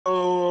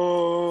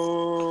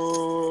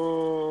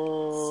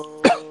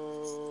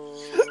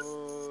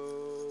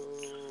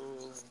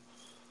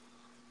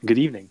good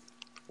evening.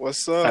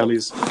 What's up? At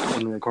least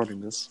when we're recording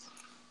this.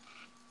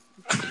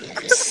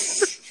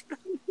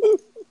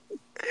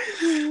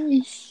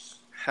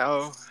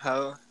 How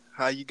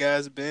you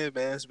guys been,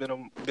 man? It's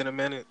been a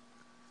minute.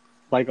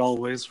 Like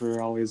always,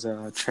 we're always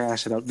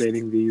trash at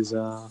updating these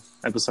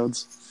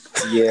episodes.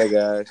 Yeah,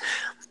 guys.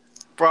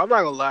 Bro, I'm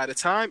not gonna lie. The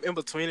time in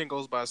between it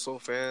goes by so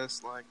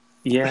fast. Like,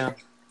 Yeah,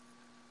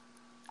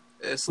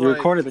 it's you like,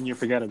 record it, then you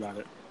forget about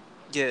it.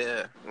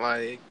 yeah,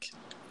 like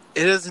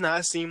it does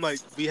not seem like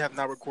we have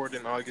not recorded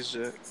in August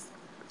yet.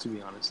 To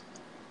be honest.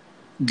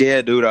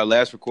 Yeah, dude. Our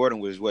last recording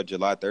was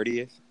July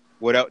 30th.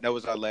 That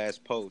was our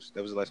last post.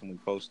 That was the last one we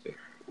posted.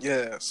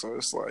 Yeah, so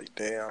it's like,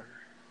 damn,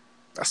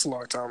 that's a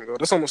long time ago.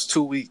 That's almost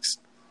 2 weeks.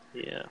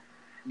 Yeah.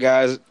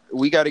 Guys,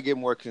 we got to get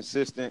more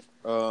consistent.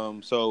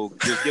 So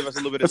just give us a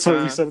little bit of That's time.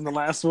 what we said in the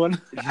last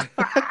one.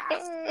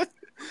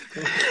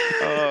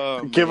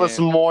 Give us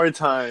more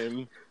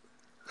time.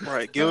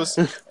 Right, give us.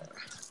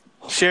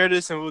 Share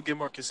this and we'll get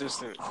more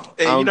consistent.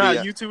 Hey, you know how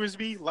YouTubers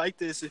be? Like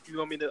this if you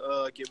want me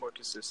to get more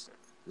consistent.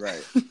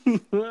 Right.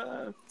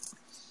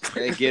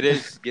 Hey, get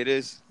his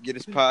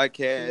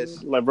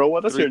podcast. Like, bro,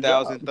 what is your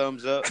 3,000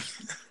 thumbs up.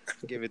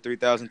 Give it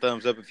 3,000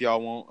 thumbs up if y'all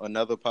want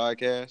another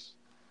podcast.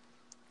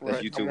 That's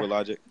Right. YouTuber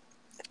logic.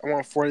 I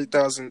want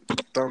 40,000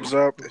 thumbs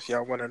up if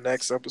y'all want the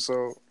next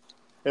episode.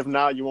 If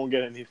not, you won't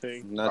get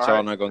anything.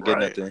 Y'all not gonna get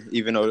nothing.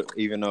 Even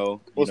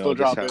though we'll still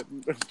drop it.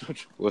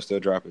 We'll still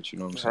drop it. You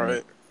know what I'm saying?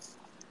 Right.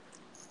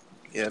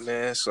 Yeah,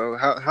 man. So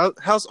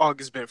how's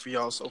August been for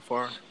y'all so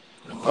far?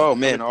 Oh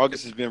man,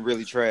 August has been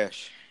really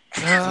trash.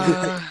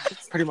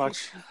 Pretty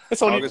much.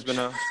 It's only August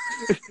been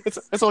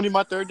it's only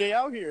my third day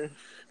out here.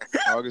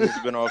 August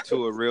has been off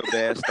to a real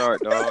bad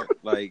start, dog.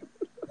 Like,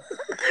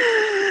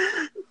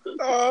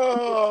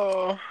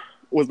 Oh,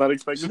 was not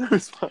expecting the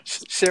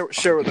response.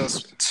 share with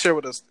us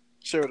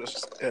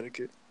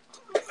etiquette.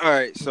 all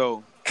right,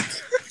 so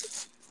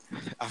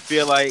I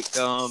feel like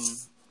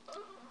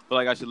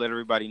I should let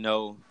everybody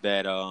know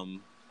that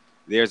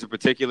there's a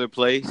particular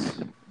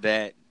place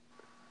that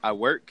I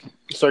work.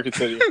 Circuit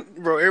City.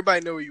 Bro,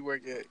 everybody know where you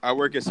work at. I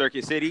work at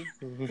Circuit City,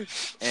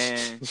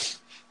 and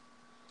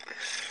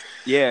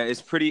yeah,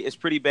 it's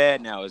pretty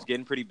bad now. It's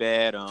getting pretty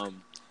bad.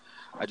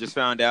 I just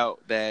found out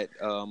that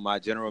my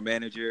general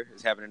manager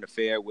is having an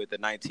affair with a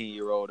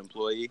 19-year-old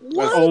employee.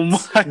 What? Oh my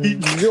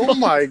Oh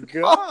my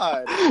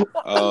god.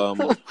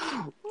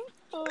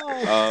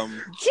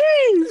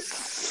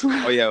 Jeez.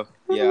 Oh yeah,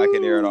 I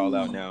can air it all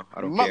out now.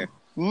 I don't care.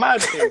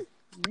 Mad.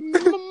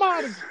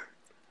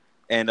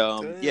 And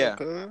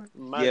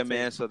yeah,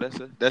 man. So that's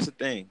a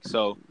thing.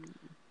 So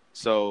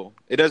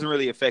it doesn't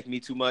really affect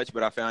me too much,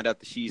 but I found out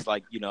that she's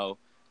like,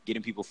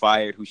 getting people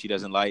fired who she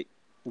doesn't like.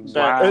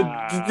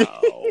 Wow.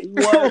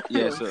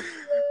 Yeah, so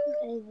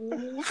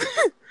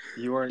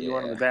You weren't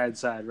on the bad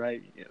side,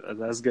 right? Yeah,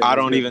 that's good. I That's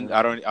don't good, even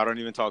man. I don't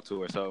even talk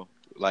to her. So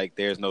like,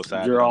 there's no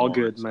side. You're that I'm all on,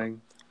 good, so man.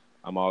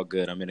 I'm all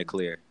good. I'm in the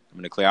clear.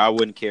 I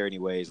wouldn't care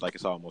anyways. Like,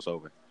 it's almost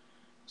over.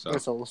 So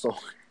It's almost over.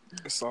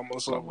 It's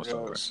almost almost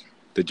over. over.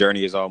 The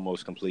journey is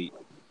almost complete.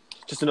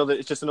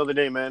 It's just another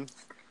day, man.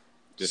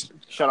 Just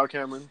Shout out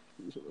Cameron.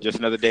 Just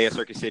another day at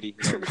Circuit City.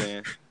 You know what I'm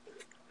saying?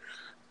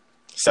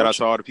 Shout out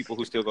to all the people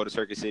who still go to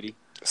Circuit City.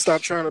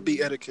 Stop trying to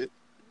be etiquette.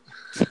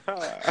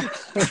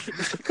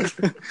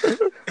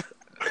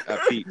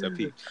 I peeped.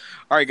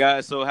 All right,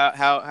 guys. So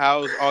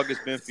how's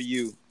August been for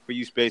you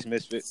Space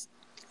Misfit?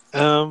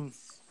 Do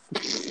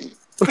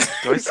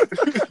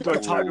I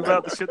talk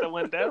about the shit that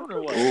went down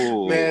or what?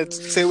 Ooh. Man,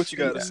 say what you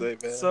gotta say,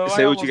 man. So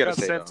Say I what almost you gotta got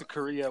say, sent dog. to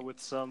Korea with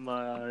some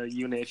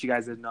unit. If you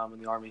guys didn't know, I'm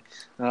in the army.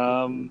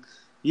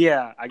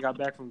 Yeah, I got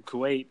back from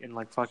Kuwait in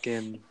like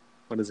fucking,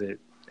 what is it,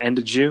 end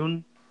of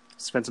June.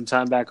 Spent some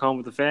time back home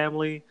with the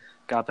family.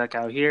 Got back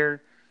out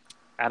here.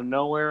 Out of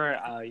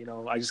nowhere, I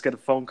just get a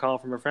phone call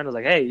from a friend. I was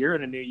like, "Hey, you're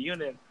in a new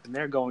unit, and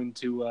they're going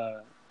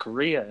to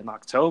Korea in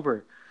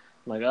October."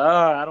 I'm like,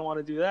 I don't want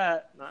to do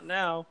that. Not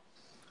now.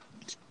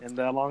 And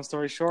long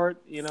story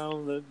short,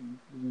 the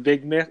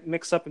big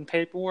mix-up in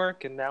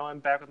paperwork, and now I'm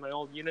back with my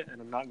old unit,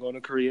 and I'm not going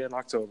to Korea in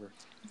October.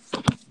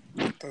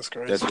 That's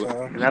crazy. That's what-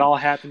 And that all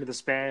happened in the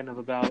span of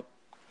about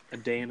a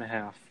day and a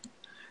half.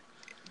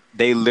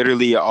 They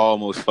literally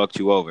almost fucked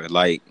you over.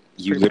 Like,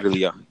 you Pretty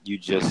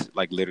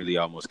literally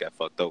almost got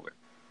fucked over.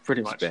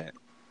 Pretty much.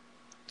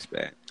 It's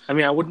bad. I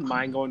mean, I wouldn't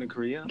mind going to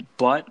Korea,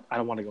 but I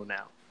don't want to go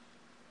now.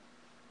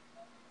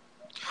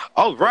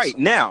 All right,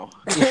 now.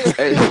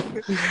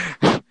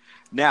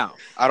 Now,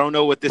 I don't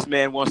know what this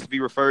man wants to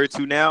be referred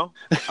to now.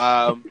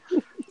 I'm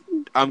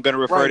going to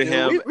refer to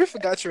him. We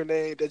forgot your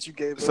name that you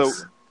gave So,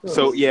 us.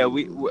 so yeah,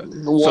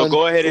 so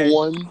go ahead and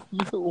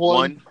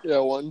One. Yeah,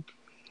 one.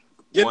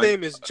 Your One.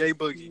 name is J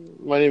Boogie.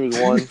 My name is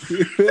One.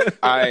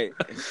 All right,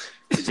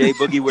 J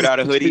Boogie without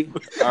a hoodie.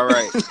 All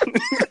right.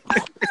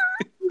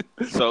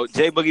 So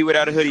J Boogie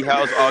without a hoodie.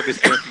 How's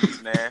August been for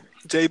you, man?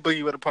 J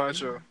Boogie with a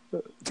poncho.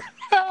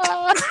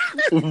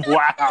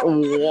 Wow.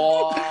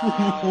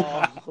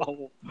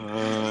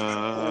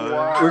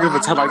 We're going to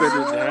pretend like that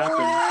didn't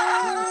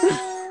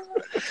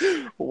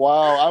happen.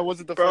 Wow, I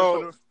wasn't the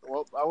Bro. first.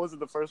 Well, I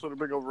wasn't the first one to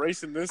bring up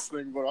race in this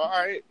thing, but all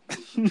right.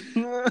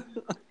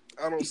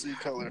 I don't see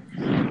color.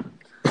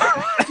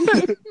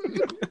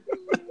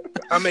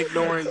 I'm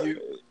ignoring you.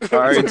 All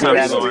right, Tommy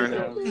That's Lauren.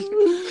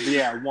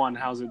 Yeah, one.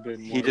 How's it been?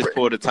 He just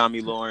pulled a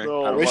Tommy Lauren.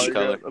 No, I don't see racial-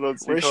 color. I don't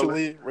see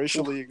color.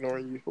 Racially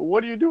ignoring you. What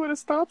do you do at a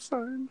stop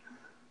sign?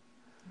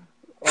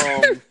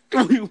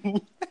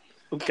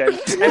 Okay.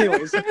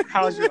 Anyways,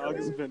 how's your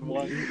August been?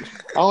 One.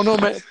 I don't know,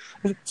 man.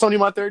 It's only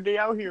my third day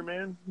out here,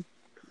 man.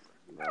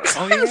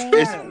 Oh yeah.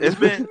 It's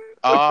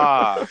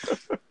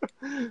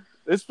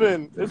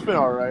been It's been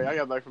all right. I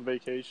got back from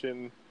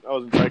vacation. I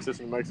was in Texas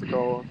and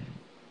Mexico.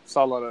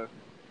 Saw a lot of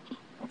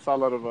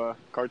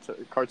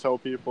cartel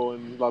people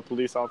and a lot of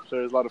police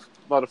officers. A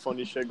lot of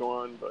funny shit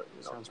going on. But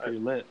Sounds pretty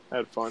lit. I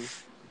had fun.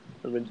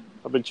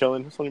 I've been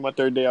chilling. It's only my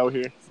third day out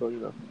here,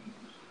 so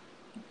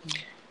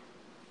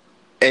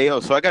Hey yo,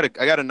 so I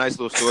got a nice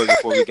little story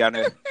before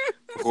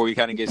we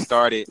kind of get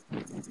started.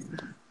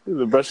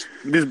 The best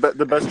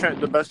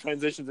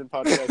transitions in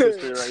podcast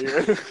history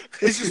right here.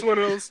 It's just one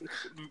of those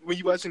when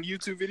you watching a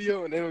YouTube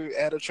video and then when you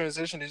add a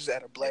transition, they just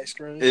add a black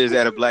screen. It is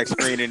at a black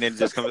screen and then it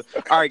just comes.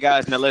 All right,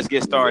 guys, now let's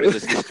get started.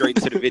 Let's get straight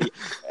into the video.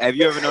 Have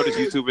you ever noticed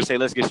YouTubers say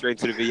 "let's get straight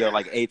into the video"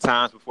 like 8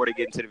 times before they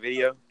get into the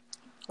video?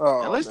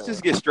 Oh, Now let's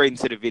just get straight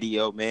into the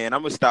video, man.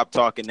 I'm gonna stop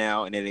talking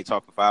now, and then they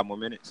talk for 5 more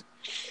minutes.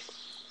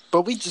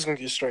 But we just gonna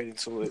get straight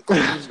into it. We're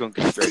just gonna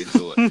get straight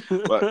into it.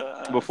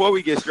 But before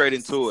we get straight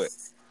into it,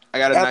 I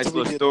got a nice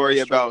little story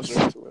about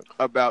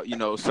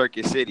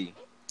Circuit City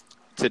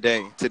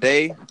today.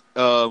 Today,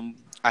 I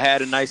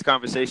had a nice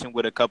conversation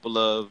with a couple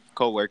of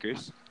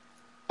coworkers.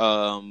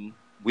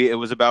 It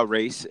was about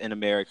race in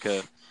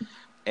America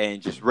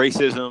and just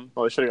racism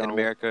in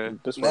America.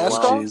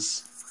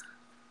 NASCAR?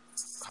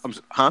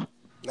 Huh?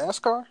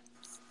 NASCAR?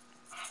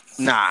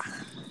 Nah.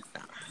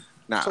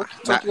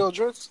 Tokyo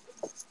Drift?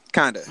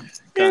 Kinda.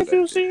 If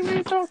you see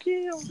me,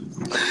 Tokyo.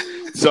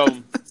 So,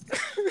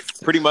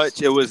 pretty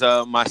much, it was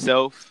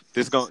myself.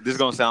 This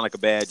gonna sound like a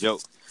bad joke.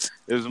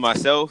 It was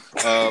myself,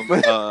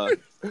 a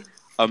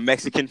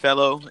Mexican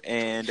fellow,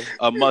 and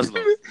a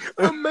Muslim.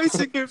 A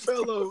Mexican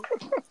fellow.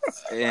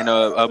 And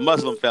a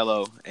Muslim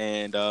fellow,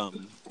 and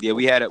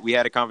we had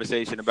a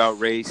conversation about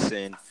race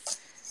and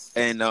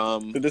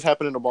Did this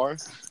happen in a bar?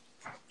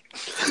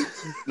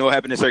 No, it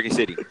happened in Circuit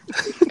City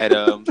at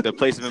the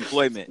place of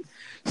employment.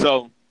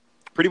 So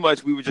pretty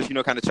much we were just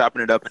kind of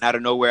chopping it up, and out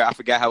of nowhere I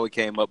forgot how it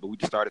came up, but we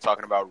just started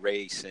talking about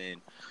race and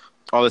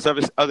all this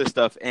other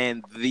stuff.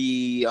 And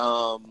the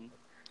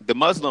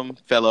Muslim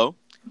fellow,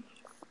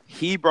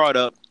 he brought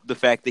up the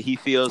fact that he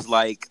feels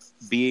like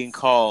being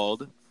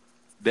called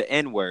the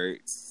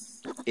N-word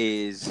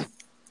is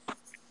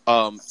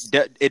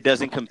it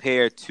doesn't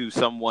compare to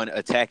someone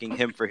attacking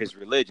him for his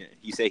religion.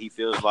 He said he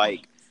feels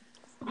like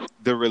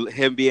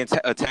him being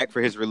attacked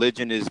for his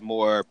religion is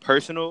more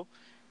personal,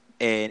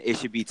 and it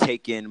should be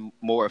taken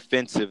more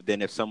offensive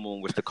than if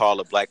someone was to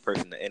call a black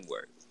person the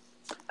N-word.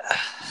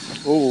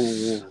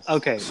 Oh,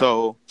 okay.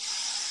 So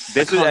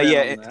this is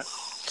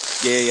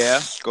yeah.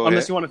 Go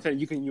Unless ahead. you want to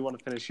finish, you want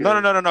to finish.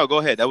 No. Go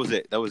ahead. That was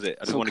it. I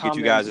just want to get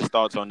you guys'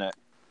 thoughts on that.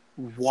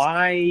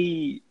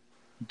 Why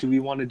do we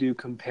want to do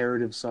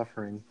comparative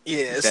suffering?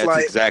 Yeah,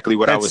 That's exactly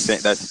what I was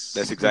saying. That's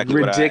exactly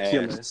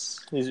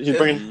ridiculous. what I asked. He's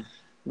bringing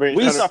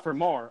We suffer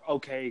more.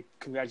 Okay,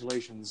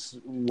 congratulations.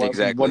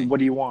 Exactly. What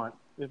do you want?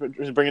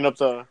 He's bringing up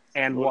the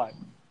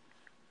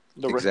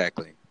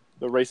Exactly.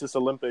 the racist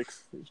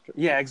Olympics.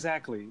 Yeah,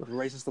 exactly. The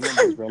racist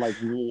Olympics, bro.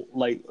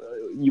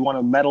 You want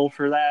a medal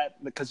for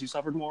that because you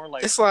suffered more?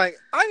 Like, it's like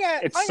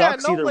it I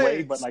sucks got no either legs.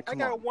 way, but like, I come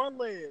got on. one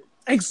leg.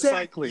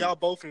 Exactly. It's like, y'all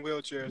both in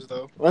wheelchairs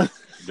though.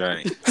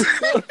 Right.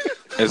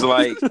 It's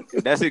like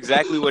that's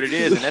exactly what it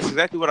is, and that's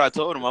exactly what I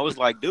told him. I was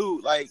like,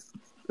 dude, like,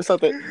 It's not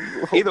that.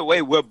 either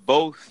way, we're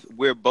both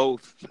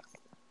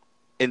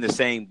in the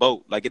same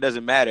boat. Like, it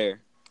doesn't matter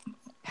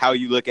how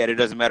you look at it. It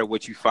doesn't matter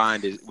what you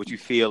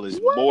feel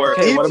is more.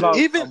 Okay, what about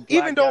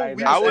even though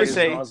we I would say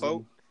say-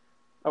 Muslim.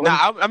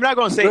 Nah, I'm not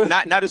gonna say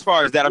not as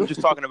far as that. I'm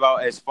just talking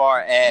about as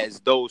far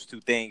as those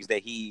two things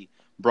that he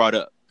brought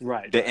up.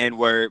 Right. The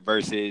N-word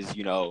versus,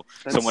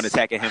 someone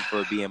attacking him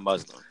for being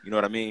Muslim. You know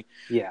what I mean?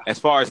 Yeah. As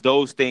far as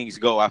those things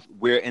go,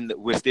 we're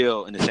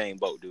still in the same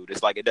boat, dude.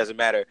 It's like it doesn't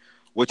matter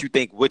what you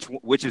think,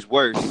 which is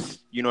worse.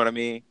 You know what I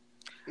mean?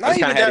 That's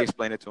kind of how to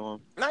explain it to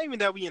him. Not even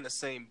that we in the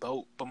same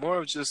boat, but more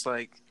of just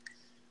like,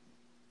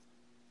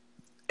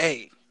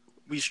 hey,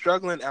 we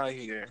struggling out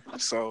here,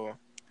 so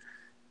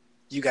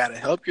you gotta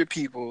help your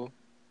people,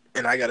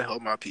 and I gotta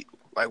help my people.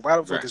 Like, why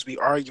the fuck is we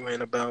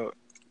arguing about?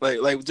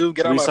 Like, dude,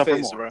 get out my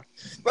face, bro.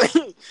 Like,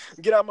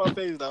 get out my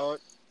face, dog.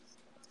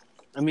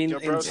 I mean,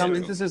 in some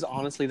instances,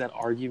 honestly, that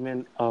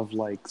argument of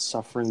like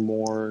suffering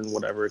more and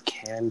whatever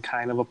can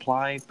kind of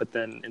apply. But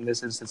then in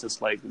this instance, it's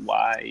like,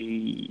 why?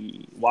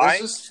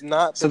 It's just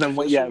not. So then,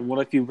 what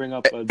if you bring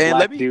up a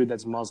black dude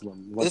that's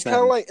Muslim? It's kind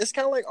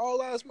of like all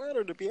lives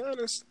matter, to be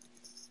honest.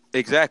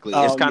 Exactly.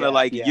 It's kind of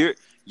like you're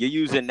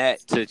using that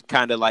to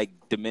kind of like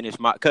diminish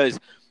because.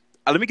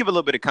 Let me give a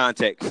little bit of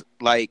context.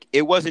 Like,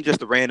 it wasn't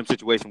just a random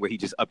situation where he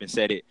just up and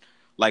said it.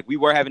 Like, we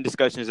were having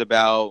discussions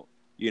about,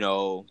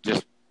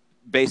 just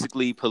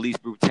basically police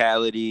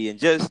brutality and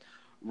just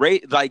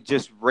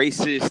just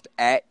racist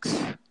acts,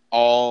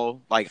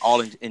 all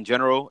in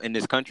general in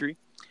this country.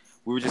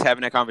 We were just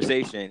having that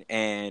conversation,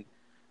 and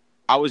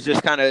I was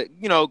just kind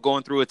of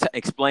going through it,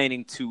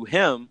 explaining to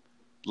him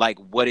like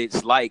what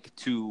it's like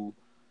to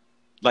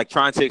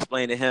trying to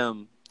explain to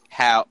him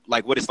how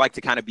what it's like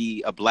to kind of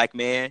be a black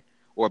man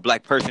or a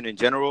black person in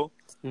general,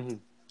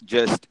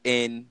 just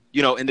in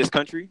in this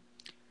country.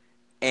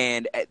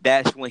 And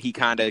that's when he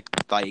kind of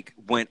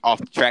went off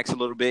the tracks a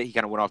little bit. He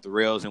kind of went off the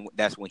rails, and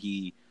that's when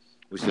he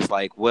was just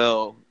like,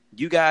 "Well,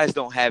 you guys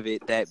don't have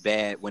it that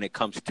bad when it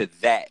comes to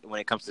that.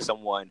 When it comes to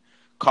someone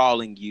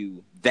calling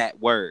you that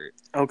word."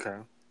 Okay.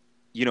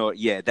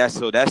 Yeah. That's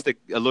a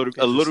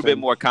little bit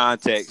more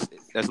context.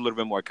 That's a little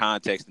bit more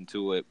context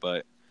into it.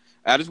 But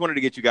I just wanted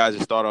to get you guys'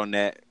 thought on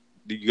that.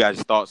 You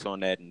guys' thoughts on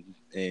that,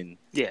 and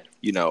yeah,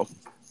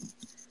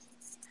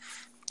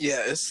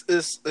 Yeah,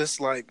 it's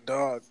like,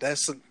 dog,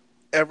 that's an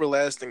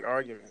everlasting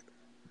argument.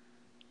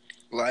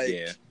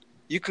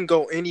 You can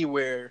go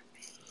anywhere,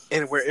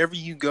 and wherever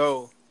you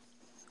go,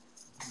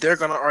 they're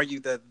gonna argue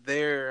that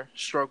their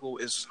struggle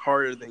is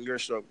harder than your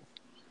struggle.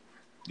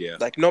 Yeah,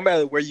 no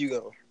matter where you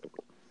go,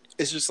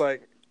 it's just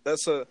like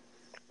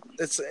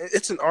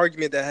it's an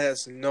argument that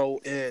has no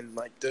end.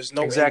 There's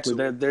no exactly. end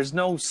to it. There's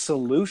no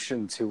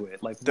solution to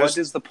it. What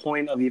is the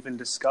point of even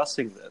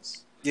discussing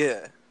this?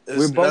 Yeah,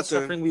 we're both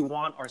suffering. We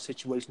want our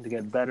situation to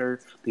get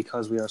better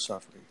because we are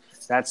suffering.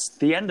 That's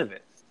the end of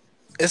it.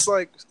 It's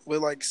like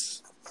with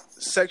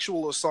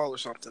sexual assault or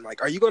something.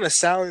 Are you going to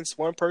silence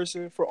one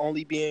person for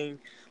only being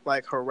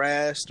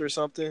harassed or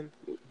something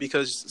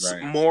because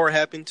more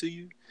happened to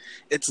you?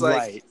 It's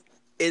like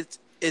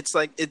it's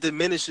like it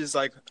diminishes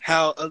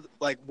how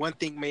one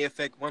thing may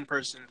affect one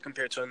person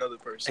compared to another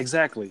person.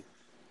 Exactly.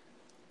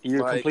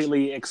 You're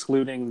completely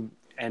excluding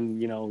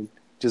and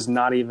just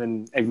not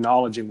even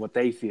acknowledging what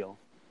they feel.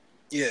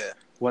 Yeah.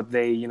 What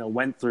they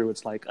went through.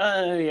 It's like,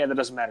 yeah, that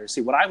doesn't matter.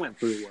 See, what I went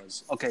through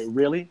was okay.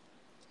 Really?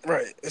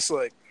 Right. It's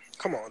like,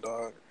 come on,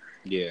 dog.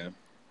 Yeah.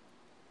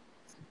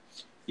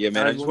 Yeah,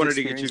 man. I just wanted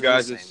to get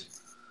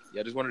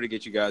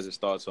you guys'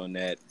 thoughts on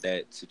that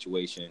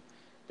situation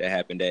that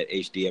happened at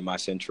HDMI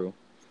Central.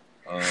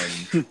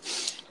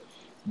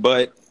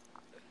 But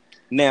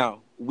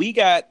now we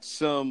got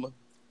some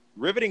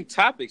riveting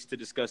topics to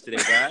discuss today,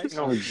 guys.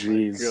 Oh,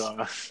 jeez.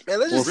 Man,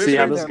 let's just see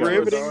how this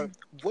goes.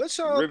 What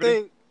y'all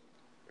think?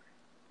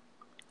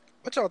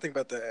 What y'all think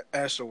about the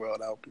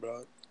Astroworld album,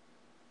 bro?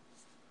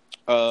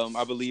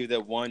 I believe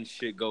that one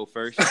should go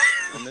first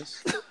on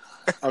this.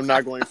 I'm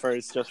not going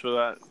first just for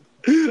that.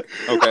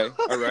 Okay,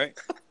 all right,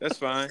 that's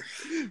fine.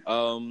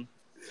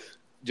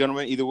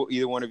 Gentlemen, either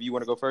one of you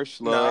want to go first?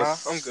 Nah,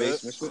 I'm good.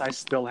 I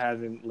still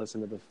haven't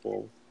listened to the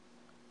full.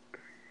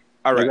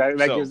 All right,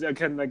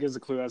 that gives a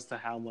clue as to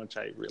how much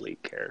I really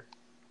care.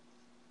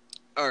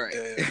 All right.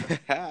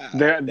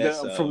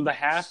 From the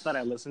half that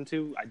I listened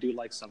to, I do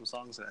like some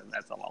songs, and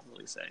that's all I'll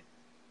really say.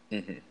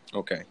 Mm-hmm.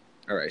 Okay.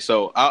 All right.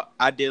 So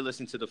I did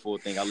listen to the full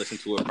thing. I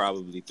listened to it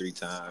probably 3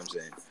 times,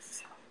 and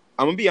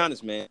I'm gonna be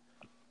honest, man.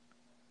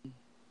 I'm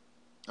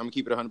gonna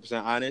keep it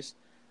 100% honest.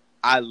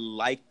 I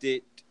liked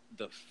it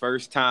the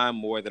first time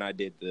more than I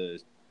did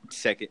the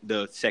second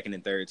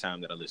and third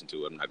time that I listened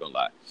to it. I'm not gonna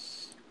lie.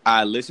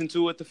 I listened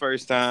to it the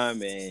first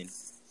time, and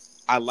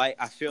I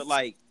feel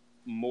like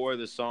more of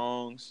the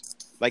songs,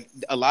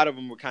 a lot of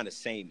them were kind of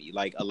samey.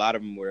 A lot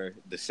of them were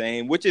the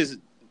same, which is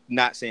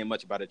not saying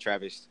much about a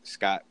Travis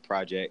Scott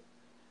project.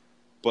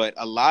 But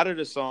a lot of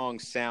the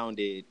songs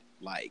sounded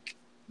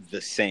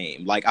the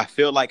same. I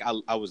feel like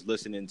I was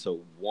listening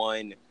to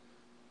one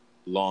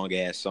long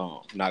ass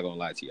song. I'm not gonna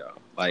lie to y'all.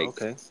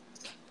 Okay.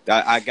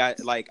 I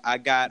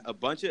got a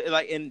bunch of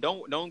and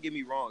don't get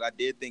me wrong. I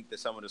did think that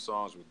some of the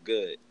songs were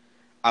good.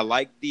 I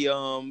like the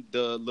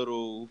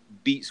little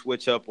beat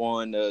switch up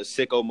on the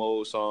Sicko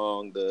Mode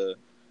song.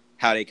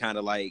 How they kind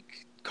of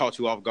caught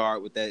you off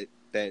guard with that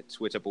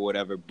switch up or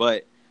whatever.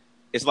 But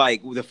it's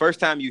the first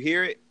time you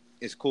hear it,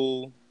 it's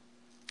cool.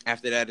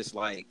 After that, it's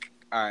all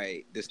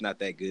right, this not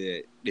that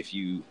good if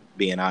you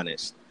being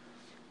honest.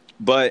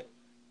 But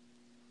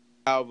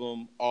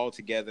album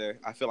altogether,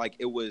 I feel like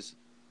it was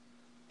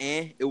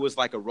it was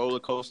like a roller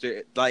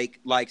coaster.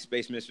 Like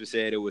Space Mistress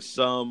said, it was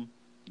some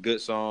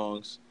good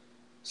songs,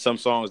 some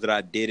songs that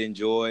I did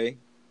enjoy.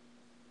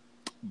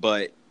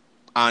 But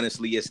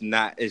honestly, it's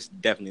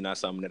definitely not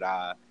something that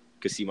I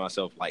could see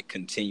myself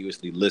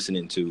continuously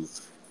listening to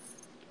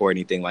or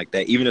anything like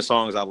that. Even the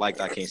songs I liked,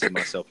 I can't see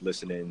myself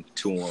listening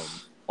to them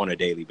on a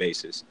daily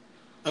basis.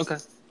 Okay.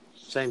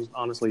 Same,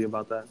 honestly,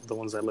 about that. The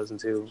ones I listened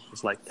to,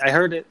 it's I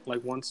heard it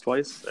once,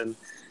 twice, and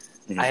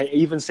I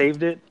even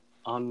saved it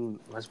on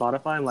my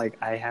Spotify. And,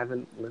 I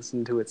haven't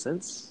listened to it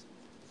since.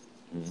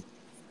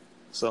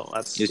 So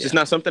that's just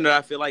not something that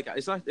I feel like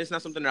it's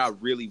not something that I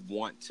really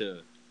want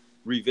to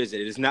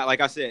revisit. It's not, like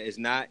I said, it's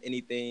not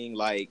anything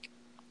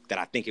that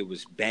I think it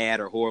was bad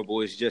or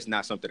horrible. It's just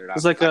not something that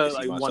it's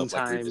I one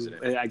time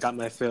I got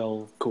my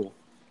fill. Cool.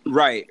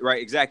 Right,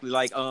 exactly. A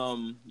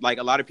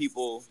lot of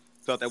people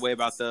felt that way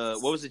about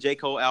what was the J.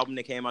 Cole album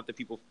that came out that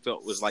people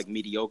felt was like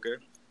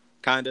mediocre,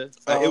 kind of.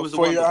 It was the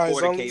one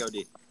before the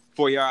KOD.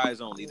 For Your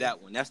Eyes Only,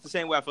 that one. That's the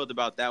same way I felt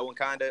about that one,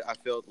 kind of. I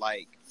felt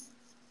like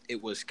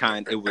it was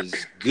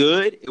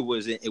good. It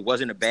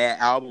wasn't a bad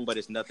album, but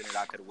it's nothing that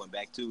I could have went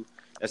back to.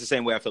 That's the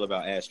same way I feel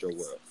about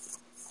Astroworld.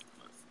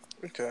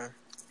 Okay.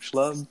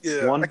 Schlub.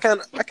 Yeah,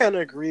 I kind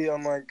of agree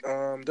on like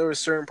there were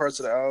certain parts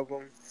of the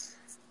album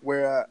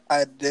where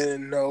I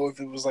didn't know if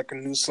it was like a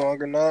new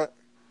song or not,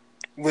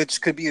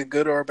 which could be a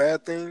good or a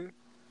bad thing,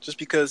 just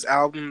because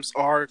albums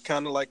are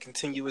kind of like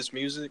continuous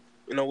music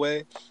in a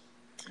way.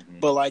 Mm-hmm.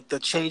 But like the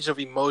change of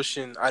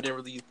emotion, I didn't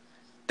really.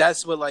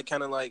 That's what like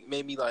kind of like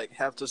made me like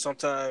have to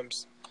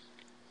sometimes,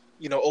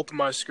 open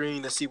my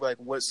screen to see like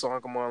what song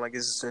I'm on. Like,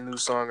 is this a new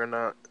song or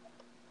not?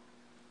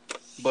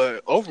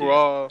 But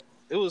overall,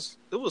 it was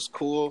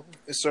cool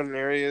in certain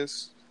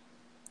areas.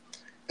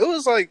 It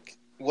was like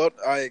what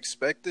I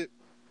expected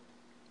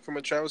from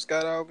a Travis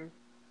Scott album.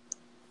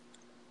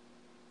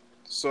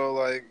 So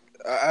like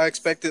I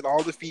expected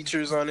all the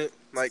features on it,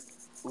 like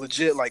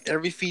legit, like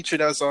every feature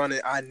that's on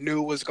it, I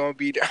knew was gonna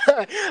be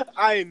there.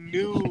 I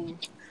knew.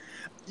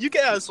 You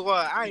guys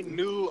what? I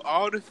knew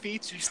all the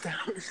features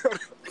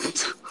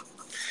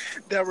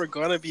that were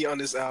gonna be on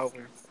this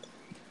album.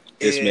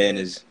 This man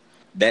is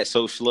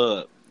so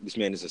schlub. This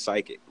man is a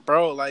psychic,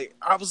 bro. Like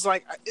I was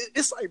like,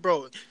 it's like,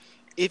 bro,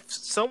 if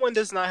someone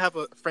does not have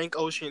a Frank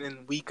Ocean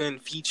and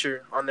Weeknd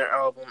feature on their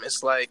album,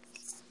 it's like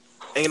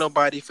ain't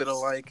nobody finna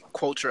like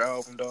quote your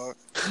album, dog.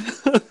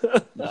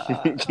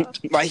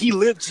 Like he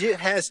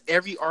legit has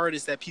every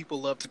artist that people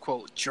love to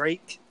quote: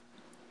 Drake,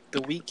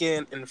 The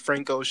Weeknd, and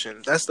Frank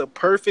Ocean. That's the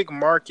perfect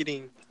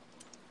marketing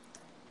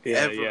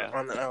ever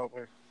on the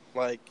album.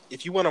 Like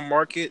if you want to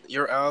market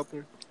your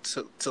album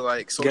to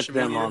like social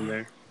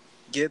media,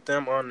 get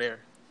them on there.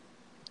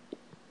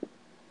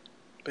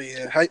 But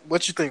yeah,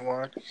 what you think,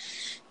 Juan?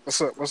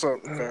 What's up?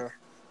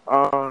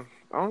 I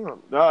don't know.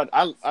 God,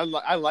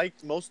 I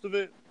liked most of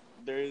it.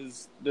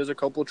 There's a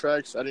couple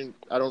tracks I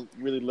don't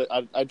really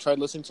I tried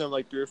listening to them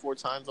like 3 or 4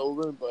 times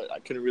over, but I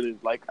didn't really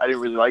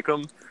like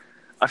them.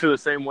 I feel the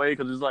same way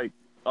because there's like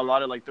a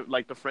lot of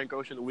like the Frank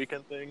Ocean, The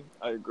Weeknd thing.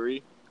 I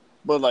agree,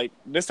 but like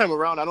this time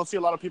around, I don't see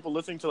a lot of people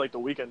listening to like the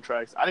Weeknd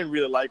tracks. I didn't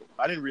really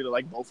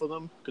like both of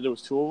them because there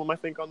was 2 of them I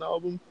think on the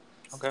album.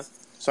 Okay,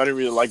 so I didn't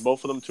really like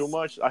both of them too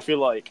much. I feel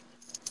like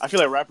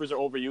rappers are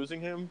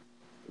overusing him.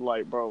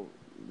 Like, bro,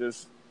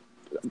 just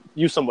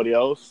use somebody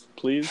else,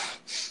 please.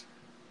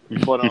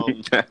 But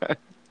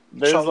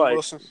there's Charlie like,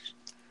 Wilson.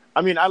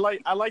 I mean, I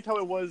liked how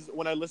it was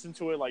when I listened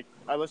to it. Like,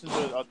 I listened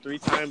to it 3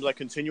 times, like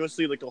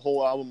continuously, like the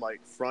whole album,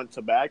 like front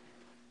to back.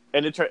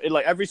 And it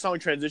like every song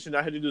transitioned.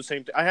 I had to do the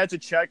same thing. I had to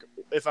check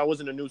if I was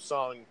in a new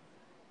song,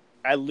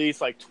 at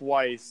least like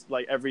twice,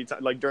 like every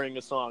time, like during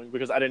a song,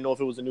 because I didn't know if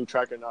it was a new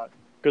track or not.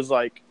 Because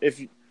like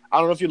I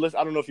don't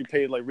know if you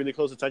paid like really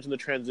close attention to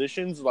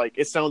transitions. Like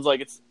it sounds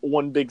like it's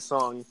one big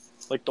song,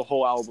 like the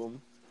whole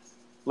album,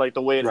 like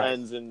the way it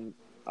ends. And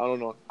I don't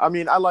know. I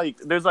mean,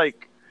 there's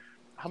like,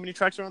 how many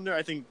tracks are on there?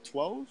 I think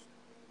 12.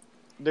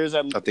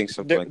 I think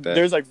something like that.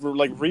 There's like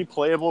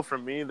replayable for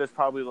me. There's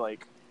probably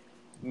like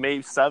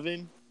maybe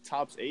 7,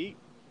 tops 8.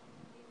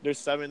 There's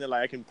 7 that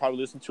like I can probably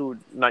listen to,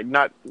 like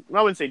I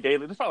wouldn't say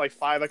daily. There's probably like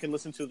 5 I can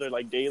listen to. They're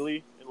like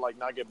daily and like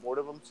not get bored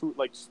of them too,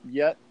 like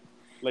yet.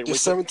 Like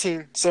there's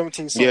 17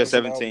 songs. Yeah,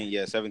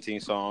 17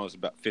 songs,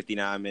 about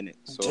 59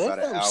 minutes. So damn, about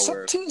an hour.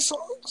 17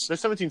 songs?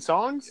 There's 17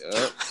 songs?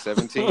 Yep,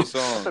 17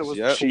 songs. It was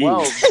yep.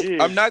 12.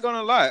 I'm not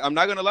gonna lie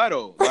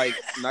though. Like,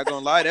 I'm not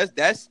gonna lie.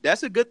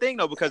 That's a good thing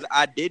though, because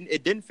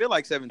it didn't feel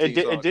like 17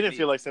 songs. It didn't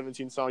feel like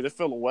 17 songs. It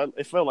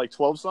felt like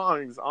 12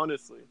 songs,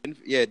 honestly.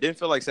 Yeah, it didn't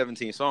feel like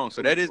 17 songs.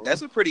 So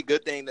that's a pretty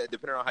good thing, that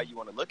depending on how you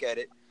want to look at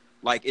it.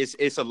 Like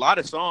it's a lot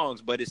of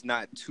songs, but it's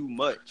not too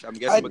much. I'm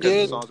guessing because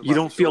the songs you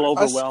don't feel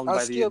overwhelmed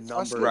by the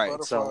number, right?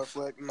 Butterfly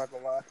Effect, I'm not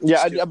gonna lie.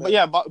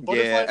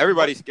 Butterfly.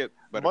 Everybody skipped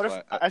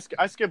Butterfly.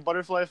 I skipped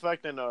Butterfly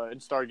Effect and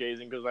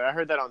Stargazing because like I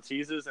heard that on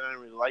teases and I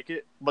didn't really like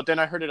it. But then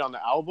I heard it on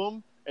the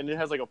album and it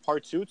has like a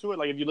part 2 to it.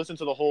 Like if you listen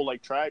to the whole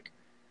like track,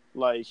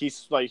 like he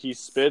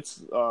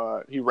spits,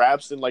 he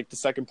raps in like the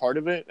second part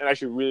of it, and I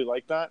actually really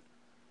like that.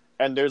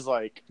 And there's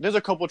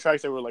a couple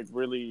tracks that were like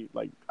really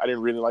like I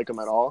didn't really like them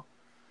at all.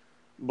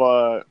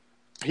 But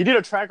he did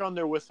a track on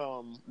there with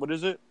what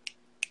is it?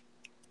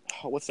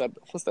 What's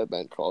that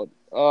band called?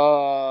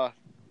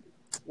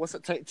 What's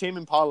it? Tame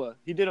Impala.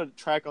 He did a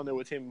track on there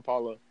with Tame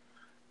Impala,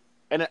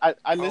 and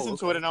I listened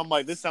to it and I'm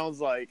like, this sounds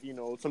like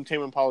some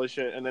Tame Impala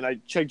shit. And then I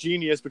checked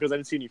Genius because I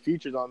didn't see any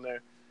features on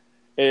there.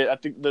 I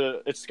think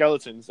it's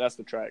Skeletons. That's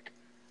the track.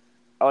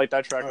 I like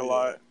that track a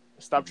lot.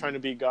 Stop Trying to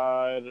Be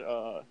God.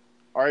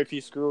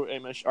 R.I.P. Screw.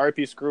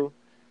 R.I.P. Screw.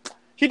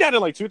 He died in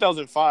like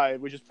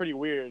 2005, which is pretty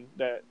weird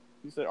that.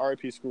 He said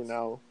R.I.P. Screw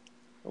now.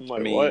 I'm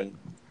like, what?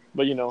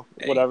 But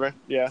whatever.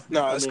 Yeah.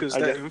 No, that's because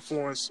that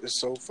influence is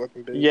so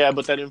fucking big. Yeah,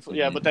 but that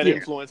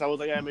influence, I was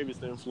like, yeah, maybe it's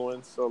the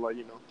influence. So like,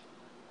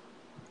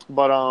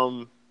 But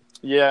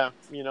yeah,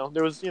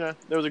 there was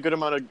a good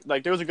amount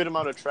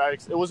of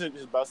tracks. It wasn't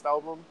his best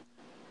album.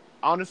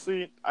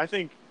 Honestly, I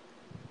think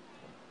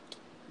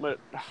but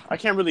I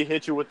can't really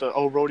hit you with the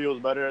Rodeo's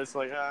better. It's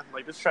like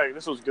like this track,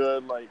 this was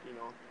good. Like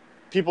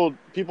people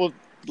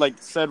like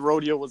said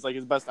Rodeo was like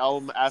his best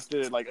album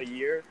after like a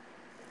year.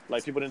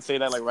 Like people didn't say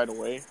that like right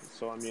away.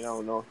 So I mean I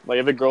don't know. Like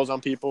if it grows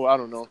on people, I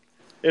don't know.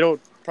 It'll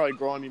probably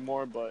grow on me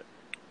more, but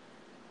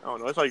I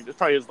don't know. It's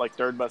probably his like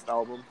third best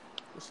album.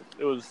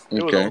 It was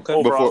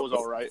overall it was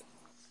all right.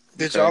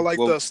 Did y'all like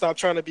the "Stop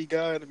Trying to Be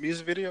God"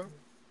 music video?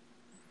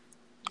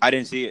 I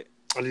didn't see it.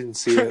 I didn't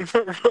see it.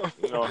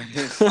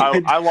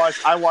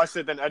 I watched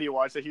it. Then Eddie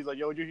watched it. He's like,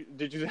 "Yo,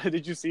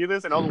 did you see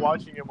this?" And I was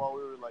watching it while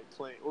we were like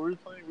playing. What were we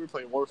playing? We were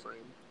playing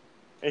Warframe.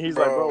 And he's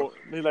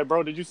like,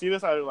 bro, did you see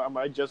this?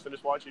 I just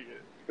finished watching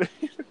it.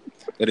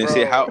 I didn't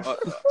see how.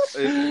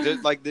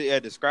 Just like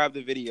describe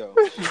the video.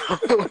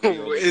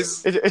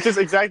 It's just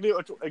exactly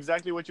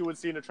what you would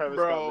see in a Travis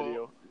Scott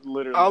video.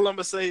 Literally, all I'm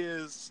gonna say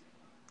is,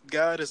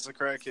 God is a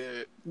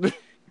crackhead.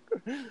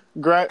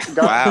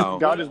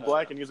 God is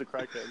black and he's a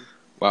crackhead.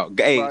 Wow.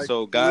 Hey,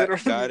 so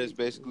God is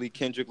basically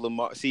Kendrick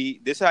Lamar. See,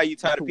 this is how you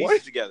tie the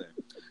pieces together.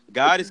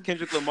 God is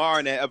Kendrick Lamar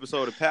in that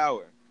episode of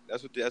Power.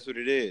 That's what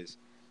it is.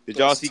 Did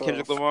y'all see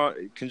Kendrick Lamar?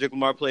 Kendrick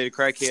Lamar played a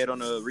crackhead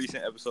on a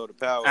recent episode of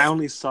Power. I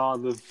only saw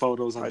the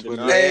photos on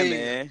Twitter. Yeah,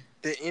 man.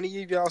 Did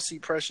any of y'all see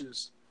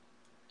Precious?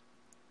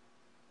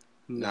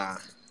 Nah.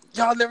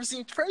 Y'all never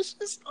seen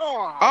Precious?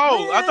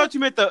 Oh, man. I thought you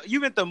meant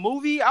the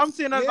movie. I'm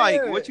saying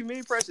like, what you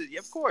mean Precious? Yeah,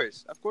 of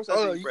course I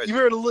see Precious. You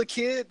remember the little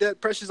kid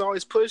that Precious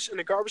always pushed in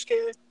the garbage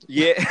can?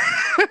 Yeah,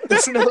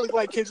 doesn't that look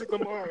like Kendrick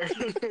Lamar?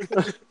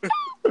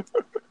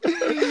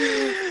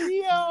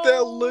 Yo.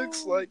 That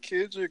looks like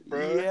Kendrick,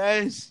 bro.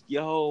 Yes,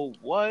 yo,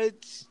 what?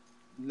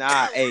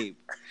 Nah, hey,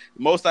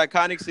 most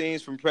iconic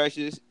scenes from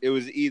Precious. It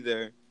was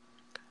either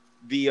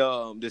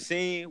the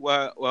scene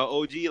where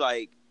OG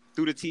like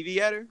threw the TV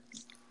at her.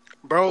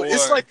 Bro,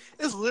 it's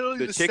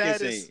literally the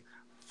saddest scene.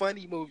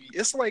 Funny movie.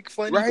 It's like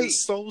funny, right?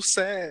 It's so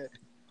sad.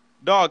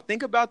 Dog,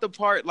 think about the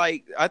part.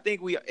 Like, I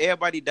think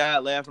everybody died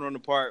laughing on the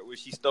part where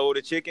she stole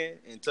the chicken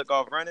and took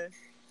off running.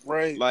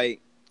 Right.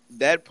 Like,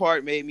 that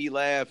part made me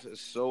laugh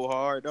so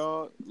hard,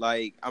 dog.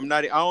 Like, I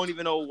don't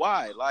even know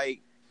why. Like,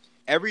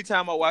 every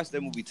time I watch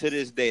that movie to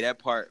this day, that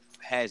part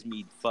has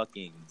me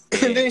fucking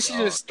dead, and then she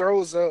just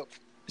throws up.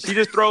 She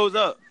just throws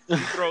up. She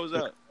throws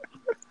up.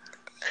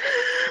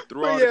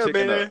 Yeah,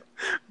 man. Up.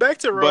 Back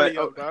to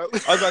Rodeo, dog.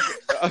 I was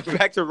like,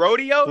 back to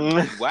Rodeo?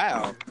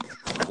 Wow.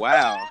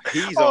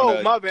 He's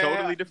on a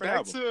totally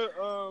different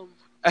album.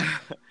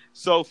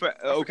 So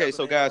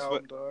guys,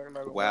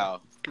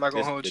 wow. I'm not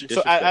gonna hold you.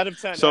 So out of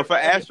 10. So for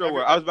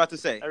Astroworld, I was about to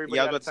say. Yeah, I was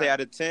about to say out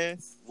of 10.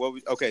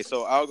 Okay,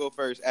 so I'll go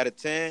first. Out of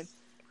 10,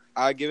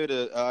 I'll give it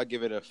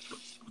a.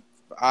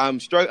 I'm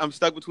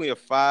stuck between a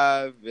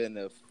 5 and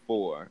a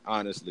 4.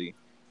 Honestly,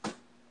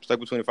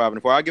 stuck between a 5 and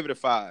a 4. I'll give it a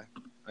 5.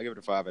 I'll give it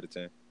a 5 out of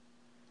 10.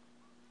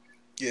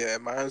 Yeah,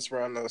 mine's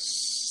around the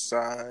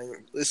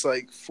sign. It's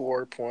like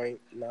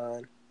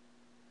 4.9.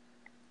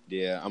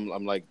 Yeah, I'm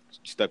like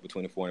stuck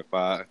between a 4 and a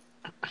 5.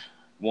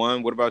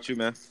 One, what about you,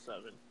 man?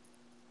 7.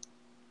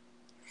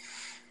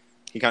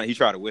 He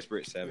tried to whisper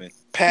it 7.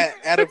 Pat,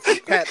 Adam,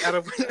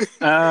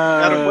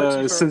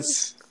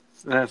 since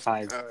 5. All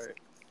right.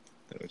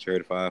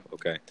 Cherry 5.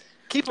 Okay.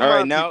 Keep in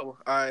mind, now. All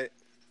right.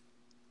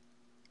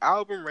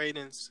 Album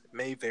ratings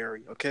may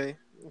vary. Okay,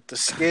 the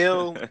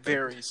scale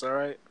varies. All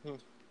right. All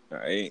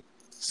right.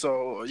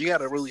 So you got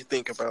to really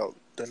think about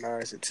the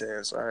 9s and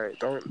 10s. All right.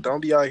 Don't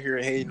be out here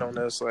hating on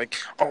us like,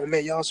 oh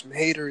man, y'all some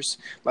haters.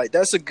 Like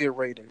that's a good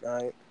rating.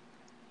 All right.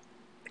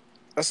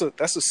 That's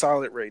a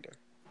solid rating.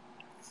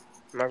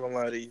 I'm not gonna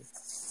lie to you.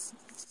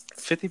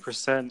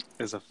 50%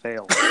 is a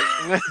fail.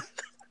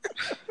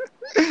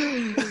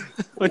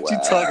 What you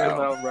talking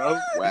about, bro?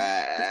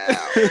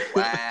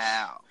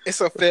 Wow.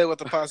 It's a fail with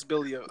the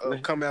possibility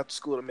of coming after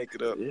school to make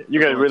it up. You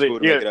gotta really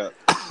make it up.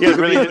 You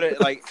gotta really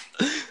like.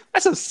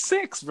 That's a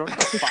 6, bro.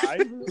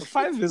 5.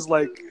 5 is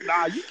like,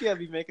 nah, you can't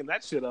be making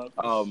that shit up.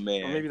 Oh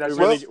man. Or maybe that's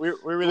we're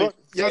really.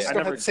 Y'all just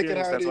gonna have to take it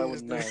how it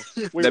is.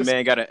 That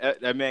man got an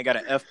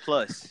F+.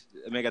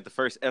 That man got the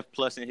first F+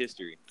 in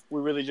history.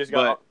 We really just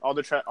got all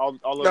the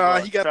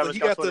he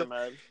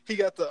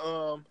got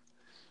the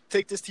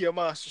take this to your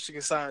mom so she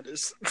can sign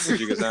this.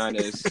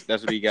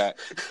 That's what he got.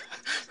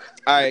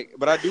 All right,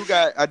 but I do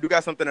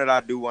got something that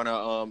I do want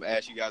to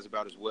ask you guys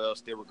about as well,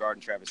 still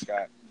regarding Travis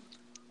Scott.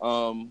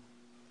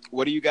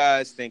 What do you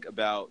guys think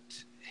about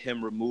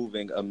him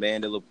removing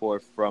Amanda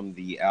Lepore from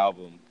the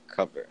album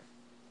cover?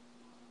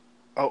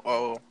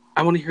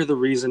 I want to hear the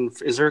reason.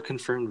 Is there a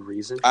confirmed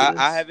reason for this?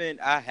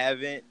 I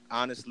haven't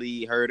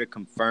honestly heard a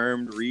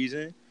confirmed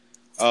reason.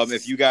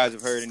 If you guys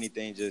have heard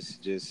anything,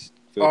 just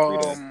feel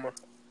free to.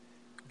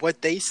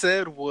 What they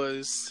said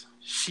was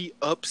she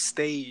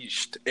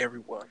upstaged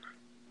everyone.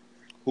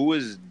 Who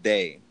was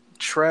they?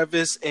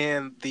 Travis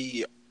and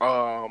the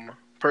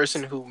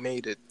person who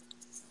made it.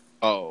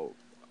 Oh,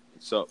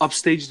 so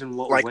upstaged in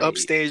what way? Like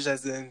upstaged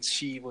as in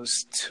she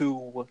was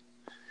too,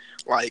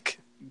 like,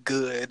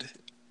 good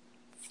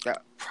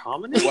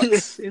prominent.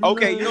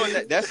 Okay, you know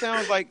what? That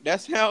sounds like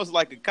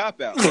a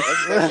cop out. That's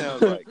what that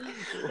sounds like.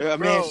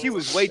 Man, she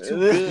was way too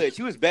good.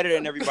 She was better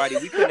than everybody.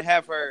 We couldn't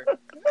have her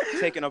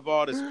taking up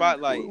all the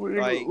spotlight.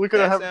 We could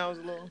have. Sounds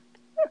a little.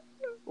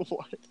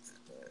 What?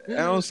 That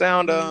don't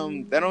sound.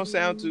 That don't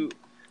sound too.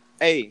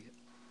 Hey,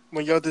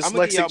 when your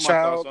dyslexic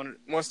child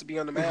wants to be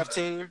on the math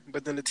team,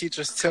 but then the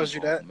teacher tells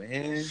you that,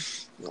 man.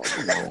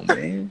 Come on,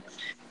 man.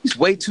 He's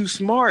way too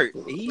smart.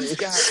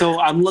 So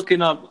I'm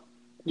looking up,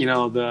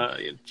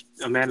 the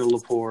Amanda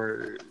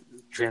Lepore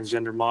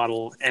transgender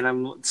model,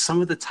 and some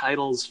of the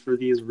titles for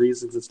these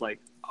reasons. It's like,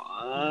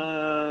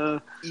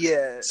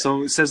 yeah.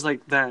 So it says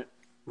like that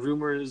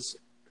rumors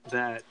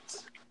that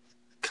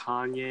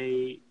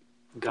Kanye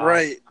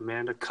got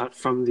Amanda cut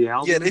from the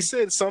album. Yeah, they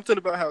said something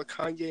about how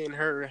Kanye and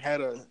her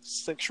had a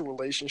sexual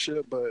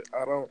relationship, but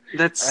I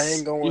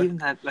ain't going. Even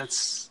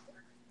that's.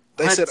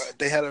 They said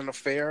they had an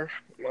affair.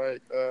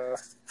 Like,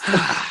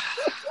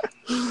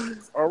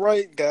 all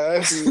right,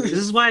 guys. This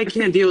is why I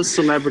can't deal with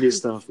celebrity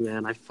stuff,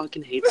 man. I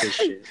fucking hate this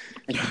shit.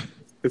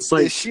 It's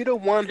like, is she the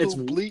one who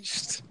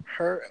bleached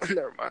her?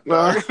 Never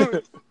mind.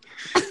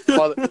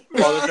 Father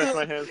touched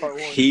my hand. Part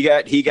 1. He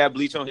got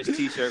bleach on his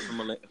T-shirt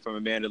from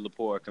Amanda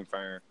Lepore.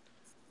 Confirmed.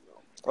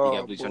 He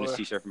got bleach on his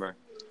T-shirt from her.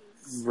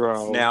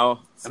 Bro.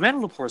 Now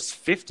Amanda Lepore's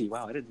 50.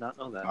 Wow, I did not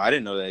know that. I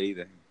didn't know that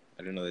either.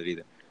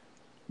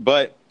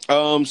 But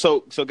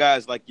so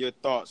guys, like your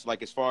thoughts,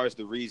 like as far as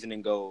the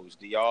reasoning goes,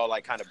 do y'all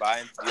like kind of buy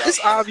in? It's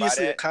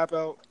obviously a cop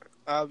out.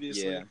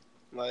 Obviously, yeah.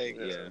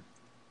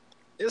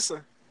 It's a.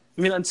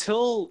 I mean,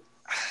 until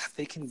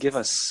they can give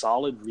a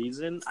solid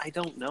reason, I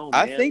don't know.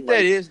 Man. I think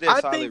that is their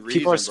solid reason.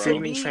 People are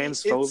screaming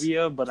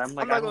transphobia, but I'm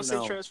not gonna say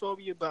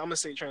transphobia, but I'm gonna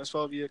say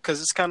transphobia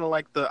because it's kind of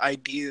like the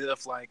idea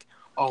of like,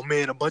 oh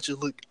man, a bunch of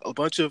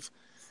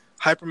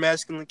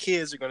hypermasculine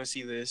kids are gonna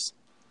see this,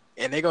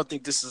 and they're gonna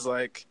think this is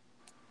like.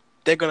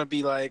 They're gonna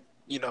be like,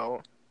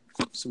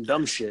 some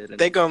dumb shit.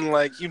 They're gonna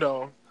like,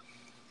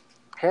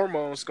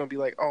 hormones gonna be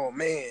like, oh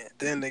man.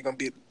 Then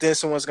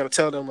someone's gonna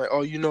tell them like,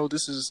 oh,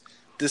 this is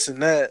this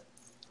and that,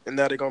 and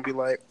now they're gonna be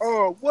like,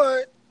 oh,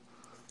 what,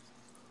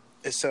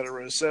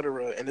 etc.,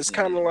 etc. And it's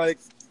kind of like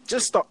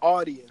just the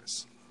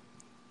audience,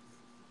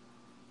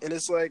 and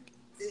it's like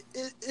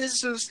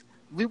it's just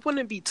we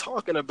wouldn't be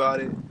talking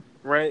about it,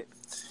 right?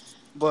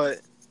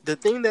 But the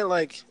thing that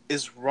like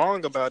is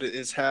wrong about it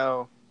is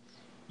how.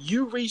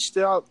 You reached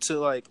out to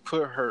like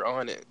put her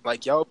on it,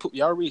 like y'all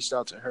reached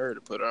out to her to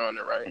put her on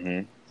it, right?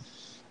 Mm-hmm.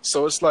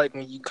 So it's like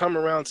when you come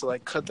around to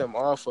like cut them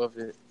off of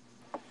it,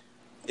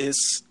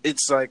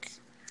 it's like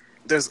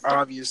there's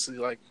obviously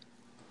like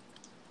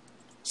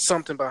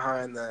something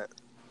behind that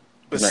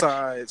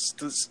besides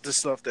the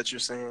stuff that you're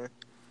saying.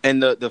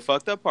 And the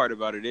fucked up part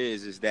about it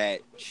is that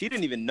she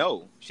didn't even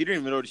know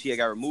that she had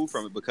got removed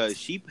from it because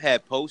she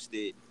had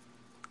posted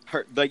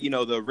her like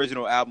the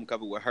original album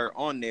cover with her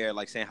on there,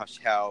 like saying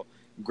how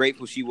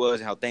grateful she was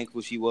and how thankful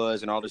she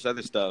was and all this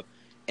other stuff,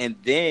 and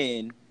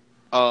then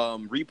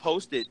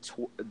reposted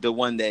the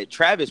one that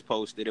Travis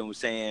posted and was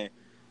saying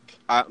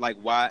I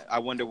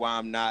wonder why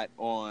I'm not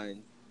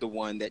on the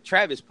one that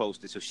Travis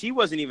posted. So she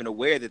wasn't even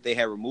aware that they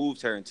had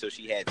removed her until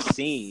she had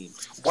seen.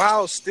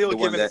 Wow, still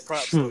giving it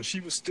props. Though.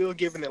 She was still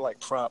giving it like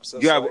props.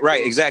 Yeah, like,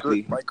 right,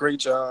 exactly. Like great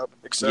job,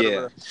 etc.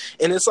 Yeah.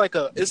 And it's like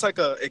a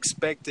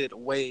expected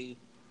way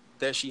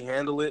that she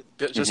handled it,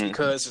 just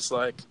because it's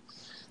like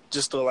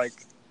just the like.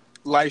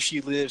 Life she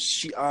lives,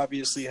 she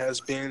obviously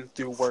has been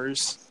through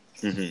worse.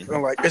 Mm-hmm.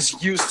 And, like,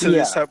 is used to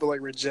this type of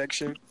like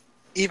rejection,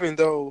 even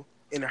though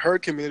in her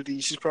community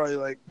she's probably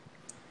like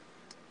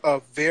a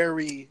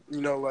very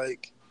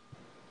like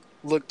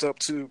looked up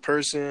to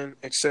person,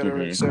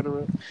 etc.,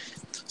 etc.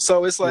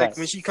 So it's like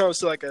when she comes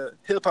to like a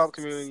hip hop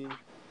community,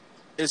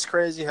 it's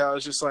crazy how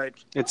it's just like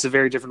it's a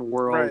very different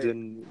world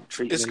and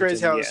treatment. It's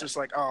crazy how it's just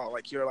like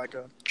like you're like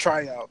a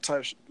tryout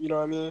type. You know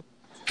what I mean?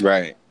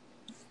 Right.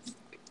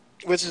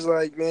 Which is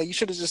like, man, you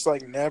should have just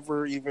like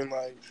never even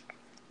like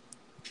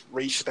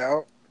reached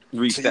out.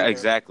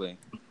 Exactly.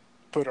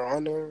 Put her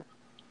on there.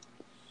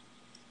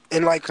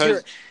 And like,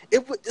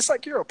 it's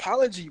like your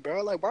apology,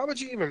 bro. Like, why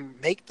would you even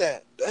make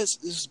that?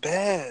 It's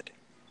bad.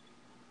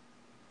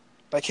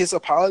 Like his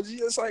apology,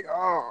 it's like,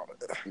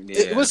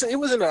 it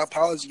wasn't an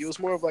apology. It was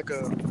more of like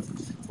a,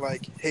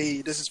 like,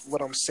 hey, this is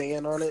what I'm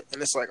saying on it,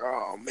 and it's like,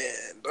 oh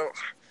man, don't.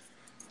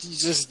 You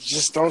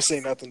just don't say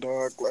nothing,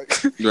 dog.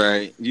 Like,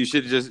 right? You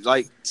should just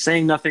like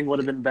saying nothing would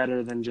have been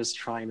better than just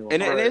trying to.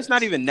 And it's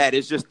not even that.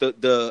 It's just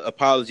the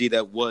apology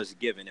that was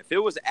given. If it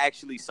was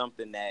actually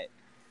something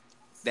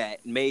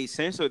that made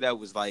sense or that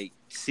was like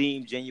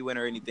seemed genuine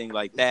or anything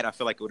like that, I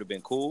feel like it would have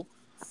been cool.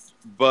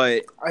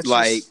 But you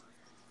would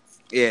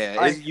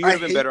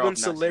have been better off.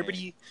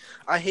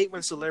 I hate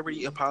when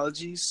celebrity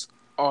apologies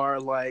are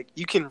like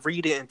you can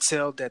read it and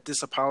tell that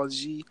this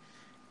apology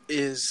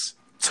is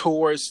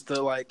towards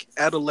the like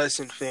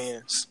adolescent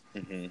fans.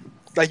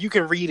 Like you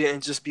can read it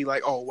and just be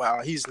like, oh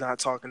wow, he's not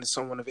talking to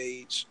someone of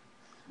age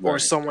or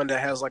someone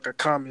that has like a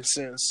common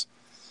sense,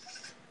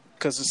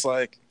 because it's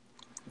like,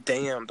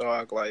 damn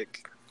dog,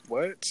 like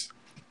what?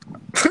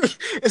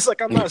 It's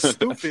like I'm not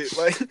stupid.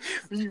 Like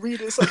when you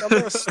read it, it's like I'm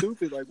not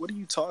stupid. Like what are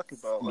you talking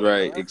about? Like,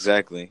 Right,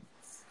 exactly.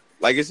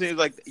 Like it seems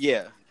like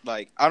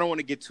like I don't want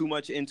to get too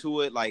much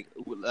into it. Like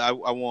I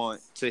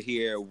want to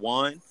hear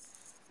one.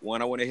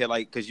 I want to hear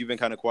like because you've been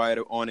kind of quiet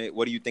on it.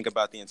 What do you think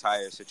about the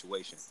entire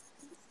situation?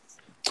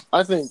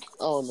 I think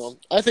I don't know.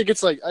 I think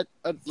it's like I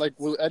like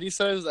what Eddie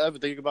says. I have to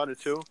think about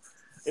it too.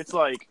 It's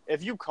like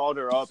if you called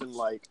her up and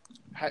like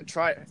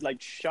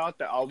shot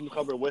the album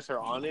cover with her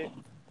on it,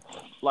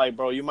 like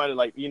bro, you might have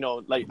like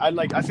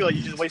I feel like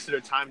you just wasted her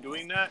time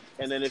doing that,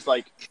 and then it's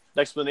like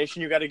the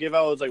explanation you got to give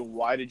out is like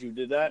why did you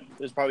do that?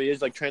 This probably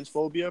is like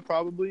transphobia,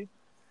 probably.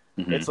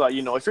 Mm-hmm. It's like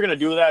if you're gonna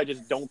do that,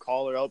 just don't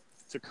call her up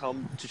to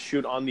come to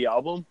shoot on the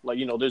album. Like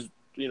there's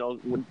you're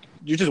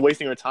just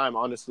wasting her time,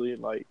 honestly.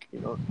 Like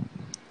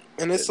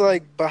And it's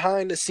like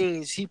behind the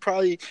scenes, he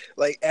probably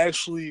like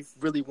actually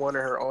really wanted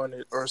her on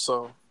it or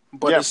so.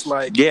 But it's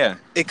like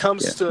it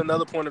comes to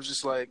another point of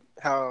just like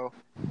how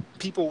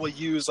people will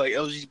use like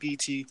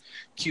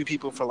LGBTQ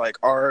people for like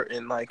art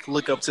and like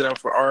look up to them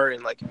for art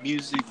and like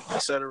music,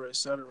 etc.,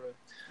 etc.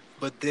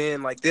 But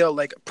then like they'll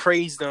like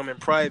praise them in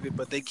private,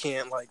 but they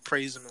can't like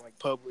praise them in like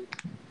public.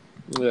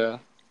 Yeah,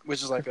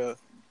 which is like a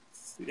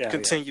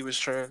continuous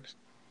trend.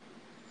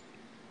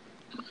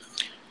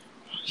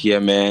 Yeah,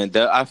 man.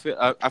 I feel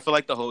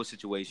like the whole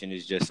situation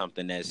is just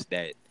something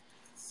that,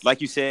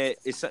 like you said,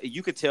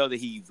 you could tell that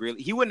he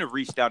wouldn't have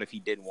reached out if he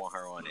didn't want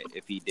her on it.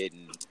 If he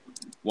didn't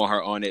want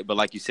her on it, but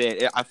like you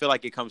said, I feel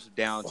like it comes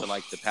down to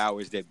like the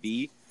powers that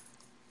be,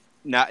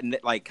 not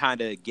like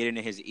kind of getting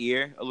in his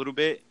ear a little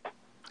bit,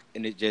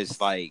 and it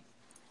just like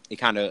it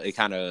kind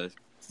of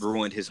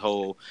ruined his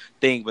whole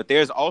thing. But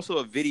there's also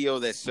a video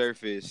that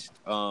surfaced,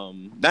 not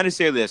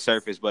necessarily that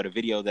surfaced, but a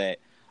video that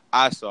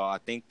I saw. I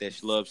think that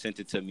Shlub sent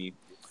it to me.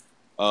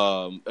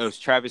 It was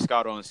Travis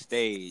Scott on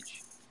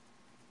stage,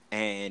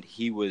 and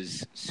he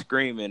was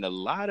screaming a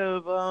lot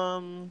of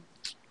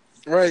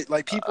right,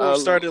 like people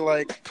started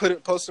like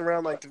posting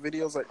around like the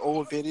videos, like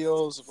old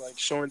videos of like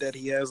showing that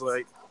he has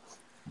like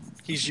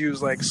he's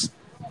used like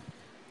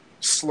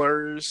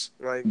slurs,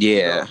 like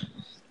a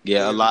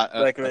lot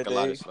back in like the a day.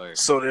 lot of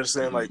slurs. So they're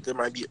saying like there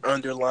might be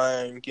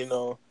underlying,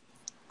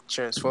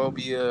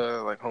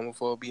 transphobia, like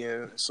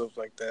homophobia and stuff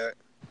like that.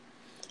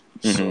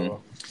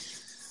 So.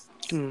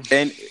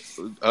 And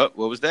what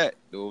was that?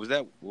 What was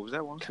that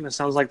one? Kind of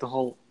sounds like the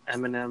whole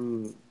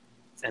Eminem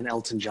and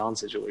Elton John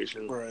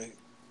situation. Right.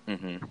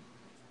 Mm-hmm.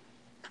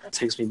 That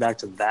takes me back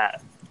to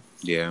that.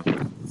 Yeah.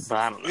 But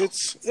I don't know.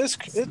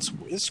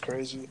 It's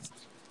crazy.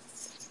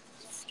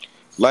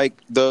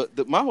 Like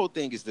my whole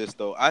thing is this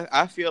though.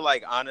 I feel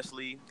like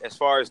honestly, as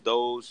far as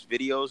those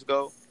videos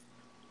go,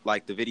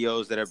 like the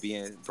videos that are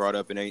being brought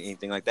up and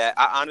anything like that,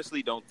 I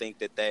honestly don't think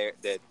that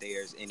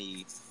there's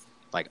any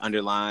like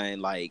underlying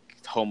like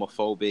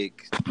homophobic,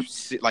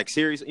 like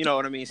serious, you know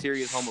what I mean,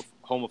 serious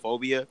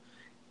homophobia,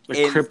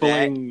 like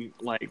crippling,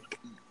 like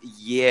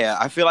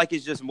I feel like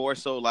it's just more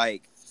so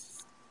like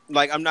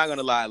I'm not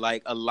gonna lie,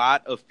 like a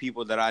lot of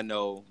people that I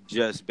know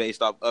just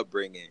based off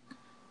upbringing,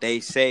 they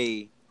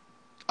say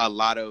a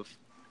lot of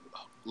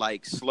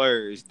like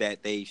slurs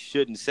that they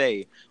shouldn't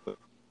say, but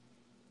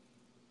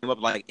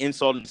like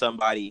insulting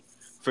somebody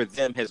for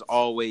them has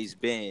always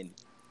been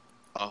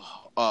a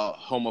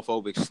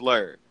homophobic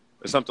slur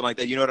or something like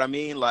that. You know what I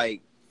mean?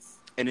 Like,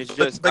 and it's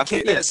just, but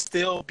can that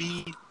still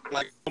be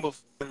like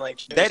homophobic and like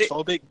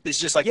transphobic? It's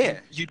just like you're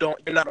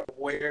not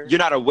aware. You're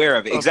not aware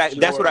of it. Exactly.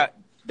 That's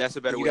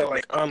a better way. You gotta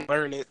like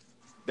unlearn it.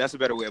 That's a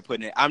better way of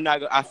putting it.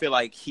 I feel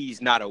like he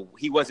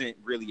wasn't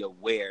really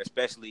aware,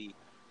 especially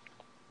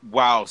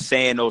while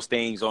saying those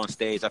things on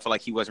stage. I feel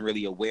like he wasn't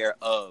really aware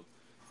of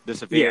the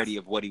severity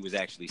of what he was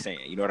actually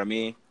saying. You know what I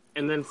mean?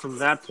 And then from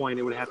that point,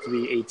 it would have to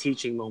be a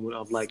teaching moment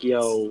of like,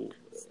 yo,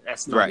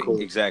 that's not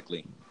cool.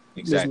 Exactly.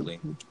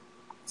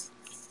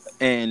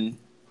 And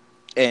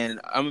I'm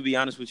gonna be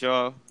honest with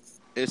y'all,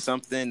 it's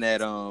something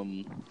that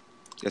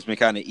that's been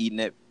kind of eating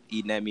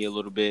at me a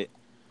little bit.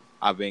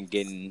 I've been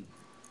getting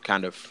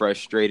kind of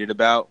frustrated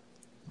about.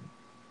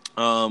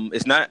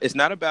 It's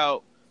not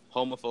about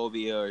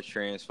homophobia or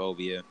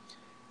transphobia.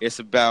 It's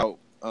about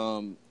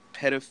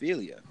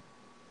pedophilia.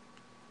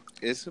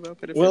 It's about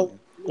pedophilia.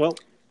 Well,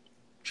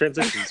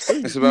 transitions.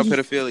 It's about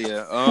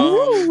pedophilia.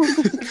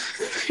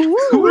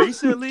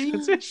 Recently,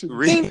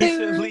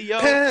 yo,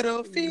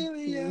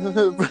 pedophilia.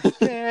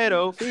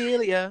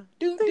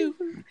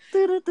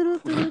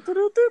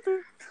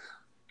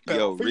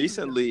 Yo,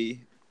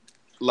 recently,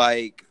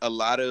 like a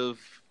lot of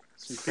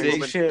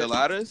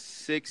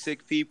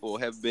sick people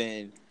have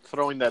been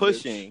throwing that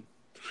pushing. Bitch.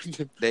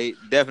 They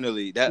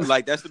definitely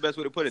that's the best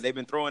way to put it. They've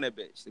been throwing that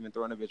bitch. They've been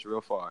throwing that bitch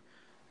real far.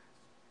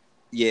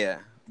 Yeah,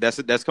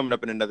 that's coming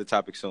up in another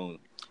topic soon.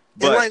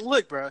 But and like,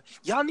 look, bro,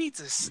 y'all need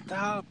to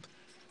stop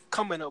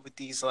coming up with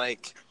these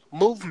like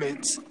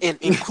movements and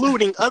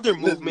including other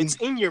movements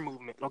in your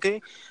movement.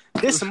 Okay,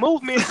 this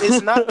movement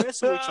is not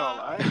messing with y'all.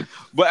 All right?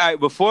 But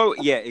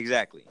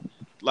exactly.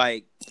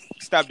 Like,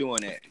 stop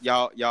doing that,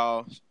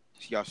 y'all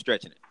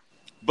stretching it.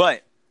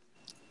 But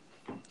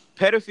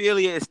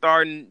pedophilia is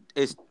starting.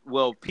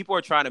 People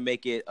are trying to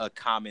make it a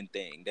common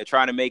thing. They're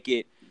trying to make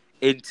it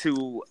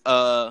into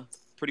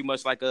pretty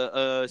much like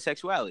a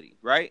sexuality,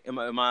 right?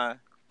 Am I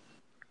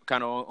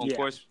kind of on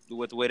course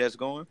with the way that's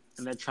going?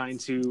 And they're trying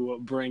to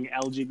bring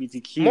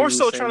LGBTQ more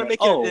so trying to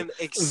make it an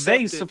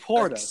they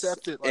support us.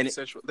 Like, and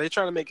sexual. They're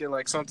trying to make it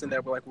like something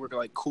that we're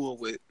like cool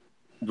with,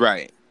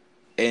 right?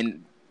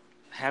 And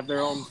have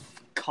their own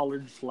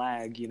colored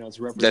flag. You know, it's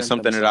represent. That's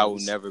something themselves. that I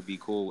will never be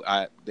cool.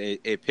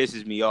 It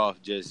pisses me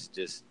off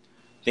just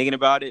thinking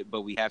about it,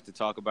 but we have to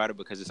talk about it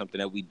because it's something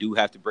that we do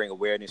have to bring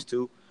awareness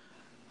to.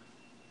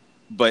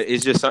 But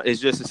it's just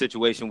a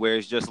situation where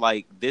it's just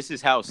like, this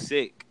is how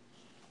sick,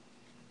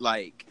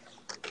 like,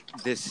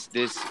 this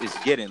is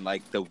getting.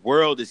 Like, the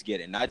world is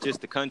getting, not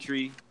just the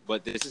country,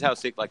 but this is how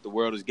sick, like, the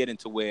world is getting,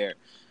 to where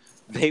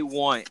they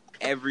want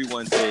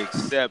everyone to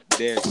accept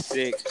their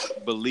sick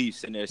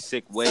beliefs and their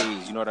sick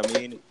ways. You know what I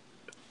mean?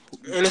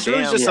 And it's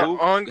really just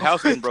an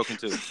house getting broken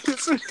too.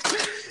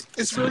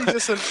 It's really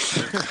just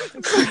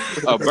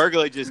a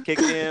burglar just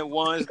kicked in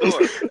Juan's door.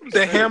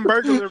 The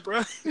hamburger,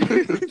 bro.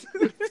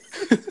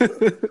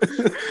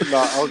 No,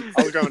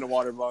 I was grabbing a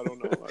water bottle.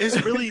 No,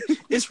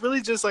 it's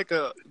really just like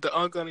the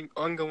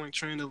ongoing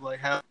trend of like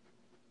how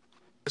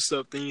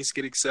stuff things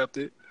get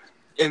accepted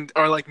and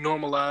are like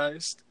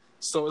normalized.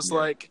 So it's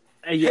like.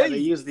 And they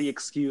use the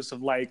excuse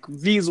of like,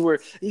 these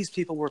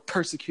people were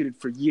persecuted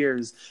for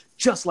years,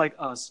 just like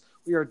us.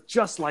 We are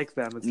just like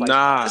them. It's like,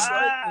 it's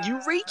like you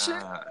reach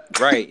it.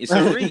 Right. It's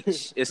a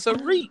reach. It's a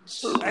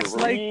reach. It's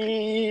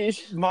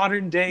like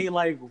modern day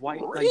like white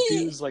like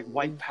dudes like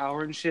white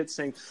power and shit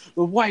saying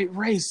the white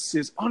race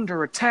is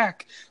under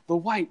attack, the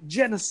white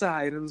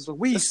genocide, and so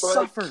we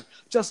suffer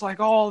just like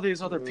all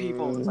these other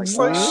people. It's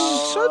like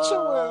shut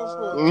your ass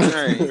up.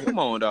 Hey, come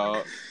on,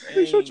 dog.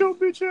 Hey, shut your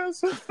bitch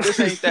ass up. This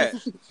ain't that.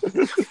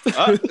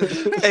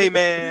 Hey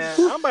man,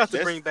 I'm about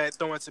to bring back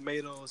throwing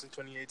tomatoes in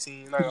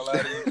 2018. Not gonna lie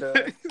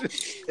to you.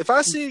 If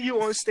I see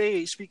you on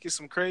stage speaking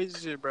some crazy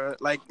shit, bro,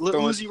 like Lil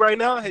Uzi right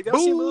now, have y'all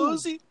seen Lil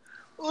Uzi?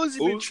 Uzi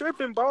been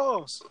tripping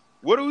balls.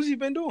 What Uzi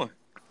been doing?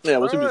 Yeah,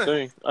 what's he been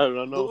saying? I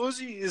don't know. Lil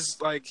Uzi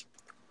is like,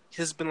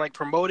 has been like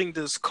promoting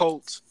this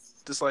cult,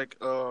 this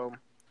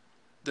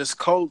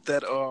cult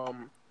that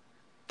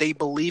they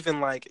believe in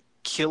like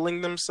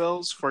killing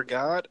themselves for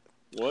God.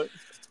 What?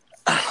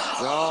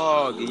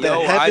 Dog,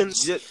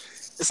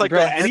 it's like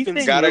anything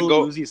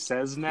Lil Uzi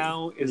says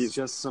now is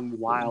just some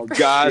wild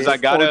guys.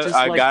 Shit.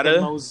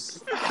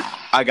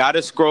 I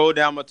gotta scroll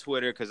down my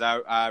Twitter because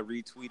I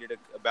retweeted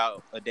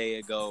about a day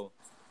ago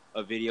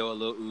a video of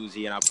Lil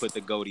Uzi and I put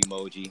the goat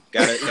emoji.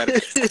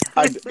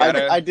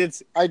 I did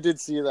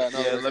see that.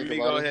 Yeah, let me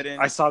go ahead and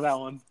I saw that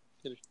one.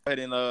 Go ahead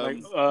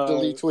and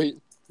delete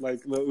tweet.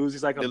 Like Lil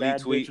Uzi's like a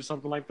bad tweet or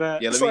something like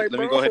that. Yeah, let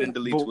me go ahead and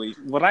delete tweet.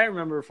 What I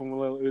remember from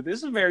Lil Uzi,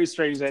 this is very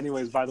strange.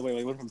 Anyways, by the way,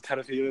 like went from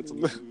pedophilia to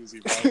Lil Uzi.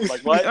 Bro.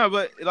 Like what? No,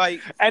 but like,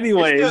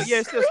 anyways,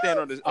 it's still stand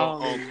on this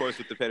on course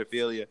with the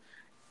pedophilia.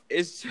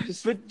 It's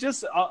just, but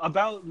just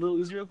about Lil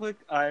Uzi real quick.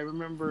 I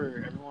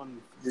remember everyone.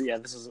 Yeah,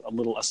 this is a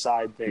little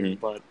aside thing,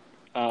 but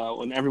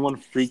when everyone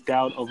freaked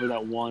out over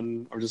that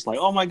one, or just like,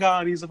 oh my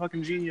god, he's a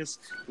fucking genius.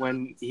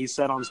 When he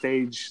said on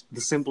stage,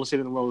 the simplest shit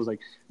in the world was like,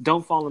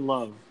 "Don't fall in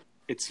love.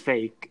 It's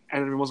fake,"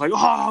 and everyone was like,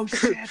 "Oh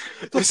shit!"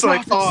 It's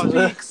like,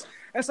 speaks.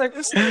 It's like,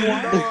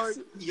 what?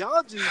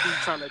 Y'all just be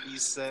trying to be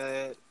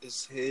sad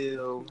as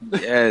hell.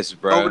 Yes,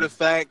 bro. Over the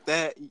fact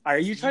that are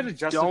you trying to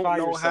justify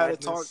don't know how to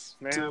talk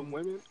to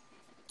women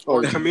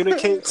or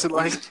communicate to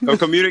like or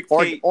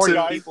communicate or to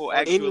guys, people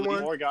actually,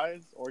 anyone? or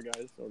guys,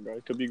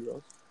 could be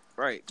girls.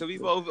 Right, could be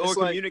both, or like,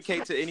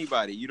 communicate to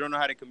anybody. You don't know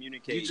how to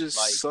communicate. You just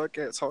like, suck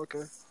at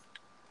talking.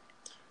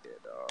 Yeah,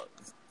 dog.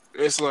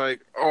 It's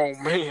like, oh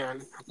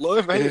man,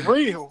 love ain't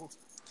real.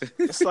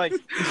 It's like,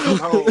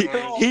 no,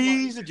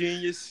 he's a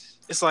genius.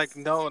 It's like,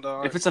 no,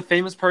 dog. If it's a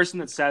famous person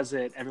that says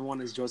it,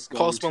 everyone is just going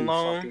Post to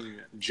Malone, fucking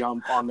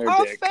jump on their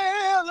dick.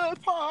 I fell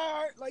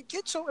apart. Like,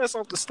 get your ass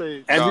off the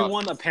stage.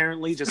 Everyone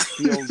apparently just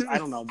feels, I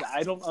don't know.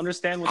 I don't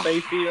understand what they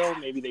feel.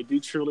 Maybe they do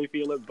truly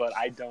feel it, but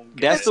I don't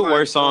get That's it. the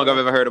worst song I've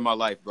ever heard in my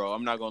life, bro.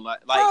 I'm not going to lie.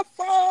 Like, I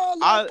fall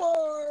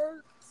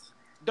apart.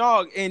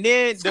 Dog, and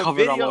then the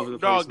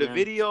man.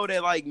 video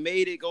that like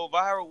made it go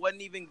viral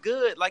wasn't even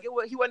good. Like he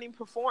wasn't even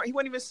performing. He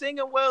wasn't even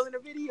singing well in the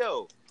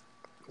video.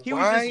 He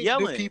was just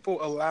yelling. Why do people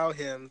allow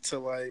him to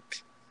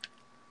like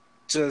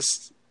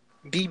just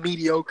be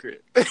mediocre?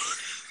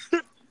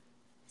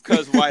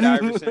 Because White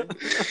Iverson.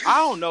 I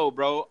don't know,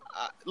 bro.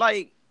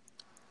 Like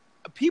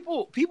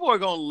people are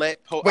gonna let.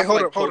 Wait,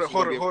 hold up.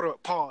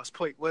 Pause.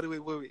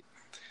 Wait.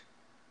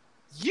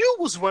 You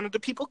was one of the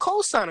people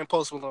co-signing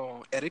Post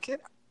Malone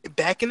etiquette.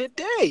 Back in the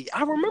day, I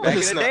remember Back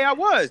in the day, I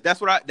was.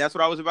 That's what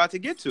I was about to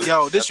get to.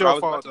 Yo, this your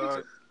fault,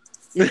 dog.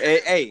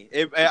 Hey,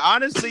 it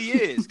honestly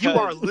is. You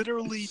are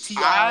literally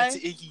T.I. to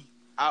Iggy.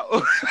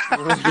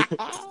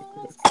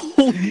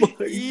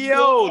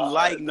 Yo,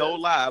 like no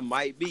lie,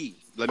 might be.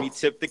 Let me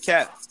tip the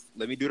cap.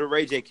 Let me do the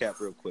Ray J cap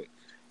real quick.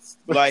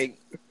 Like,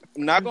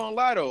 I'm not gonna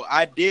lie though,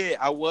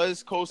 I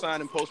was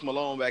co-signing Post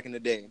Malone back in the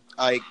day.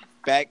 Like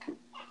back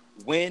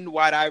when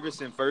White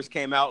Iverson first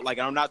came out, like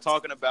I'm not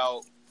talking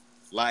about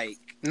like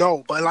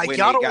no, but like when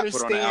y'all it don't got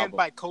put on the understand album.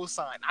 by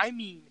cosign. I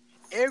mean,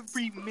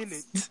 every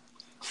minute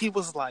he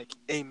was like,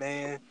 "Hey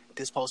man,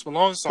 this Post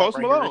Malone song Post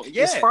Malone, here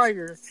yeah. is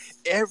fire."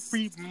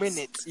 Every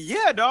minute,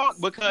 yeah, dog.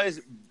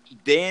 Because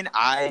then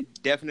I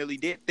definitely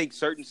did think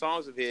certain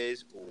songs of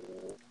his.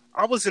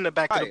 I was in the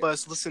back of the Fire.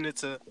 bus listening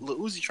to Lil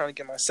Uzi trying to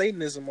get my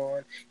Satanism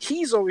on.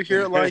 He's over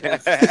here like, Yo,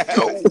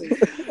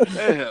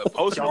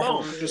 Post y'all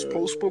Malone. heard this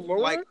Post Malone?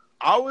 Like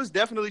I was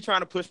definitely trying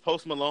to push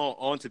Post Malone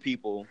onto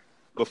people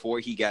before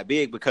he got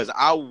big because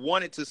I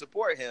wanted to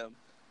support him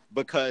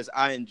because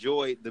I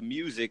enjoyed the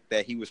music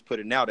that he was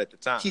putting out at the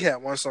time. He had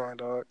one song,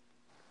 dog.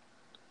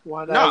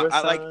 No,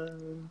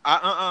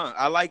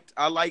 I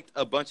liked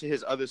a bunch of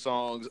his other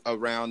songs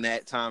around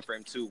that time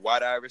frame too.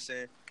 White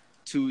Iverson,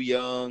 Too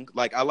Young.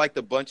 Like I liked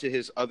a bunch of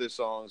his other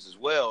songs as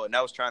well, and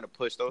I was trying to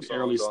push those songs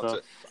early onto.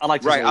 stuff. I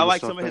like I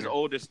like some of his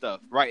older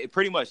stuff. Right,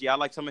 pretty much. Yeah, I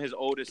like some of his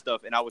older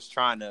stuff, and I was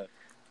trying to,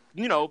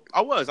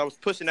 I was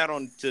pushing that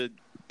on to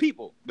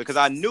people because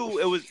I knew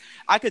it was.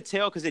 I could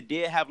tell because it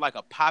did have like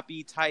a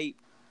poppy type,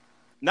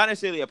 not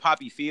necessarily a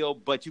poppy feel,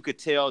 but you could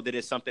tell that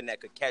it's something that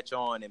could catch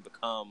on and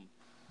become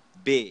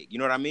big. You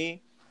know what I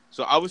mean?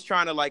 So I was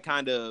trying to like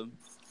kind of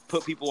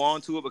put people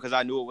onto it because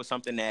I knew it was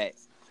something that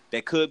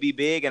could be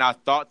big, and I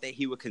thought that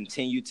he would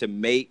continue to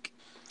make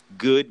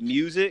good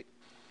music.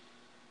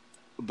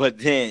 But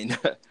then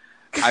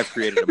I've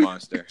created a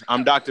monster.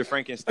 I'm Dr.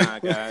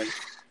 Frankenstein, guys.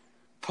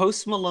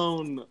 Post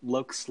Malone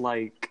looks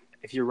like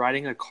if you're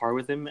riding a car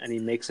with him and he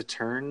makes a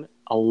turn,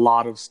 a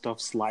lot of stuff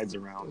slides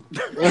around.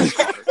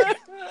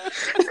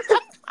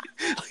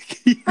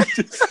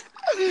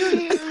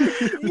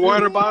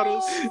 Water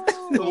bottles.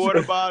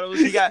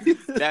 He got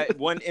that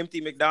one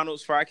empty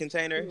McDonald's fry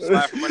container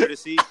slide from under the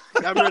seat.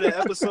 Y'all remember the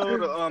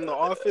episode of The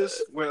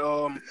Office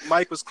where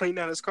Mike was cleaning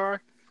out his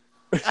car?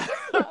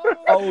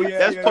 Oh yeah,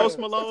 that's Post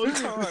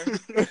Malone's car.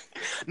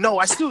 No,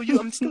 I'm still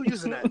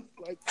using that.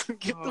 Like,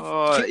 get the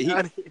out of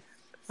here.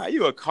 How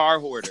you a car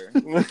hoarder?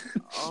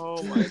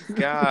 Oh my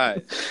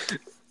god.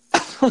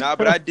 Nah,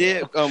 but I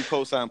did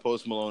co-sign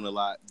Post Malone a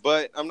lot.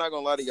 But I'm not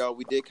gonna lie to y'all,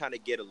 we did kind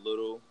of get a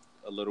little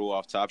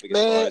off topic.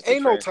 Man,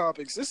 ain't no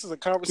topics. This is a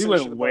conversation. We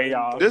went way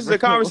off. This is a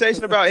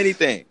conversation about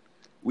anything.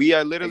 We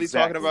are literally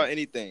talking about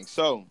anything.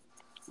 So,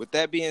 with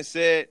that being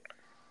said,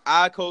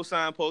 I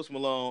co-signed Post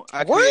Malone.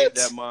 I created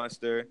that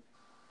monster.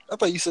 I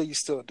thought you said you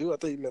still do. I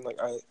thought you meant like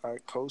I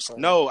co-signed.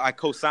 No, I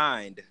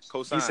co-signed.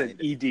 You said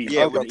ED.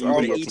 Yeah, with an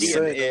ED at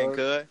the end,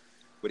 cuz.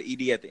 With an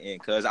ED at the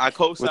end, cuz. I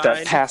co-signed. With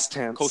that past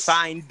tense.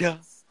 Co-signed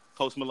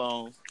Post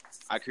Malone.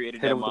 I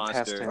created that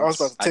monster. I was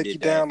about to take you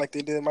down like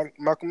they did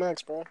Malcolm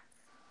X, bro.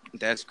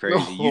 That's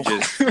crazy. You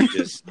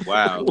just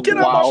wow. Get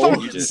out my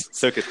pockets. You just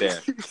took it there.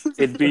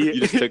 You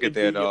just took it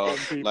there, dog.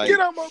 Like, get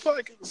out my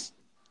pockets.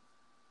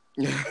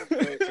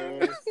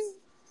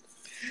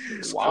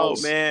 Wow,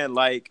 man.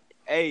 Like,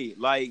 hey,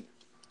 like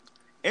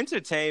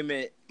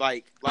entertainment,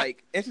 like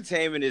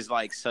entertainment is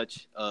like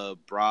such a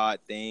broad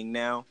thing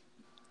now.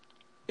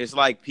 It's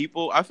like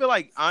people. I feel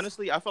like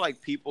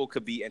people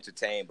could be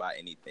entertained by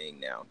anything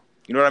now.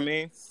 You know what I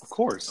mean? Of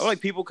course. I feel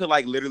like people could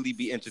like literally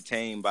be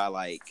entertained by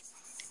like.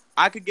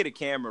 I could get a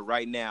camera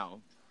right now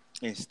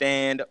and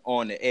stand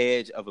on the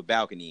edge of a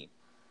balcony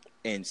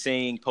and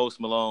sing Post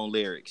Malone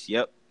lyrics.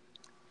 Yep.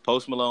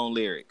 Post Malone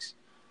lyrics.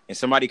 And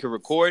somebody could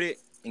record it,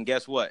 and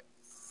guess what?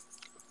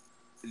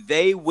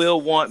 They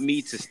will want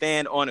me to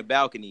stand on a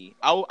balcony.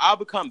 I'll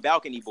become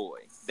Balcony Boy.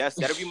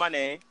 That'll be my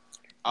name.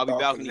 I'll be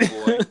Balcony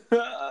Boy.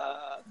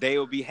 They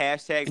will be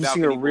hashtag you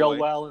Balcony sing it real Boy.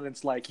 well, and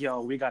it's like,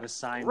 yo, we got to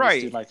sign Right.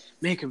 this dude. Like,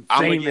 make him famous.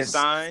 I'm gonna get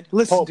signed.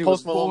 Listen to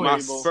Post his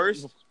Malone,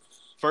 voice. My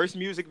first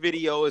music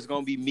video is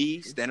gonna be me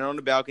standing on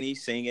the balcony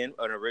singing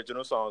an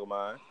original song of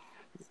mine.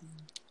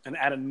 And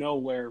out of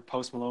nowhere,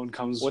 Post Malone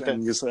comes With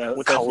and that- just a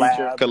with that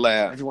collab.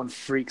 Collab. Everyone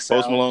freaks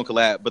Post out. Malone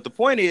collab. But the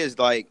point is,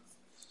 like,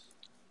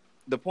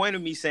 the point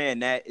of me saying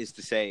that is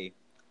to say,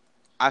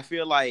 I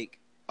feel like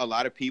a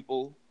lot of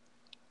people,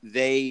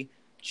 they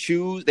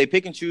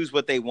pick and choose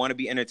what they want to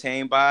be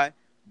entertained by,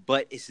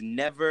 but it's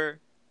never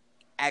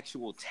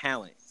actual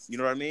talent. You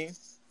know what I mean?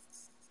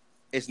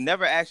 It's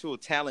never actual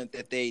talent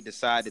that they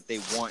decide that they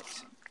want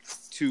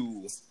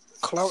to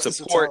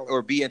support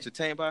or be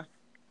entertained by.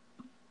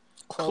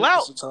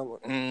 Clout.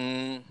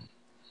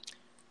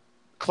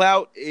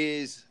 Clout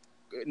is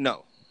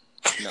no,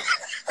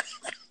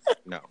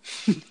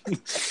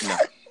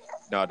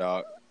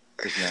 dog.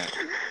 It's not,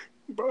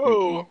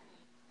 bro.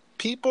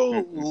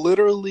 People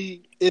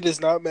literally, it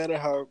does not matter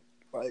how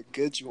like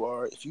good you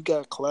are. If you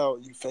got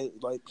clout, you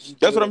like.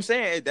 That's what I'm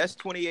saying. That's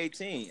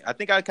 2018. I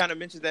think I kind of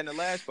mentioned that in the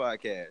last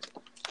podcast.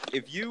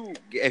 If you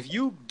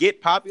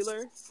get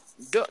popular,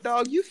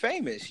 dog, you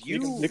famous. You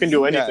can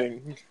do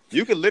anything.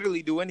 You can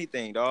literally do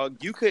anything,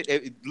 dog. You could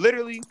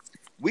literally.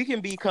 We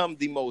can become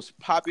the most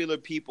popular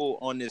people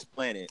on this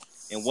planet,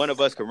 and one of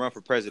us can run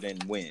for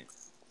president and win.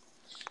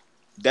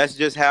 That's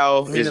just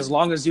how. I mean, as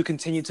long as you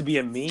continue to be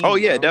a meme. Oh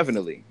yeah, bro.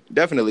 definitely.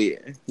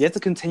 You have to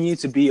continue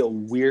to be a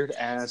weird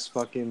ass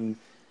fucking.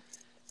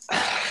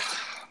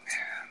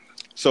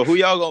 So who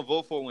y'all gonna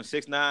vote for when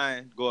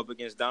 6ix9ine go up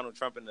against Donald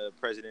Trump in the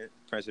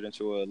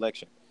presidential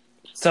election?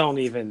 Don't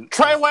even.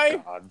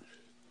 Treyway. Oh,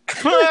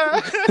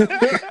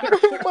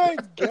 Oh my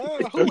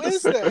god, who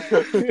is that?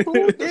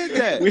 Who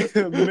did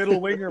that? middle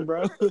winger,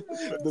 bro.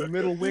 The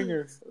middle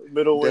winger.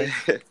 Middle wing.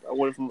 That, I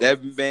went from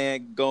that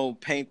man gonna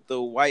paint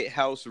the White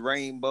House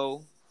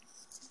rainbow.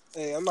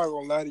 Hey, I'm not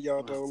gonna lie to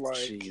y'all though. Like,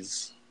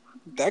 Jeez.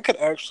 that could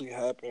actually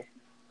happen.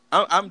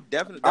 I'm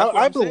definitely. That's what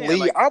I I'm saying. believe.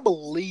 Like, I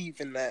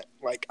believe in that.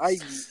 Like,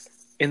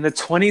 In the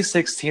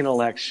 2016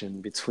 election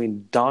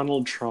between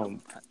Donald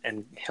Trump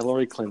and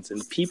Hillary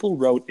Clinton, people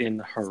wrote in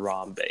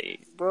Harambe.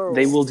 bro,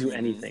 They will do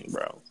anything,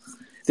 bro.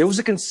 There was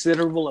a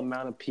considerable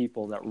amount of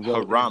people that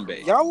wrote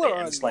Harambe. in Y'all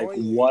are It's like,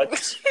 annoying.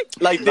 what?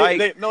 like Like-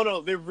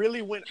 they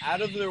really went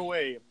out of their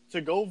way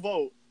to go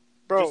vote.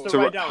 bro. Just to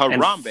write down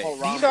Harambe. Do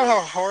you know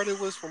how hard it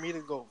was for me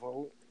to go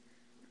vote?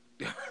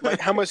 Like,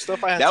 how much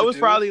stuff I had to do? That was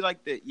probably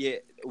like the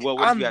Well,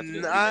 what did you have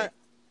to do?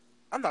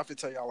 I'm not gonna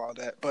tell y'all all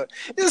that, but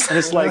And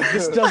it's like,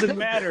 this doesn't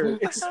matter.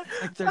 It's I like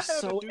they're had to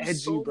so do edgy,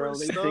 so bro. much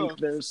They stuff. think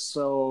they're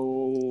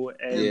so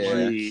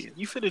edgy.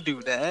 You finna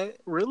do that?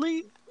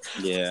 Really?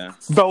 Yeah.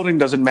 Voting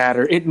doesn't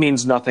matter. It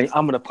means nothing.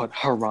 I'm going to put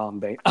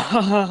Harambe.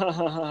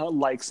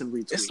 Likes and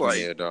retweets. It's like,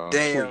 Yeah, dog.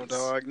 damn, Please.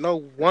 dog.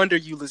 No wonder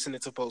you listening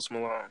to Post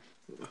Malone.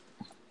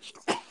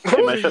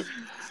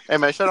 Hey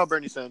man, shout out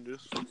Bernie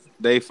Sanders.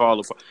 They fall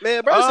apart.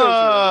 Man, Bernie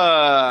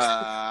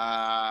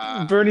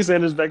Bernie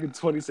Sanders back in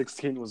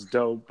 2016 was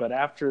dope, but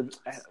after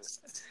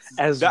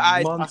as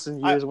months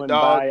and years went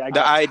by, I the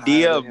got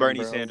idea tired of him, Bernie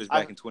bro. Sanders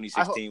back in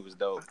 2016 was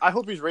dope. I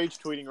hope he's rage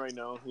tweeting right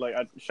now. Like,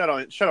 shout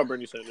out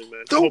Bernie Sanders,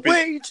 man. the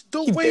wage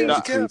barely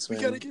gap. tweets, We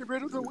man. gotta get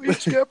rid of the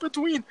wage gap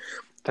between.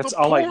 That's the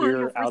all I poor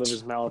hear and out of rich.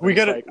 his mouth. We It's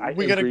gotta- like, I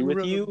we gotta agree get with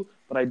rid of you,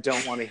 but I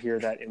don't want to hear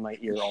that in my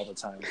ear all the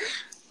time.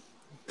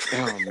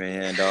 Oh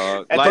man,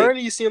 dog. And Like,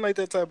 Bernie, you seem like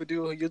that type of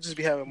dude. You'll just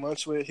be having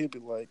lunch with. He'll be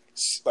like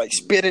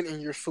spitting in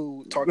your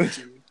food, talking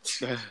to you.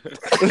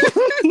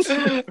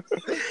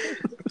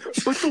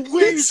 But the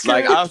wage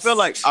like gap.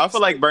 I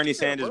feel like Bernie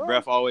Sanders' bro.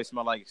 breath always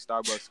smell like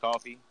Starbucks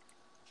coffee.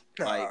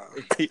 Nah.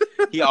 Like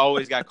he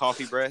always got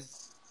coffee breath.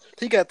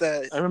 He got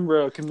that. I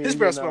remember a comedian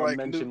breath smell like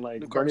mentioned new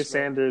like car Bernie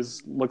smell.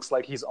 Sanders looks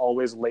like he's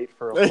always late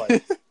for a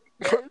flight.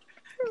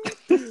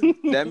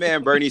 That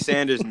man Bernie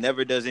Sanders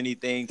never does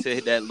anything to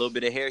that little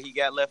bit of hair he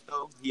got left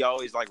though. He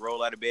always like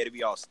roll out of bed and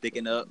be all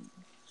sticking up.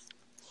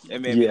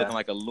 That man be looking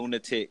like a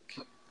lunatic.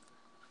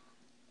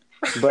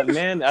 But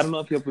man, I don't know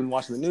if you've been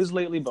watching the news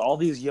lately, but all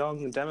these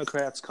young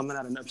Democrats coming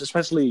out,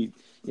 especially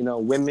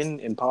women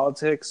in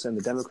politics and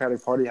the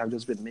Democratic Party have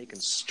just been making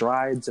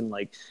strides in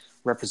like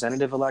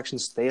representative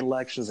elections, state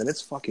elections, and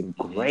it's fucking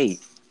great.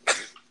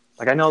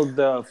 Like I know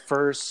the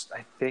first,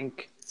 I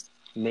think,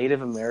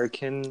 Native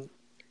American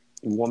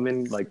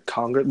woman, like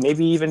Congress,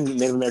 maybe even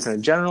Native American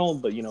in general,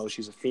 but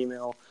she's a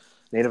female,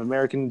 Native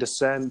American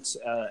descent,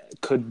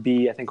 could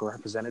be, I think, a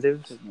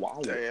representative.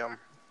 Wow, Damn.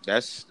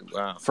 That's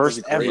wow.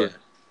 First ever. Yeah.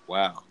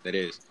 Wow, that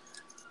is.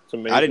 It's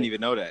amazing. I didn't even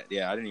know that.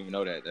 Yeah, I didn't even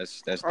know that.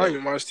 That's I dope. don't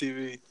even watch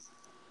TV.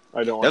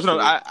 I don't. That's watch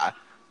what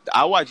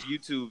I watch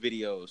YouTube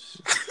videos.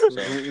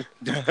 So.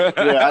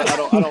 Yeah, I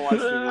don't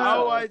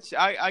watch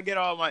TV. I get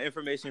all my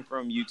information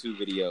from YouTube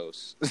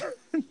videos.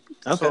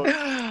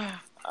 Okay.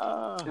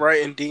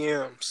 Right in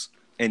DMs.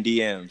 And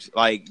DMs,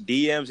 like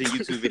DMs and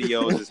YouTube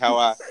videos, is how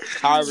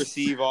I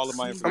receive all of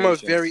my information. I'm a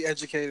very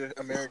educated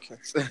American.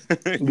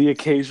 The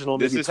occasional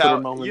This maybe is Twitter how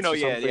moments. you know. or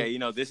Yeah,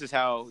 something. yeah. This is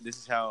how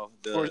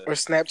the Or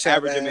Snapchat.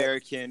 average ad.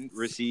 American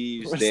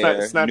receives Or their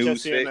Snapchat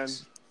news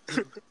CNN.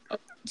 fix.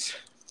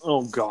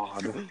 Oh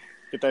God.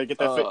 Get your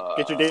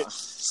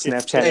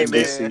Snapchat Hey, and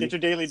man. DC. get your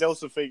daily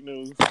dose of fake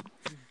news.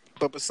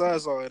 But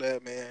besides all of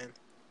that, man,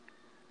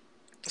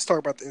 let's talk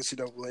about the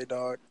NCAA,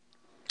 dog.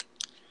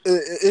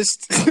 It's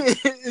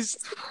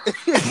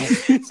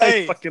I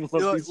hey, fucking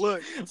love look, these.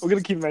 look, We're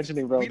gonna keep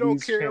mentioning, bro. we don't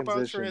these care about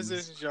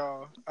transitions. transitions,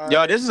 y'all.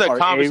 Yo, this is a Are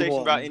conversation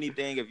A1. about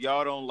anything. If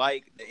y'all don't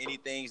like any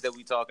things that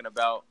we talking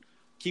about,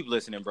 keep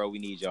listening, bro. We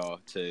need y'all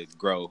to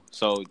grow.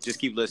 So just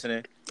keep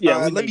listening.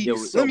 Yeah, we let need me you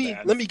so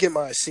bad. let me get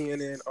my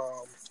CNN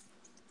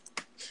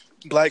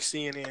black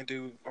CNN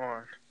dude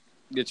on.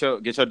 Get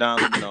your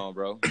down limit on,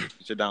 bro.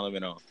 Get your down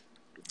limit on.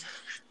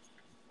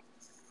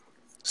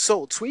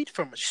 So, tweet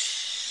from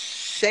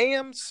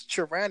Shams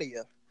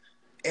Charania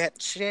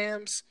at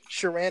Shams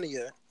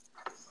Charania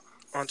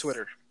on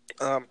Twitter.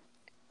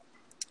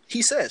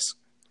 He says,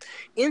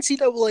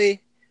 NCAA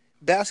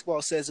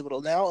basketball says it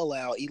will now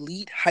allow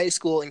elite high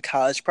school and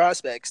college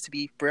prospects to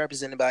be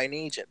represented by an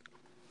agent.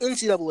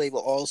 NCAA will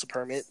also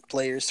permit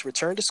players to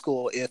return to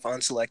school if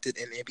unselected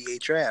in NBA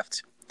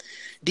draft.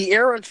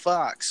 De'Aaron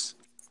Fox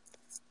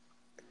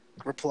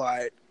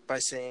replied by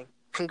saying,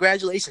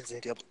 "Congratulations,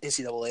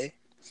 NCAA.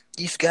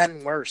 You've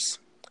gotten worse."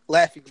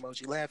 Laughing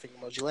emoji, laughing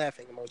emoji,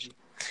 laughing emoji.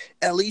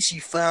 At least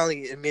you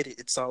finally admitted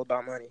it's all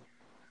about money.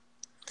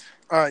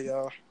 All right,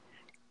 y'all.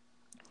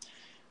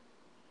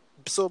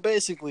 So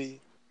basically,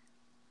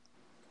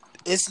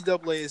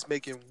 NCAA is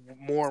making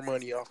more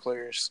money off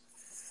players.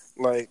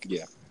 Like,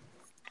 Yeah.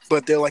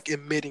 but they're like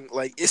admitting,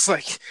 like it's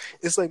like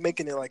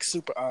making it like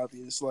super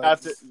obvious. Like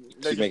after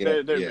they're yeah.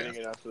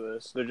 admitting it after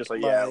this. They're just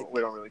like, yeah,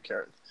 we don't really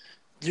care.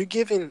 You're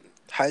giving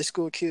high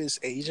school kids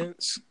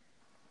agents,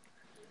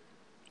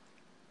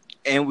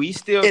 and we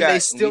still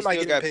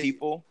got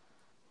people,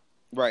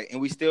 right? And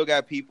we still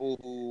got people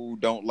who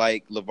don't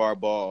like LeVar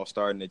Ball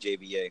starting the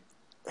JBA.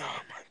 Oh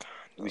my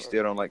god, we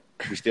still don't like.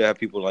 We still have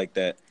people like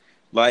that.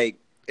 Like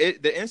the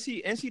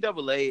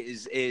NCAA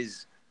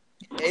is.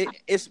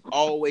 It's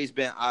always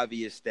been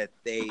obvious that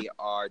they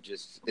are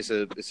just it's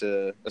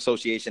a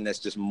association that's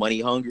just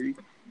money hungry,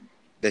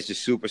 that's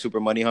just super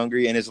money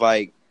hungry, and it's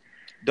like,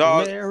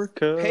 dog,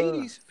 America,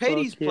 pay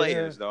these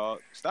players, dog.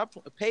 Stop,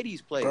 pay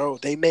these players, bro.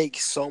 They make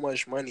so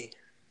much money.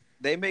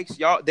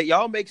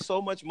 Y'all make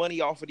so much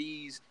money off of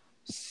these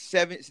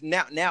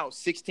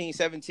 16,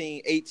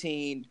 17,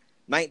 18,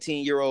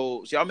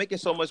 19-year-olds. Y'all making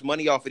so much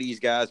money off of these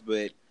guys,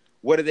 but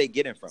what are they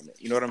getting from it?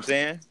 You know what I'm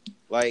saying?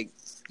 Like,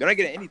 they're not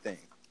getting anything.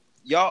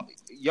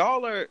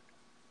 Y'all are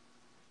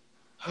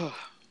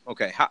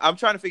okay. I'm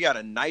trying to figure out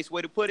a nice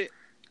way to put it,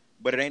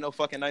 but it ain't no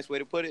fucking nice way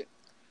to put it.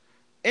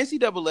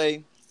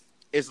 NCAA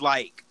is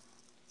like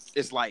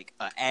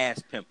a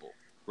ass pimple,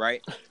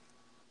 right?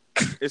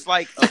 It's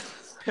like a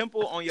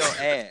pimple on your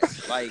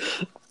ass. Like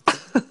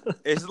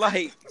it's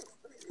like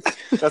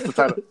that's the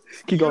title.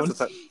 Keep going. It's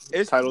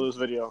the title of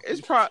this video. It's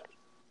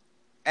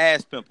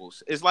ass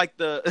pimples. It's like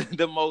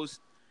the most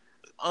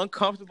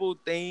uncomfortable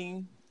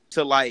thing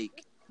to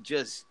like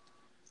just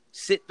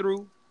sit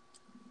through.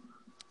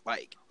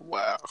 Like,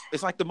 wow,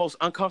 it's like the most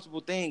uncomfortable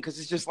thing because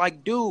it's just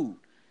like, dude,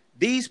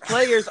 these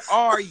players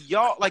are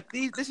y'all. Like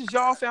this is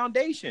y'all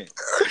foundation.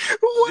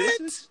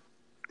 What?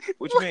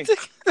 What you mean?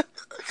 What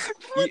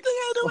they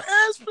had no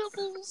ass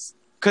pimples?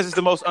 Because it's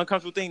the most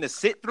uncomfortable thing to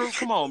sit through.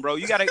 Come on, bro.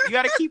 You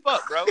gotta keep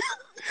up, bro.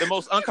 The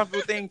most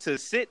uncomfortable thing to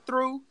sit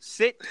through.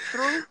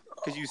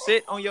 Because you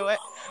sit on your ass.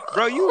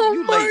 Bro,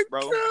 you late, bro.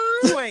 God.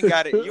 You ain't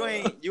got it. You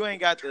ain't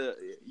got the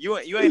you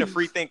ain't a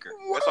free thinker.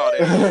 That's all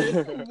that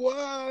is.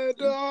 Why,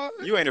 dog?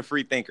 You ain't a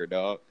free thinker,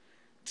 dog.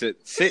 To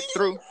sit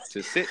through.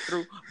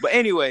 But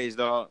anyways,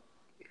 dog.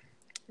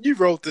 You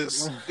wrote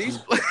this.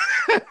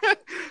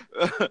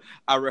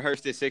 I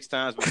rehearsed it 6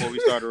 times before we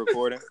started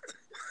recording.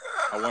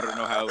 I wanted to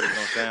know how it was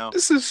gonna sound.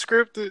 This is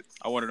scripted.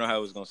 I want to know how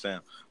it was gonna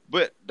sound.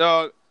 But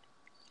dog,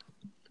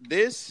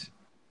 this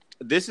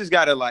has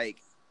gotta like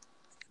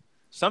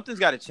something's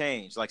gotta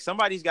change. Like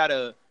somebody's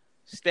gotta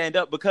stand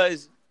up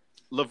because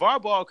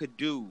LeVar Ball could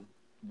do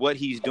what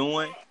he's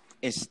doing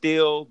and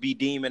still be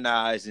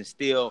demonized and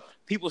still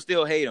people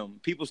still hate him.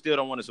 People still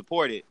don't want to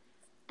support it.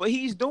 But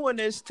he's doing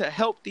this to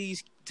help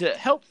these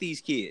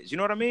kids. You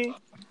know what I mean?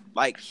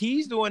 Like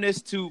he's doing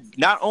this to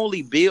not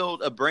only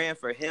build a brand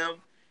for him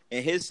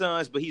and his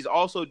sons, but he's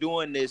also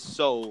doing this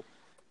so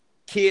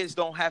kids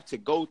don't have to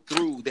go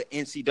through the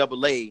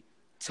NCAA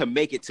to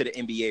make it to the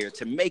NBA or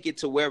to make it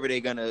to wherever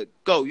they're gonna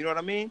go. You know what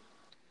I mean?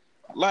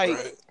 Like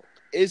right.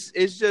 It's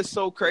just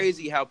so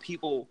crazy how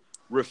people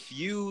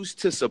refuse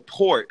to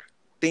support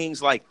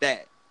things like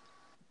that,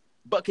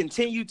 but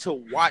continue to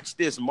watch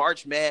this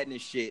March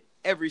Madness shit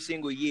every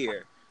single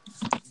year,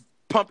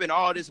 pumping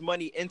all this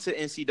money into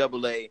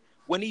NCAA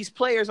when these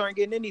players aren't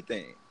getting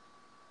anything.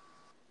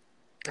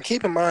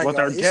 Keep in mind, what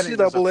they're getting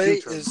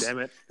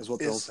NCAA is what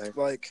they'll say.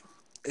 Like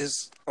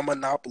is a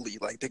monopoly.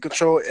 Like they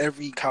control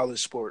every college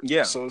sport.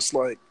 Yeah. So it's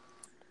like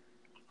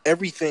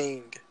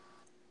everything.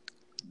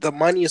 The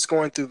money is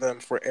going through them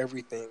for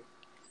everything,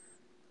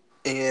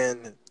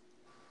 and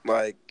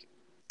like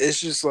it's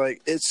just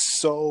like it's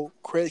so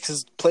crazy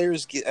because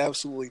players get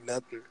absolutely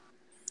nothing.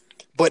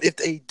 But if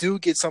they do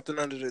get something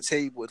under the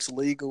table, it's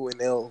legal and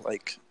they'll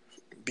like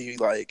be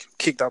like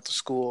kicked out the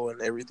school and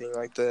everything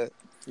like that.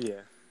 Yeah.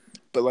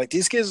 But like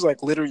these kids are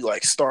like literally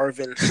like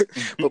starving,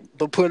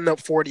 but putting up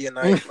 40 a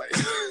night. Like,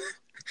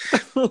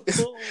 oh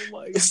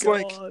my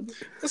god!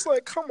 It's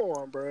like come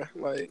on, bro.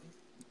 Like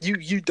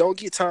you don't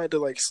get time to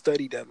like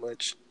study that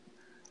much,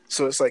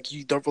 so it's like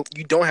you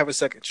don't have a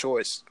second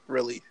choice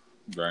really.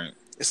 Right.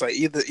 It's like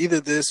either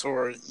this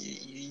or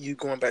you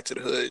going back to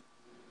the hood.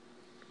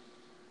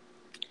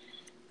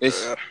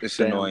 It's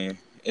annoying.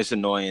 It's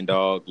annoying,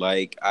 dog.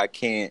 Like I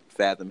can't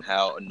fathom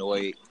how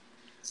annoyed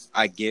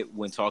I get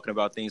when talking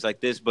about things like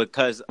this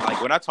because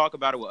like when I talk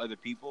about it with other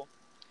people,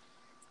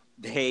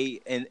 they'll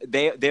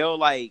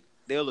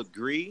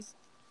agree,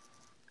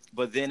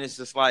 but then it's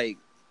just like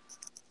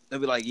they'll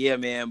be like, yeah,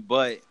 man,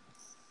 but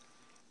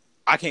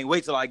I can't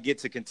wait till I get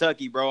to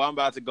Kentucky, bro. I'm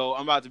about to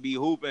be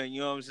hooping, you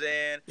know what I'm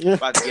saying?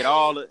 About to get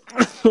all the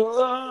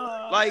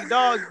like,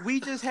 dog, we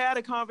just had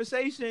a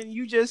conversation.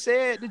 You just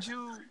said that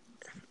you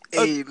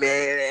hey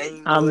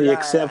man, I'm the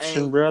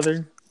exception,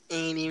 brother.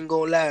 Ain't even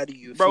gonna lie to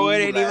you, bro. It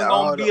ain't even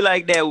gonna be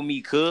like that with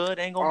me, cuz.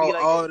 Ain't gonna be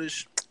like all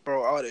this,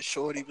 bro. All the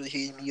shorties was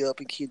hitting me up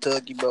in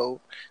Kentucky,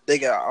 bro. They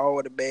got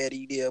all the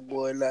baddie there,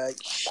 boy. Like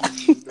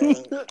shit,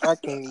 man. I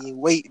can't even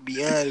wait to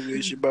be honest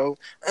with you, bro.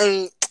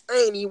 I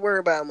I ain't even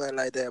worried about money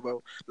like that,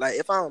 bro. Like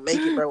if I don't make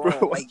it, bro, I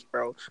don't make it,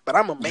 bro. But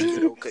I'm gonna make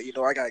it though, cause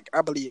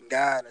I believe in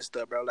God and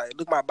stuff, bro. Like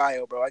look my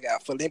bio, bro. I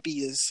got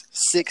Philippians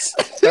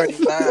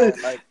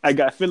 6:39. Like I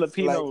got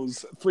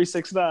Filipinos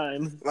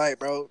 369. Like,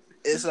 bro.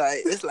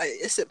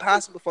 It's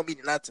impossible for me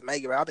not to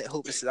make it. Bro. I've been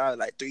hooping since I was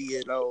like 3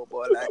 years old,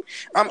 boy. Like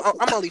I'm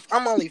only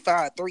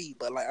 5'3",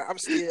 but like I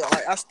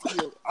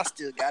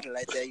still got it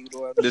like that. You know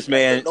what I mean? This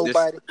man,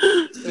 nobody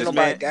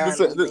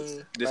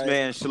this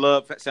man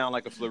Schlub sound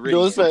like a Floridian.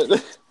 You know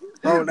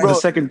what bro, The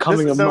second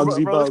coming of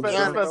Muggsy Bogues. This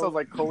man sounds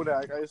like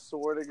Kodak. I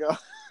swear to God.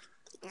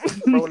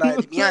 Bro, like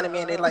to be honest,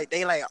 man,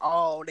 they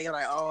all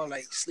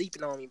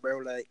sleeping on me, bro.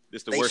 Like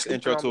this the worst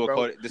intro to a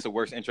Kodak. This is the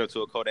worst intro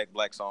to a Kodak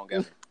Black song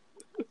ever.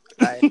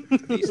 Like,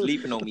 they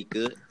sleeping on me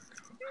good.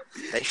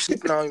 They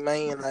sleeping on me,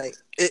 man. Like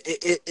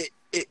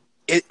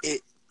if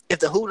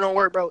the hoop don't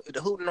work, bro.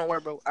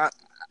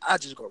 I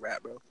just go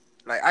rap, bro.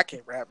 Like I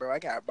can't rap, bro. I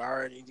got a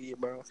bar in here,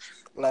 bro.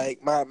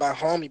 Like my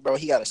homie, bro.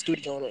 He got a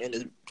studio in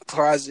the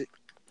closet.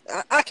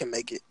 I can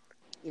make it.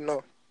 You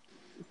know.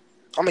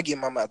 I'm gonna get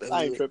my mouth.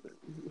 I ain't tripping.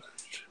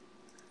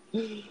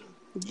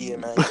 Yeah,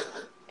 man.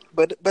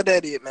 But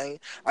that it, man.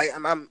 I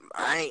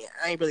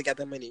ain't really got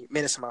that many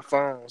minutes on my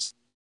phones.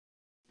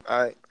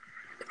 All right,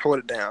 hold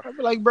it down. I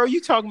be like, bro,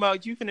 you talking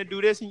about you finna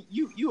do this and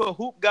you a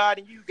hoop god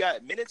and you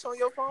got minutes on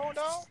your phone,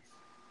 dog?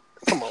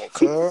 Come on,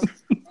 cuz.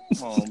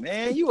 Come on,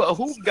 man. You a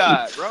hoop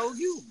god, bro.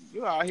 You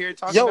out here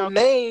talking Your about...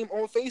 name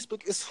on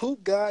Facebook is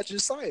Hoop God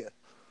Josiah.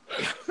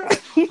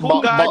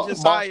 Hoop God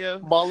Josiah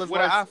with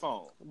an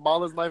iPhone.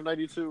 Baller's Life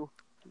 92.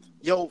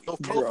 Your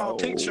profile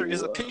picture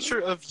is a picture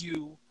of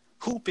you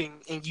hooping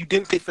and you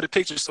didn't pay for the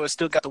picture, so it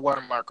still got the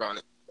watermark on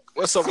it.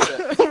 What's up with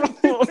that?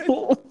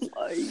 Oh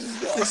my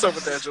God. What's up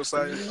with that,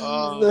 Josiah?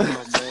 Oh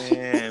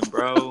man,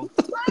 bro.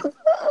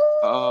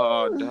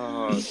 Oh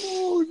dog.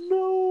 Oh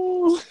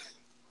no.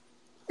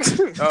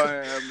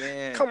 Oh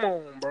man. Come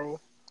on,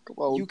 bro. Come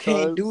on, You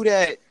can't do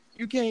that.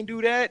 You can't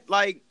do that.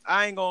 Like,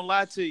 I ain't gonna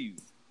lie to you.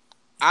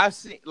 I've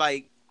seen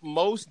like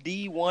most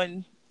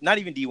D1, not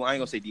even D1, I ain't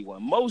gonna say D1,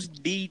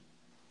 most D2,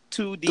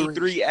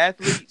 D3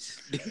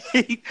 athletes.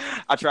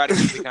 I try to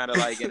keep it kind of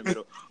like in the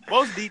middle.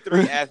 Most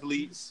D3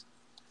 athletes,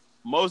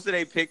 most of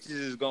their pictures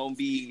is gonna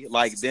be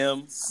like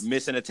them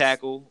missing a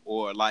tackle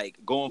or like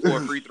going for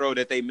a free throw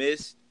that they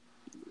missed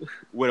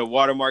with a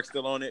watermark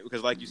still on it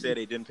because, like you said,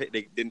 they didn't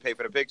pay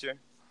for the picture.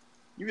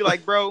 You be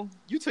like, bro,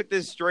 you took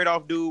this straight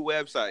off dude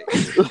website.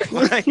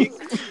 Like,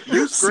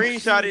 you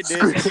screenshotted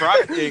this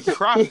and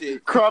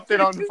cropped it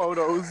on the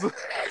photos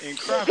and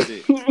cropped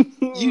it.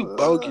 You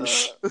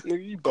bogus,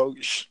 nigga. You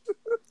bogus.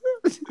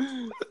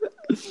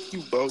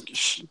 You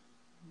bogus.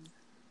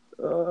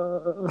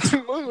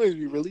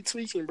 You really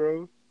tweaking,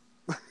 bro.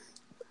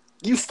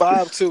 You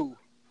 5'2",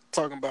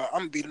 talking about I'm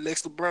gonna be the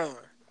next LeBron,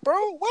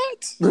 bro.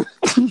 What?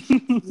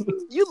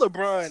 You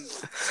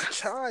LeBron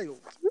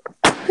child.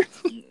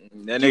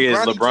 That nigga is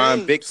LeBron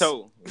James. Big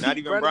toe. Not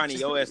even Bronny.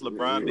 Yo ass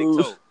LeBron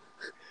Big toe.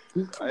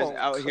 Come on,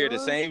 out here the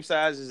same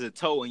size as a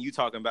toe, and you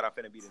talking about I'm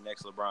finna be the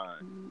next LeBron.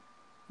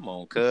 Come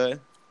on, cuz.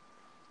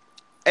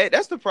 Hey,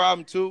 that's the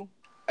problem too.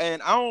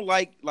 And I don't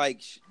like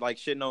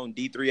shitting on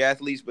D3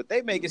 athletes, but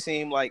they make it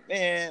seem like,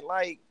 man,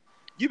 like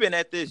you been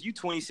at this. You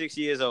 26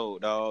 years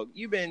old, dog.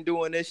 You been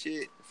doing this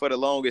shit for the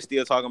longest.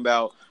 Still talking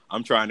about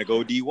I'm trying to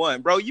go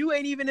D1, bro. You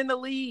ain't even in the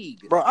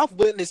league, bro. I've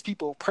witnessed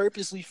people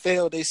purposely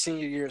fail their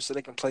senior year so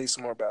they can play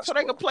some more basketball. So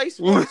they can play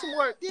some more.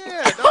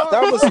 Yeah,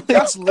 dog.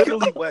 That's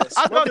literally West.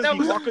 I thought that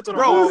was walking through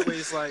the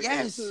hallways like,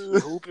 yes,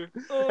 hooping.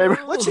 Hey,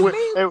 what you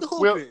mean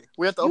hooping?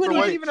 We at the you Upper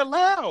ain't West. even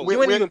allowed.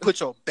 You ain't even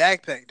put your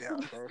backpack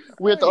down, bro.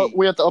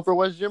 We at the Upper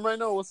West gym right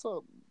now. What's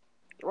up?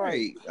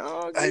 Right.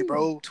 Hey,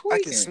 bro,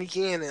 I can sneak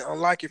in and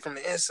unlock it from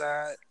the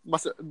inside.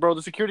 Bro,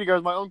 the security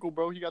guard's my uncle,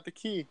 bro. He got the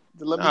key.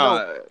 Let me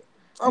know.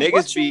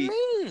 Niggas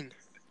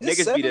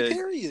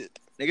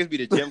be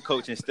the gym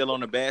coach and still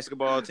on the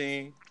basketball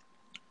team.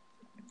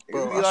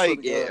 Bro, be like,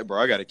 yeah, bro,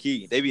 I got a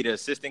key. They be the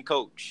assistant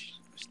coach,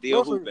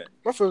 still hooping.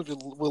 My friends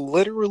will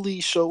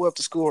literally show up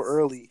to school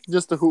early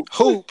just to hoop,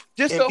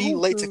 just and be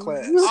late to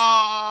class.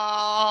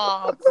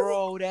 Ah,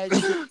 bro, that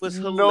shit was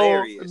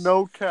hilarious.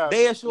 No cap.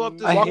 They'll show up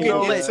to walking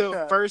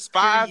until first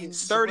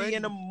 5:30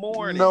 in the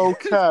morning. No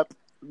cap.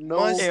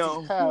 No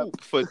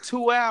hoop for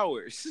 2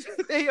 hours.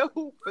 They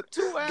hoop for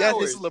 2 hours.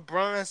 Got his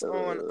LeBron's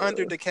on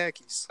under the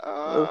khakis.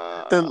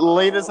 The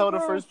latest out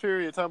of the first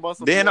period. Talking about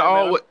some. Then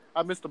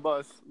I missed the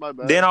bus. My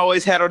bad. Then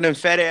always had on them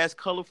fat ass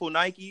colorful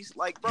Nikes.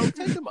 Like, bro,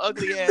 take them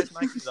ugly ass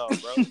Nikes off,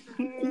 bro.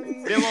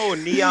 Them old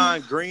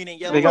neon green and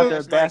yellow. They got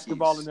their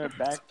basketball in their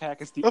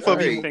backpack.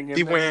 And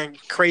be wearing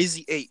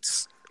crazy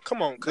 8s.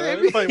 Come on, cuz.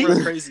 Everybody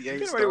wear crazy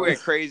 8s. Everybody wear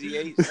crazy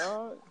 8s,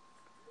 dog.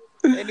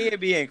 And then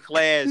be in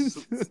class,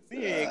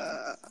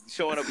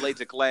 showing up late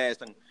to class.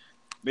 And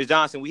Ms.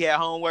 Johnson, we had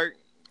homework.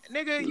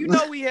 Nigga, you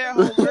know we had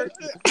homework.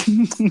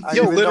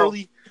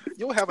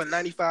 You'll have a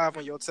 95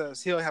 on your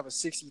test. He'll have a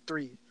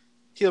 63.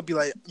 He'll be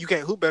like, you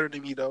can't hoop better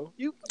than me, though.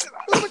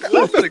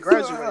 I'm finna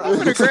graduate. I'm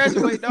finna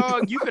graduate,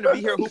 dog. You finna be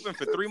here hooping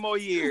for 3 more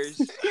years.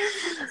 You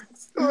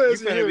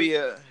finna be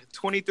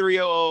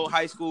 23-year-old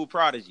high school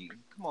prodigy.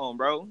 Come on,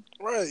 bro.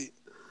 Right.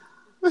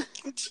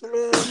 What's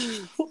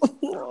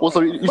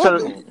up? You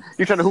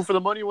trying to hoop for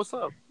the money? What's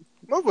up?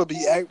 Mother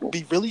be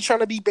really trying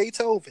to be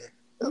Beethoven.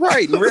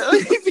 Right,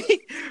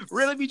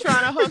 really be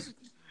trying to hustle.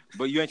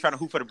 But you ain't trying to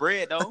hoop for the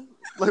bread though.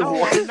 Like, no,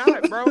 what? I'm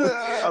not, bro.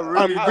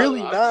 I'm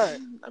really not.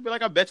 I'd be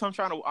like, I bet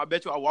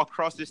you I walk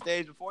across this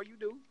stage before you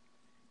do.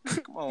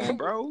 Come on,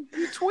 bro.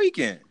 You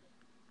tweaking.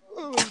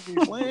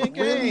 Playing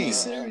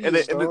games. And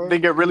they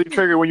get really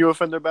triggered when you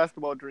offend their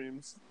basketball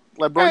dreams.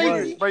 Like,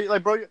 bro,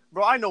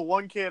 bro, I know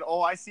one kid.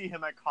 Oh, I see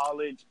him at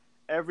college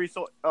Patrick.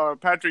 I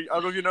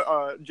don't know if you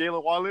know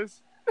Jalen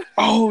Wallace.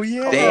 Oh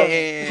yeah,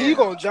 damn. You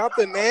gonna drop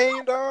the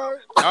name, dog?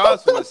 I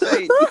was gonna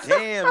say,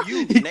 damn,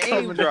 you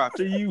name dropped.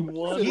 You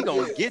he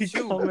gonna get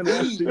you. Coming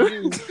after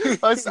you.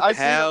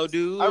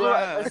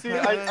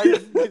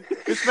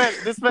 This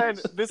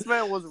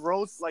man was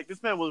roast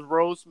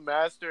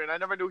master, and I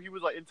never knew he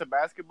was like into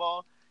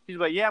basketball. He's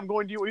like, yeah, I'm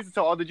going to U. He used to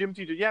tell all the gym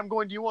teachers, yeah, I'm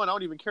going to U1. I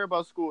don't even care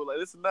about school, like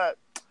this and that.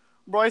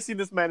 Bro, I see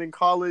this man in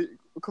college,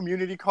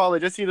 community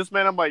college. I see this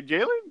man. I'm like,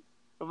 Jalen.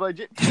 I'm like,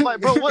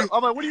 bro, what?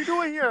 I'm like, what are you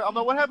doing here? I'm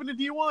like, what happened to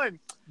D1?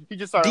 He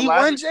just started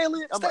laughing. D1,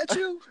 Jalen? Is that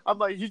you? I'm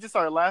like, he just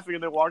started laughing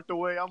and then walked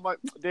away. I'm like,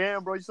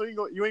 damn, bro, so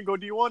you ain't go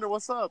D1 or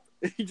what's up?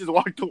 He just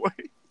walked away.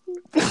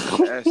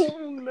 That's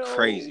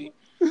crazy.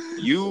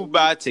 You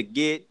about to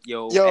get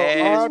your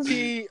ass.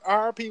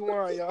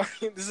 RP1, y'all.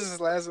 This is his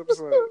last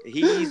episode.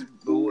 He's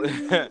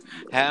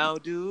how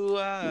do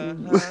I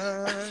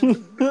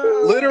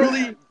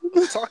literally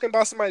talking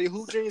about somebody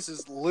who dreams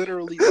is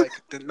literally like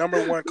the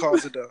number one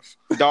cause of death.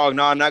 Dog,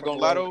 no, I'm not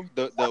gonna lie though.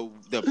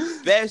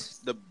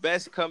 The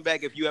best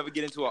comeback if you ever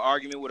get into an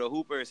argument with a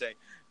hooper and say,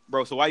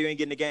 bro, so why you ain't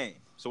getting the game?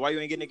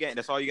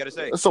 That's all you gotta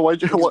say. So why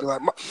what?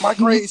 Like, my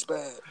grade's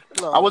bad.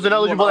 No, I wasn't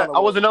eligible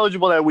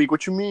that week.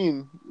 What you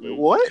mean?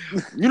 What?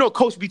 You know,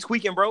 coach be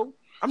tweaking, bro.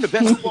 I'm the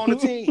best hooper on the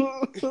team.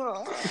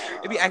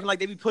 They be acting like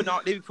they be putting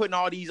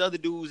all these other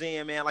dudes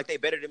in, man, like they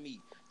better than me.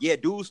 Yeah,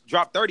 dudes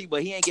drop 30,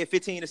 but he ain't get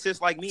 15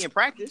 assists like me in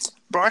practice.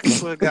 Bro, I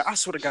swear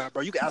to God,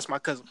 bro. You can ask my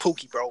cousin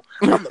Pookie, bro.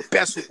 I'm the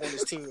best hooper on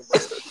this team, bro.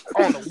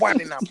 I don't know why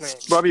they're not playing.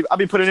 Bro, I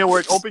be putting in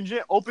work. Open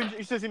gym.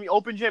 You said to me,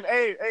 open gym.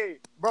 Hey,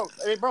 bro.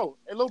 Hey,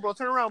 little bro,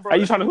 turn around, bro. Are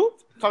you trying to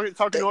hoop? Talking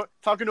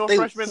to a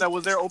freshman that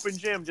was there open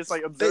gym, just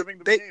like observing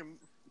the game.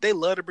 They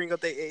love to bring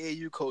up their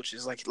AAU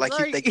coaches, like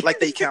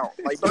they count.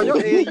 Like, bro, your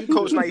AAU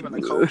coach not even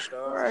a coach,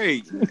 dog.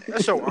 Right?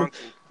 That's your uncle.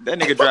 That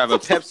nigga drive a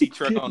Pepsi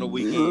truck on the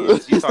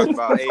weekends. He's talking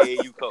about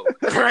AAU coach.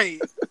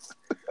 Right.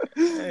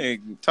 Hey,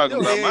 talking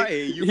about my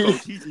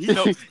AAU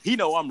coach. He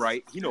know I'm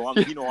right. He know I'm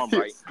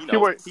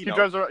right. He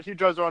drives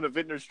around a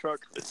Vintner's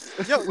truck.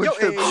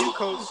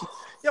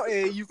 Your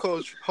AAU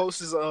coach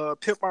hosts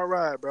Pimp My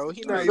Ride, bro.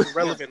 He not even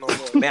relevant no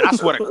more. Man, I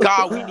swear to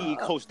God, we need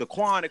Coach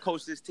Daquan to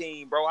coach this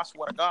team, bro. I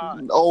swear to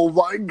God. Oh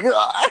my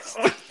God.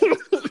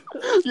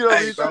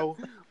 Hey, bro.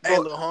 Hey,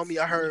 little homie,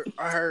 I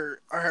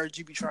heard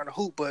you be trying to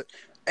hoop, but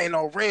ain't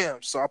no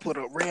ram, so I put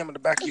a ram in the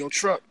back of your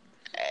truck.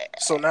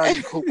 So now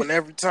you hooping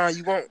every time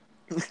you want.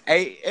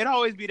 Hey, it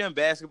always be them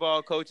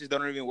basketball coaches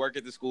don't even work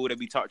at the school. They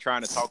be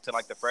trying to talk to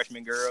like the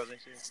freshman girls and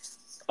shit.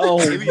 Oh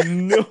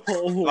no!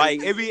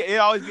 Like it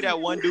always be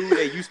that one dude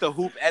that used to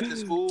hoop at the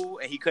school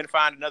and he couldn't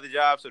find another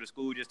job, so the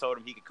school just told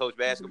him he could coach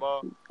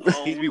basketball.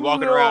 He'd be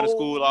walking around the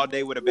school all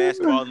day with a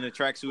basketball and a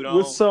tracksuit on,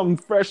 with some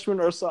freshman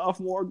or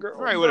sophomore girl.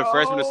 Right, with a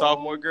freshman or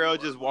sophomore girl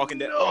just walking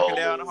down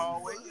the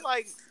hallway. You're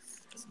like,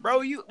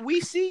 bro,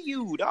 we see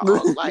you, dog.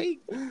 Like,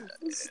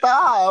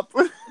 stop.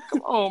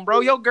 Come on,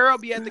 bro. Your girl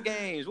be at the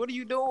games. What are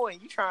you doing?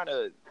 He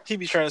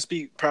be trying to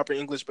speak proper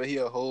English, but he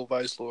a whole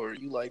vice lord.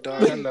 You like,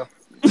 dog, I know.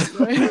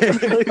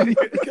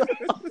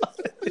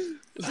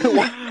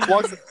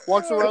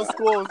 walks around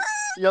school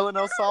yelling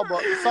out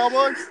Starbucks.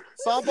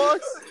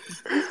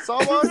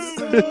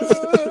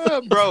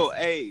 Bro,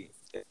 hey.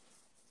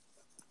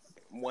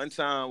 One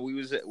time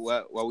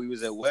while we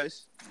was at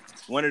West,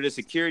 one of the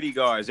security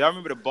guards. Y'all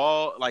remember the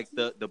ball, like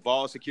the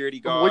ball security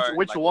guard?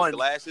 Which like, one? With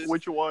glasses.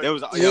 Which one? There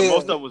was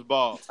most of them was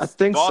ball. I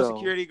think ball so.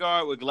 Security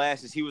guard with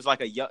glasses. He was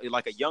like a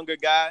younger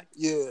guy.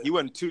 Yeah. He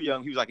wasn't too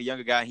young. He was like a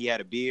younger guy. And he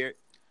had a beard.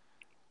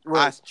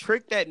 Right. I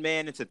tricked that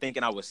man into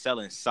thinking I was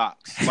selling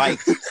socks. Like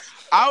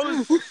I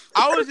was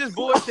just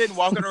bullshitting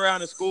walking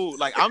around the school.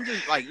 Like I'm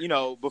just like,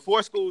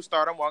 before school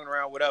started, I'm walking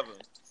around whatever.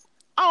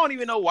 I don't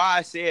even know why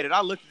I said it. I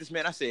looked at this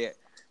man. I said,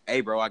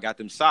 hey, bro, I got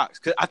them socks.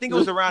 Cause I think it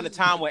was around the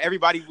time when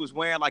everybody was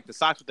wearing like the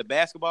socks with the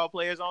basketball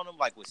players on them,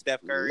 like with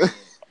Steph Curry and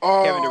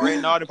Kevin Durant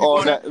and all them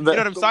people. You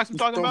know them socks I'm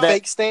talking about?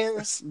 Fake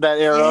stands? That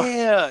era.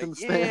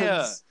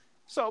 Yeah.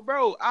 So,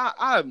 bro,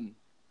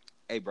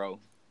 hey, bro,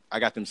 I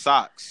got them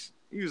socks.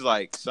 He was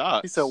like,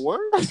 socks? He said, what?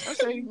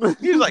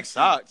 He was like,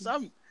 socks.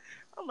 I'm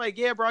like,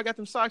 yeah, bro, I got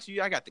them socks.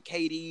 I got the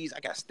KDs, I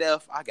got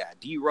Steph, I got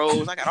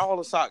D-Rose, I got all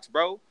the socks,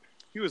 bro.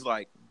 He was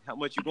like, how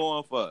much you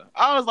going for?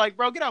 I was like,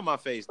 bro, get out my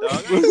face, dog. I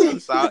ain't selling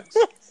socks.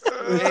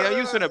 Hey,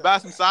 you finna buy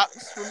some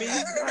socks for me?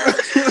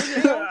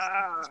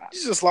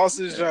 You just lost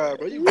his job,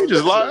 bro. You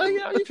just lost.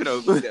 Yeah, you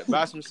finna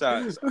buy some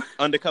socks.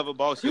 Undercover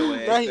boss, your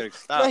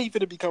ass. Now he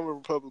finna become a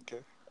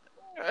Republican.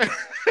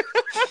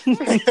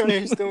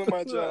 They're stealing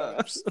my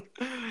jobs.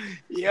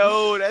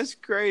 Yo, that's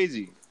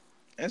crazy.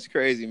 That's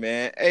crazy,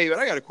 man. Hey, but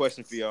I got a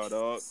question for y'all,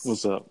 dog.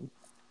 What's up?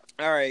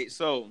 All right,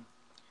 so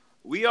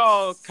we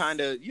all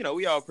kind of,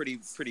 we all pretty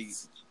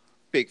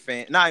big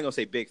fans. Not gonna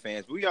say big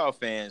fans, but we all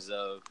fans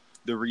of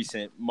the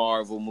recent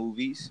Marvel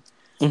movies,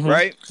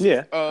 right?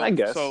 Yeah, I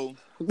guess. So,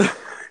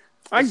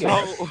 I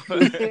guess.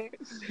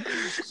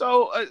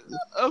 So,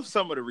 of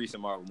some of the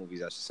recent Marvel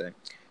movies, I should say.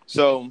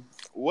 So,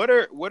 what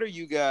are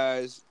you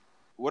guys'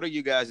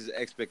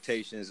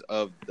 expectations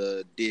of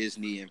the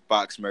Disney and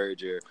Fox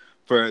merger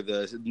for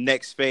the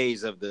next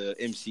phase of the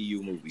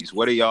MCU movies?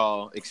 What do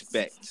y'all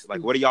expect?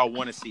 Like, what do y'all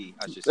want to see?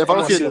 I should say. If I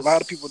want to see a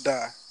lot of people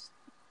die.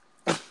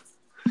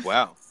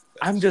 Wow.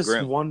 I'm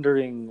just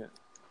wondering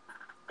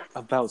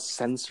about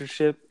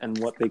censorship and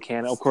what they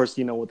can. Of course,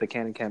 what they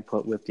can and can't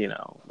put with,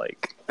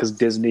 like, because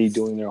Disney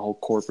doing their whole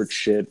corporate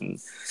shit, and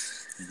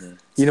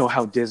you know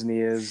how Disney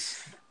is.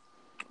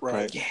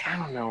 Right. But, yeah, I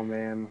don't know,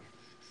 man.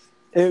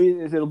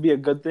 It'll be a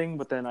good thing,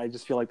 but then I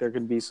just feel like there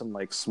could be some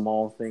like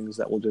small things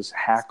that will just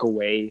hack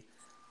away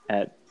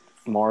at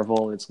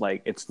Marvel. It's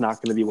like it's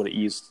not going to be what it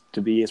used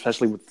to be,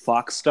 especially with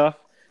Fox stuff,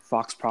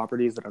 Fox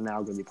properties that are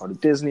now going to be part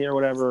of Disney or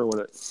whatever.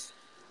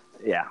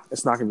 Yeah,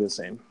 it's not going to be the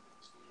same.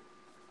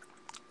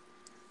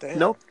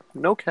 Damn.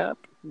 No cap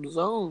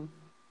zone.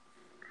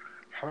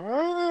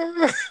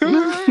 Huh?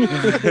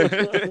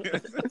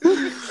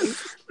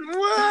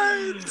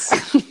 What?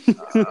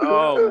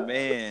 Oh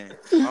man.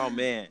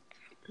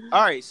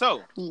 All right,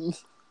 so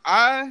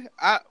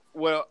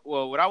well,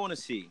 what I want to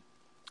see,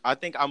 I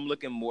think I'm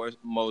looking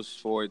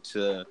most forward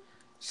to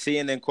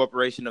seeing the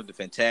incorporation of the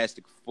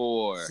Fantastic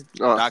Four,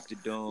 Doctor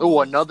Doom.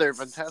 Oh, another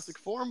Fantastic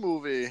Four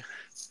movie.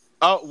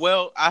 Oh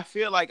well, I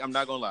feel like I'm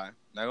not gonna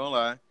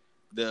lie.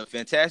 The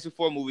Fantastic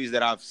Four movies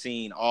that I've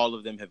seen, all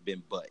of them have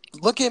been butt.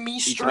 Look at me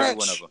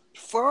stretch.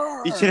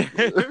 Each and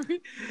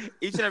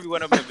every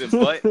one of them have been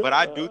butt. But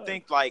I do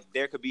think like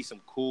there could be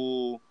some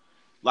cool,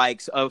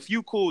 like a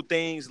few cool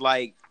things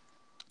like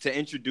to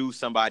introduce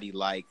somebody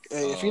like.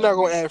 Hey, if you're not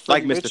gonna add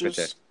Freddie like Mr. Richards,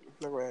 Fantastic.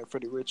 not gonna add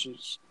Freddie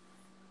Richards.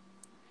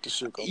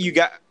 But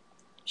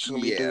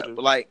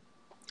like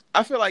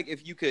I feel like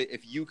if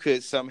you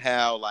could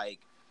somehow like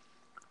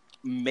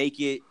make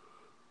it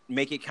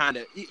kind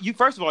of you.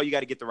 First of all, you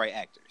got to get the right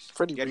actors.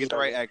 Freddie, you got to get the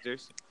right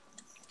actors.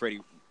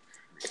 Freddie,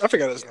 I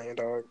forgot his name,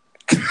 dog.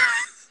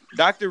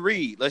 Dr.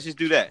 Reed. Let's just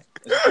do that.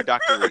 Let's do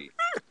Dr. Reed.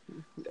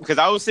 Because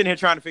I was sitting here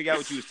trying to figure out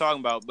what you was talking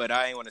about, but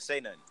I ain't want to say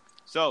nothing.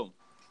 So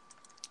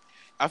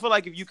I feel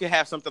like if you could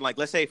have something like,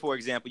 let's say, for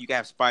example, you could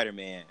have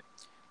Spider-Man.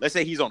 Let's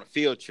say he's on a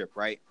field trip,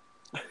 right?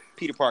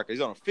 Peter Parker,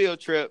 he's on a field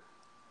trip.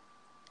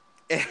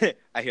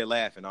 I hear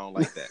laughing. I don't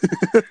like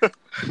that.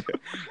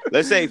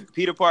 Let's say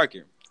Peter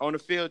Parker on a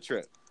field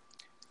trip.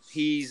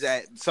 He's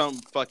at some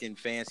fucking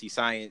fancy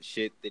science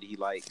shit that he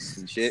likes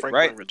and shit,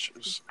 Franklin right?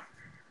 Richards.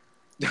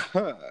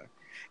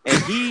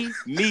 And he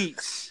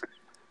meets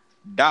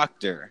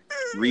Dr.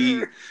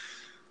 Reed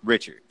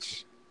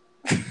Richards.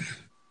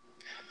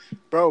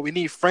 Bro, we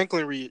need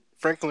Franklin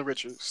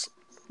Richards.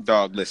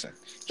 Dog, listen.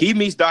 He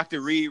meets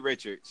Dr. Reed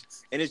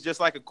Richards, and it's just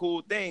like a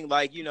cool thing.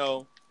 Like,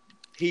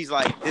 he's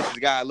like, this is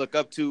the guy I look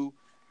up to.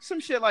 Some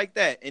shit like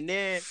that. And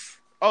then,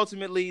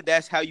 ultimately,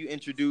 that's how you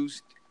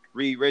introduced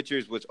Reed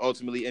Richards, which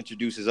ultimately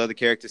introduces other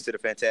characters to the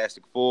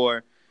Fantastic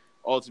Four.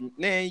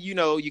 Then,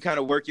 you kind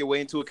of work your way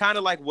into it. Kind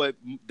of like what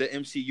the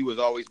MCU has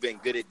always been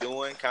good at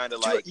doing. Kind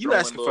of like you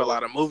asking for a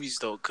lot of movies,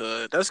 though,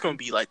 cuz. That's going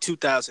to be like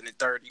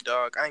 2030,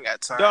 dog. I ain't got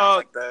time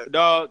like that.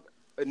 Dog,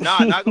 nah,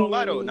 not going to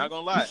lie, though. Not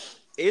going to lie.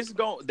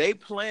 They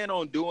plan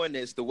on doing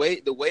this the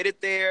way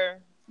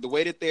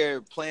that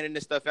they're planning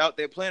this stuff out.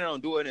 They're planning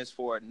on doing this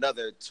for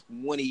another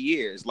 20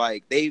 years.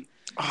 Like they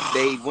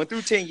went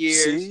through 10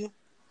 years. See?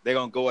 They're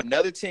gonna go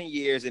another 10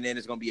 years, and then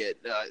it's gonna be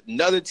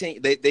another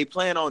 10. They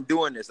plan on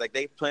doing this. Like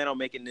they plan on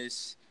making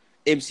this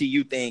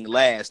MCU thing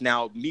last.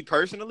 Now, me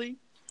personally,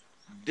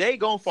 they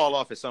gonna fall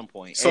off at some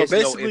point. So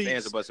basically, no ifs, basically,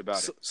 ands, or buts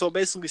about it. So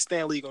basically,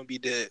 Stan Lee gonna be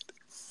dead.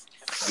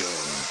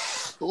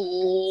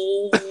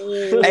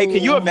 Hey,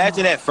 can you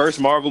imagine that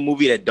first Marvel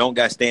movie that don't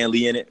got Stan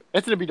Lee in it?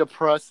 It's gonna be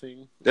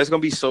depressing. That's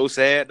gonna be so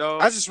sad,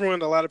 dog. I just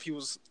ruined a lot of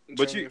people's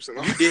dreams.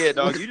 But you did,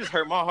 dog. You just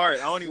hurt my heart.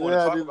 I don't even want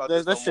to talk about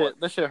this no more.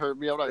 That shit hurt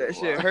me. That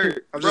shit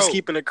hurt. I'm just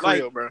keeping it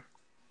real, bro.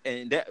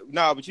 And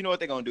but you know what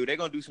they're gonna do? They're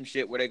gonna do some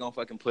shit where they're gonna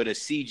fucking put a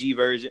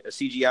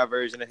CGI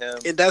version of him.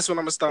 And that's when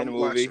I'm gonna stop in the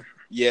movie. watching.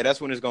 Yeah,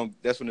 that's when it's gonna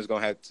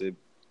have to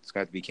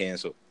be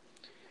canceled.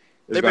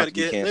 They better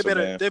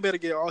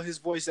get all his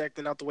voice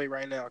acting out the way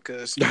right now,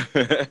 cause they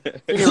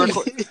need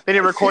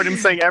to record him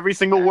saying every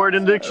single word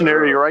in the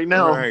dictionary right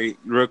now. Right,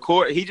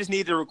 he just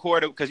needs to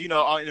record it because in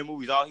the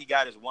movies all he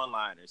got is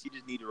one-liners. He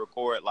just need to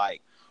record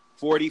like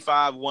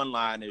 45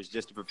 one-liners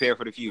just to prepare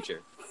for the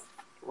future.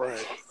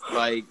 Right.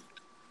 Like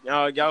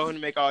y'all gonna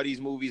make all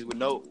these movies with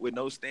no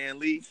Stan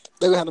Lee.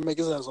 They would have to make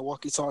his ass a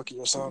walkie-talkie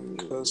or something.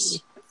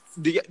 Cause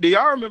do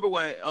y'all remember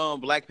when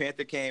Black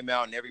Panther came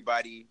out and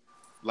everybody?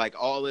 Like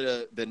all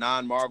of the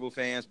non-Marvel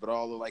fans, but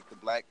all of like the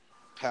Black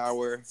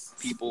Power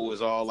people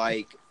was all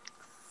like,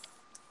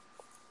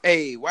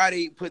 hey, why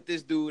they put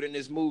this dude in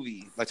this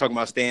movie? Like talking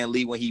about Stan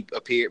Lee when he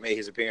made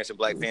his appearance in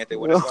Black Panther.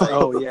 When it's like,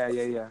 Oh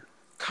yeah.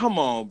 come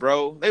on,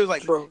 bro. They was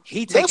like, Bro,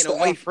 he taken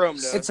away from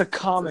the. It's a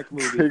comic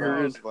movie,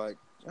 bro.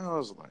 I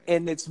was like,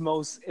 in its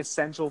most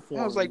essential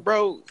form. I was like,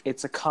 bro,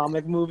 it's a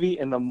comic movie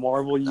in the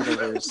Marvel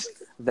universe.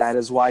 That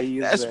is why he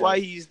is that's there. why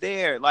he's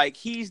there. Like,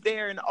 he's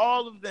there in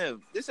all of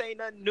them. This ain't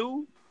nothing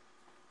new.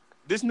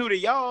 This new to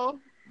y'all.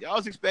 Y'all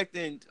was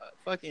expecting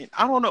fucking,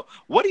 I don't know.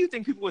 What do you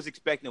think people was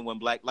expecting when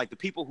like the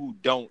people who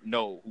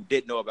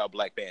didn't know about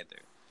Black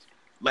Panther?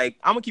 Like,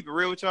 I'm gonna keep it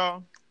real with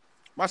y'all.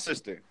 My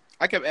sister,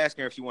 I kept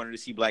asking her if she wanted to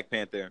see Black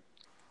Panther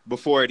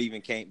before it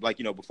even came, like,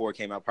 before it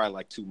came out, probably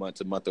like 2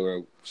 months, a month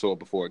or so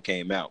before it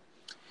came out.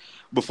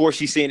 Before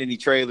she seen any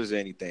trailers or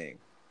anything.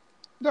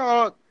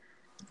 Dog,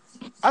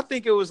 I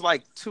think it was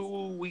like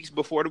 2 weeks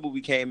before the movie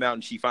came out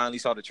and she finally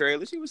saw the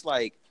trailer. She was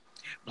like,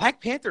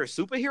 Black Panther, a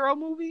superhero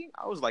movie?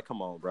 I was like,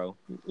 come on, bro.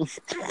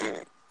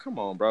 Come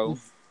on, bro.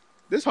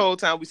 This whole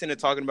time we sitting there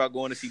talking about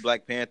going to see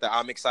Black Panther.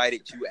 I'm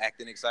excited. You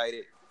acting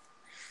excited.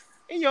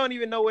 And you don't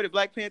even know what we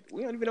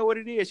don't even know what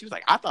it is. She was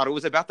like, I thought it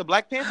was about the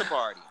Black Panther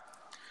party.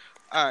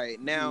 All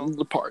right, now.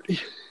 The party.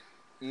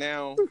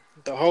 Now.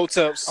 The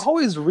hotels.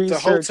 Always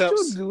research. The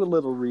hotels, do a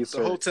little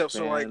research. The hotels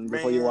were like,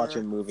 before you watch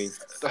a movie.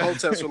 The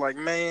hotels were like,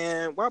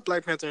 man, why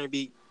Black Panther ain't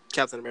beat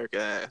Captain America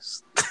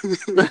ass?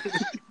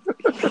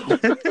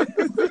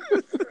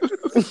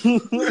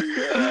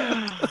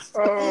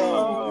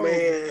 Oh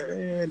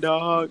man,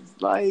 dog.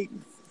 Like,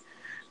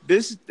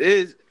 this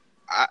is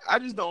I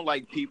just don't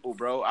like people,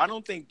 bro. I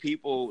don't think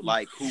people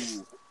like who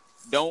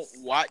don't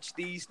watch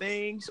these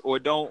things or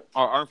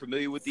aren't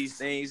familiar with these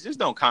things, just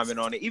don't comment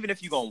on it. Even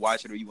if you're gonna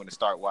watch it or you want to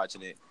start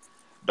watching it,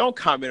 don't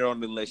comment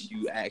on it unless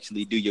you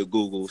actually do your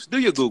Googles. Do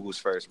your Googles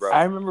first, bro.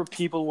 I remember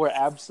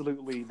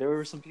there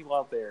were some people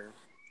out there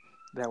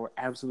that were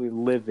absolutely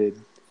livid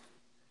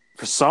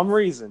for some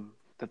reason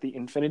that the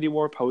Infinity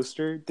War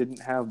poster didn't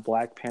have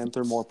Black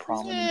Panther more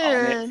prominent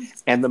on it,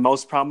 and the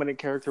most prominent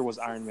character was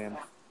Iron Man.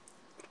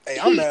 Hey,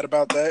 I'm mad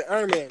about that.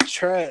 Iron Man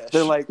trash.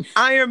 They're like,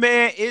 Iron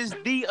Man is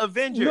the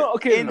Avenger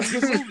in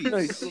the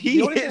movies.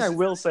 The only thing I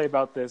will say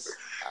about this,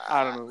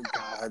 I don't know,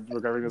 God,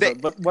 regarding this,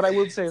 but what I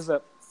would say is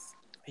that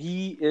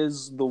he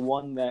is the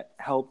one that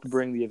helped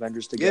bring the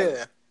Avengers together.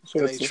 Yeah.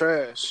 So it's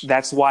trash.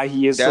 That's why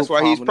he is. That's so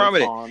why he's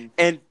prominent. prominent.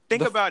 And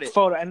think about it.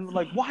 Photo and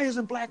like, why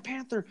isn't Black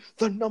Panther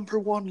the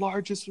 #1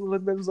 largest? It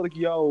was like,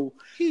 yo,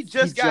 he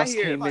just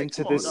came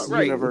into this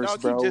universe,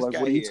 bro. Like,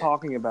 what are you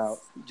talking about?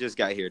 He just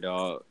got here,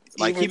 dog.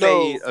 Like, he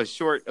made a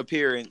short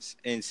appearance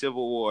in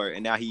Civil War,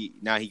 and now he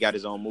got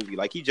his own movie.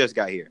 Like, he just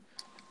got here.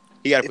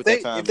 He got to put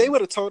that time. If they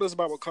would have told us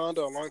about Wakanda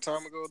a long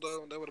time ago,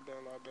 though, that would have been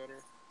a lot better.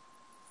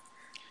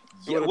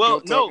 Yeah,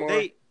 well, no,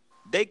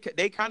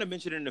 they kind of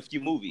mentioned it in a few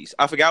movies.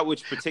 I forgot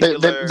which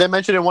particular. They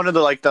mentioned it in one of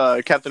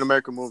the Captain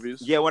America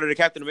movies. Yeah, one of the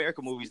Captain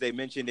America movies. They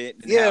mentioned it.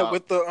 Yeah,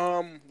 with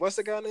the what's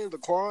the guy named? The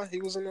Claw.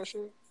 He was in that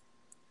shit.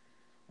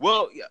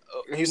 Well,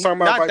 he's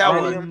talking about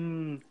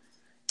vibranium.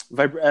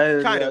 Kind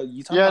of.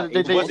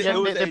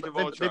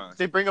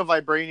 They bring up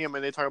vibranium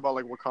and they talk about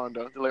like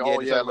Wakanda. They're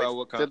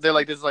like, they're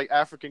like this like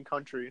African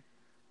country,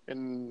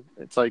 and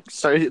it's like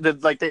sorry,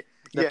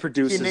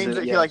 produces he names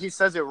it. Yeah. He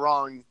says it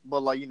wrong,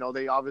 but like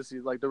they obviously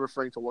they're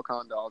referring to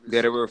Wakanda.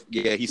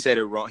 Obviously. He said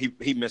it wrong.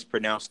 He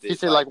mispronounced it. He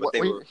said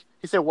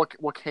he said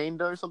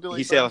Wakanda or something like that.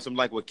 He said something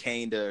like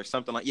Wakanda or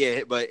something like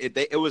but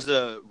it was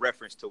a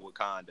reference to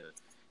Wakanda.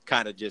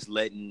 Kind of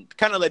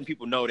letting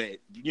people know that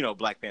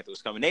Black Panther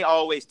was coming. They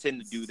always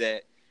tend to do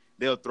that.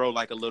 They'll throw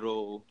like a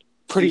little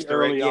pretty Easter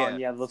early egg. on.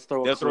 Yeah, they'll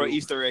throw an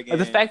Easter egg in.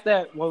 The fact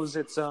that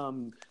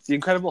the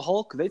Incredible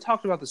Hulk. They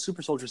talked about the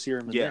super soldier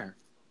serum in there.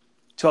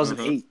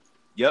 2008. Mm-hmm.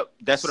 Yep,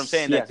 that's what I'm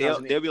saying. Yeah,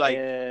 they'll be like,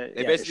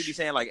 they basically be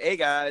saying like, "Hey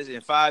guys,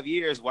 in 5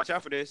 years, watch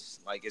out for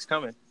this. Like, it's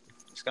coming.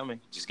 It's coming.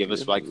 Just give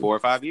us like 4 or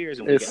 5 years,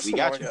 and we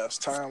got you.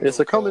 It's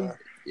a coming.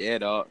 Yeah,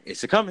 dog.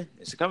 It's a coming.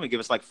 It's a coming. Give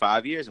us like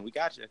 5 years, and we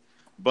got you.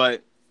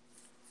 But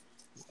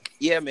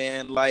yeah,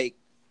 man. Like,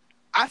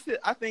 I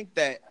think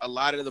that a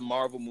lot of the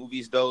Marvel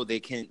movies, though, they're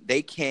getting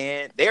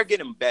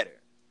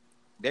better.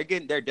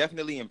 They're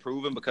definitely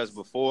improving because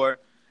before,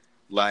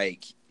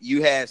 like,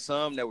 you had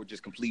some that were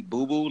just complete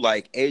boo-boo.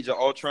 Like, Age of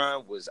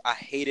Ultron I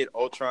hated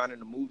Ultron in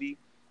the movie.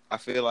 I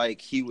feel like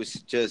he was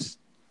just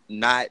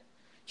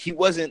he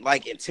wasn't,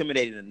 like,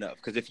 intimidating enough.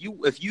 Because if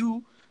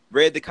you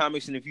read the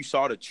comics and if you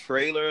saw the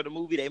trailer of the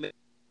movie, he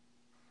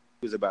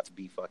was about to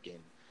be fucking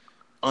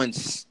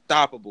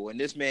unstoppable. And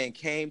this man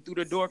came through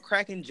the door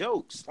cracking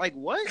jokes. Like,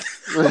 what?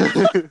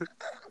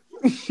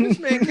 This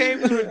man came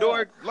through the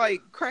door,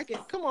 like, cracking.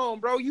 Come on,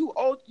 bro.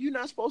 You're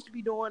not supposed to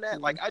be doing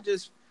that. Like,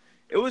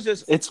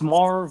 it's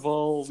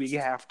Marvel. We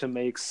have to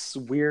make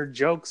weird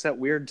jokes at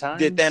weird times.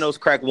 Did Thanos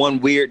crack one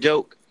weird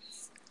joke?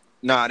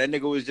 Nah, that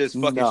nigga was just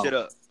fucking shit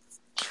up.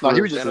 No,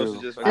 he was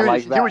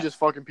just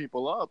fucking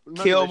people up.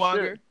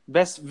 Killmonger.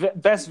 Best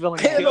villain.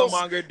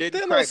 Killmonger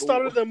didn't crack. Thanos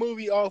started the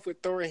movie off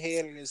with throwing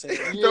hand in his hand.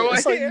 Yeah,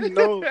 That's how you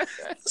know.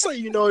 That's how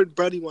you know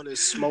Brady wanted to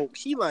smoke.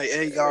 He like,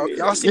 hey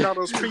y'all seen all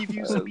those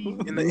previews of me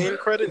in the end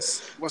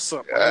credits? What's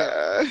up?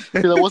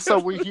 Like, what's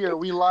up? We here.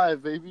 We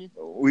live, baby.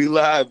 We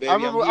live, baby. I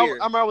remember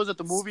I was at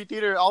the movie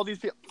theater. All these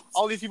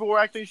people were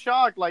acting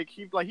shocked. Like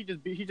he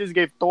just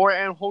gave Thor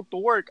and Hulk the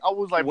work. I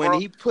was like, when bro,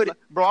 he put it,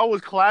 bro, I was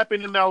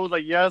clapping and I was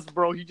like, yes,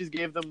 bro, he just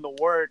gave them the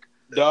work.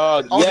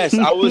 dog. Yes,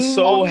 I was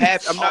so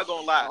happy. I'm not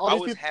gonna lie. I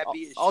was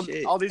happy as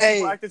shit. All these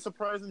people acting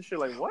surprised and shit.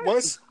 Like what?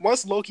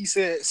 Once Loki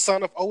said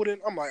 "son of Odin,"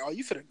 I'm like, oh,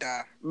 you finna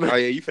die. Oh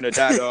yeah, you finna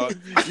die, dog.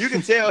 You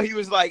can tell he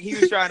was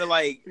trying to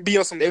like be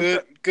on some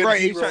good right. hero.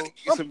 He was trying to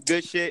get some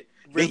good shit.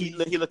 Really?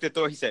 Then he looked at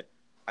Thor. He said,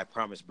 "I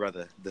promise,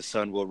 brother, the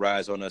sun will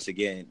rise on us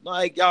again."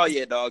 Like, oh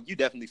yeah, dog, you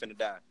definitely finna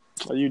die.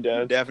 Are you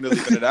dead? You definitely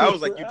finna die. I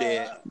was like, you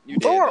dead. You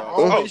dead. Thor Dog.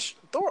 always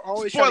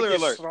Spoiler trying to get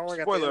alert. strong at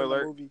the Spoiler end of the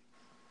alert. movie.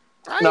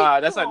 Nah,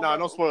 that's not. Nah,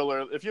 no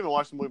spoiler. If you haven't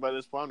watched the movie by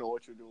this point, I don't know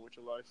what you're doing with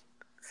your life.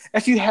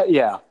 If you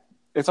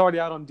it's already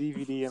out on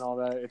DVD and all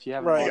that. If you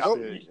haven't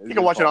watched it, you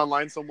can watch it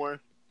online somewhere.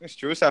 It's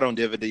true. It's out on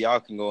DVD.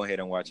 Y'all can go ahead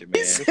and watch it,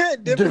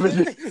 man.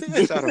 Dividend.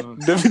 It's out on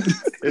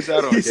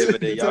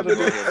DVD. Y'all can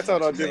go ahead. It's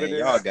out on watch it, man. DVD.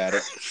 Y'all got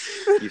it.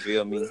 You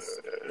feel me?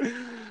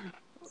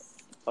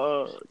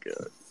 Oh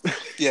god.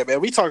 Yeah, man.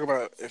 We talk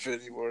about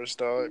Infinity Wars,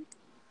 dog.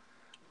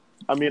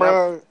 I mean,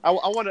 Bro. I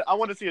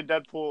want to see a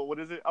Deadpool. What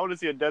is it? I want to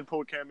see a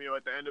Deadpool cameo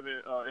at the end of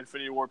it,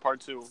 Infinity War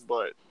Part 2.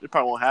 But it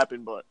probably won't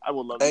happen. But I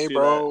would love to see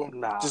that.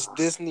 Nah. Just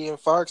Disney and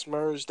Fox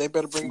merged. They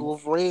better bring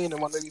Wolverine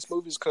in one of these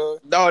movies, cuz.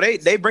 No,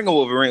 they bring a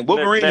Wolverine.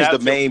 Wolverine They is have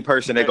the to. main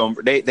person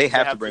they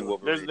have to bring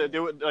Wolverine.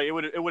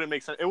 It wouldn't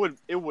make sense.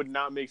 It would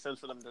not make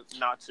sense for them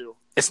not to.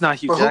 It's not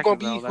Hugh But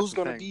Jackman. who's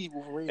gonna be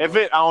Wolverine? If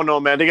bro? I don't know,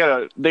 man. They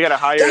gotta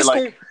hire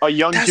a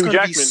young That's Hugh gonna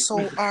Jackman. be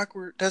so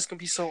awkward. That's gonna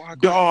be so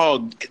awkward.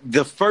 Dog,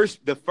 the first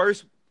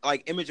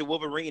like image of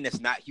Wolverine that's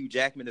not Hugh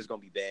Jackman is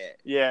gonna be bad.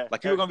 Yeah,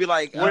 Like people are gonna be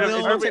like,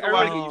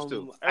 Everybody get used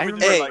to. I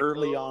remember Hey,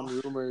 early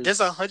on rumors. There's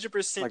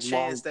 100% like,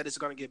 chance that it's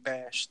gonna get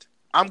bashed.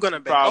 I'm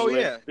gonna bash. Probably. Oh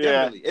yeah, Yeah.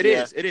 definitely.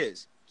 It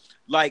is.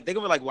 Like they're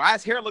gonna be like, why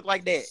his hair look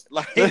like that?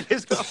 Like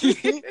it's gonna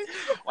be,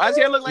 why his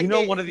hair look like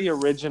that? one of the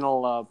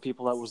original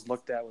people that was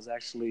looked at was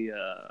actually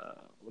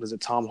what is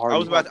it, Tom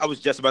Hardy? I was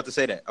just about to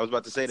say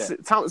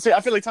that. See, I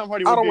feel like Tom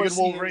Hardy would be a good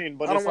Wolverine,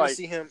 but I don't it's want like to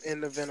see him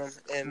in the Venom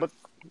and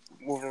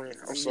Wolverine.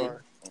 I'm sorry.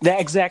 Yeah,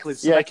 exactly.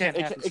 So it can't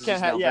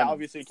happen. Yeah,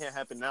 obviously it can't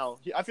happen now.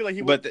 I feel like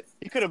he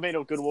could have made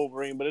a good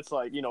Wolverine, but it's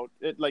like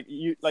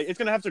it's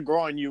gonna have to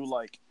grow on you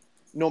like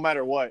no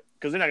matter what,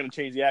 because they're not gonna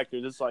change the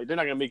actors. It's like they're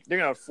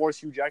gonna force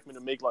Hugh Jackman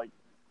to make like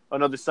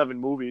another 7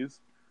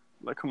 movies.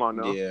 Like, come on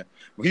now. Yeah,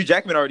 well, Hugh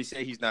Jackman already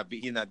said he's not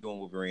doing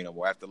Wolverine no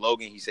more. After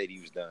Logan, he said he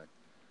was done.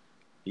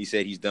 He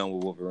said he's done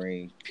with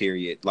Wolverine.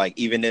 Period. Like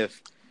even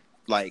if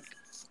they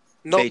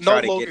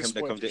try to get him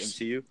to come to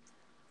MCU.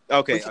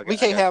 Okay, we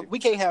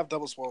can't have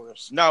double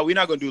spoilers. No, we're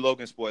not gonna do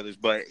Logan spoilers.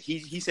 But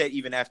he said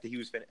even after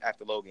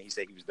after Logan, he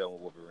said he was done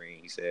with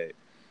Wolverine. He said,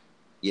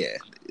 yeah,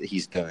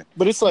 he's done.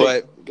 But it's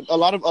like a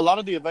lot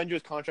of the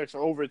Avengers contracts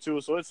are over too.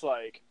 So it's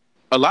like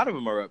a lot of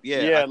them are up.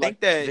 Yeah, I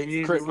think that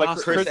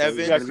Chris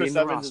Evans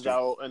is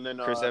out, and then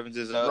Chris Evans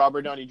is up.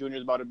 Robert Downey Jr.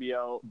 is about to be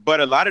out.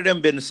 But a lot of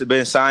them been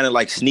signing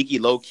like sneaky,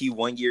 low key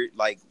 1 year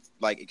like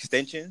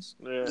extensions.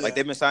 Yeah. Like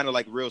they've been signing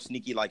like real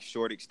sneaky like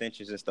short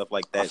extensions and stuff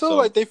like that. I feel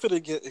like they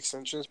finna get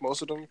extensions,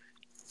 most of them.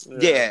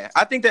 Yeah,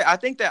 I think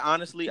that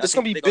honestly, it's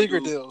gonna be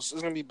bigger deals.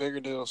 It's gonna be bigger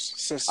deals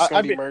since it's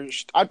gonna be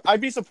merged. I'd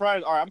be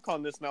surprised. All right, I'm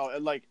calling this now.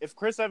 Like if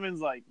Chris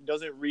Evans like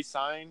doesn't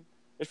re-sign,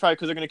 it's probably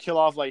because they're gonna kill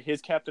off like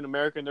his Captain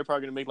America, and they're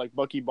probably gonna make like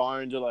Bucky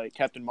Barnes or like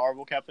Captain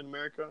Marvel, Captain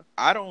America.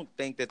 I don't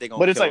think that they're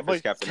gonna kill off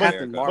his Captain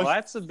America. Marvel,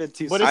 that's a bit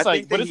too. But it's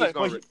like,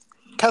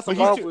 Captain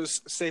Marvel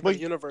is saving the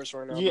universe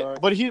right now. Yeah,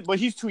 but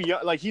he's too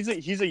young. Like he's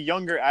a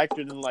younger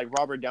actor than like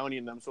Robert Downey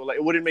and them. So like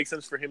it wouldn't make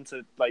sense for him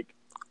to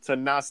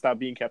not stop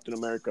being Captain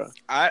America.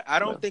 I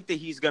don't think that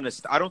he's gonna.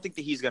 I don't think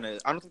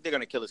they're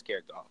gonna kill his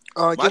character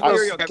off. My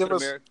theory on Captain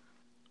America.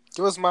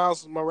 Give us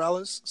Miles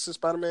Morales since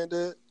Spider-Man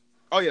did.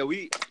 Oh yeah,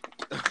 we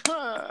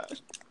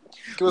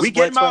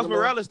get Miles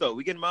Morales though.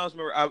 We get Miles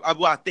Morales.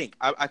 I think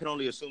I can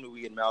only assume that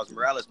we get Miles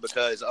Morales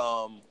because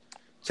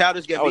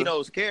Childish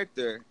Gambino's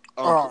character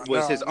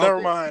was his uncle.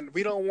 Never mind.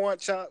 We don't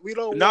want No.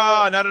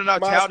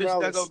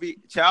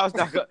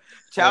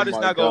 Childish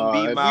not gonna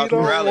be Miles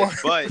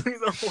Morales.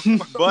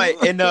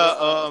 But in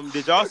the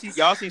did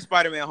y'all seen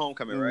Spider-Man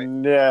Homecoming,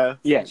 right?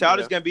 Yeah.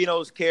 Childish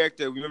Gambino's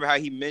character. Remember how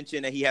he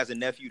mentioned that he has a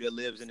nephew that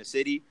lives in the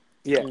city?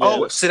 Yeah.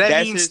 Oh, so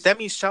that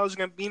means Childish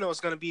Gambino is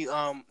gonna be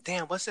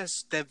damn, what's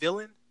that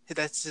villain?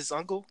 That's his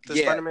uncle,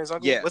 Spider-Man's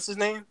uncle. Yeah. What's his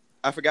name?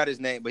 I forgot his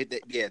name, but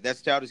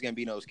that's Childish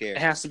Gambino's character.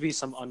 It has to be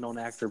some unknown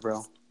actor,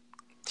 bro.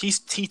 He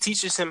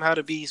teaches him how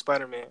to be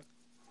Spider-Man.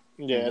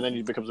 Yeah, and then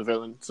he becomes a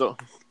villain. So,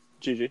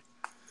 GG.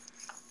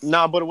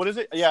 Nah, but what is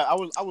it? Yeah,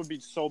 I would be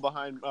so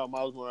behind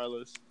Miles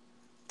Morales.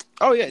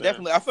 Oh yeah,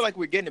 definitely. I feel like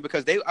we're getting it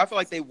because I feel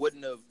like they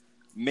wouldn't have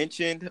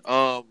mentioned,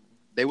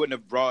 they wouldn't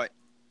have brought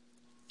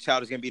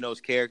Childish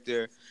Gambino's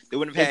character. They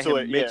wouldn't have had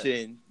him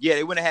mention. Yeah,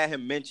 they wouldn't have had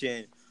him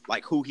mention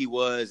like who he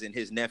was and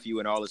his nephew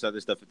and all this other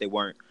stuff if they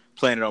weren't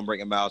planning on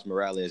bringing Miles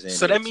Morales in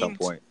So that at some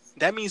point.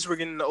 That means we're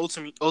getting the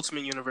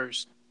Ultimate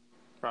Universe.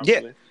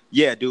 Probably.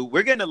 Yeah, dude,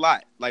 we're getting a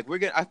lot. Like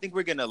I think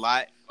we're getting a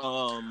lot.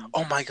 Oh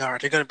my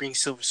God, they're gonna bring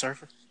Silver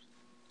Surfer.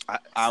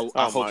 I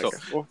hope so.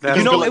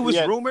 Well, It was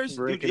rumors.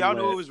 Dude, y'all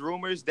know it was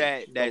rumors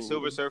that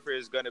Silver Surfer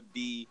is gonna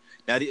be.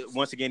 Now,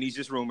 once again, these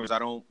just rumors. I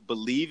don't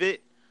believe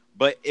it,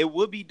 but it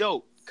would be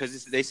dope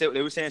because they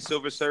were saying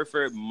Silver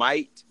Surfer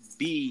might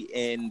be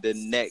in the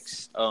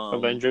next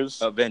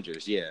Avengers.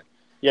 Yeah.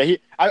 Yeah,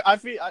 I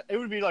feel it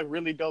would be like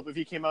really dope if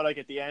he came out like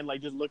at the end,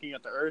 like just looking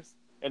at the Earth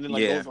and then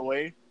like goes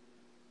away.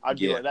 I'd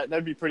be like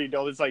that'd be pretty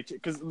dope. It's like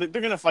because they're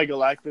gonna fight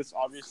Galactus,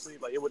 obviously.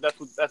 Like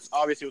that's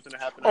obviously what's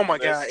gonna happen. Oh my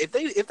God! If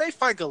they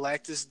fight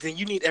Galactus, then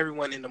you need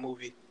everyone in the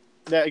movie.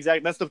 Yeah,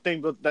 exactly. That's the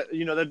thing. But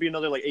that'd be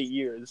another like 8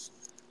 years.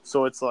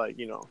 So it's like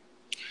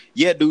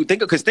Yeah, dude.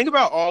 Think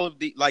about all of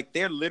the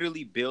they're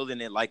literally building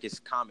it like it's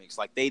comics.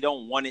 Like they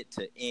don't want it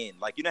to end.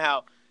 Like you know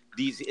how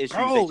these issues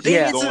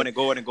they going and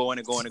going and going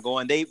and going and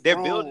going. They're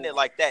building it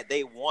like that.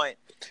 They want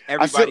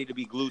everybody to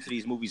be glued to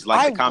these movies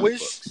like the comic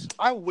books.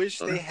 I wish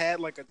they had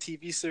like a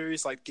TV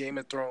series like Game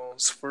of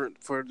Thrones for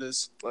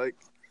this. Like,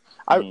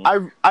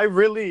 I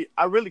really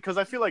because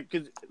I feel like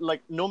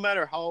no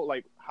matter how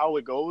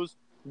it goes,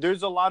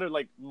 there's a lot of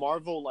like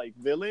Marvel like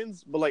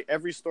villains, but like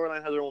every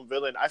storyline has their own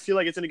villain. I feel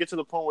like it's gonna get to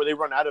the point where they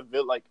run out of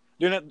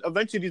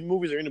eventually these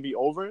movies are gonna be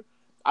over.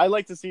 I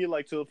like to see it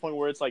like to the point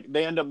where it's like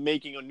they end up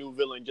making a new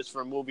villain just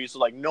for a movie, so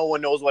like no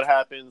one knows what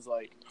happens,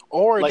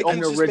 or like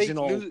an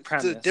original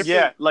premise.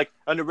 Yeah, like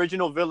an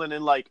original villain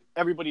and like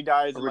everybody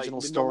dies. Original and,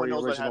 like, story,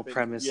 no original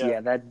premise.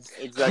 Yeah, that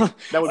exactly.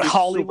 That would be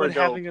Hollywood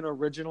super dope. having an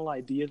original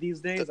idea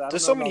these days.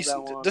 There's so many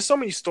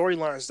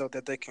storylines though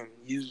that they can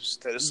use.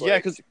 That it's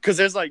because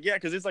there's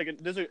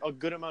there's a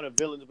good amount of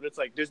villains, but it's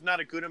like there's not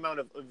a good amount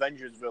of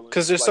Avengers villains.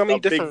 Because there's so many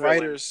different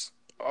writers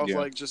of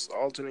like just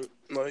alternate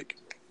like.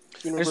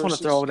 Universes. I just want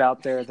to throw it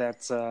out there that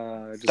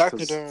just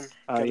Dr. Doom.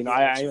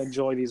 I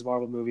enjoy these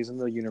Marvel movies and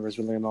the universe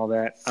really and all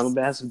that. I'm a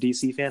massive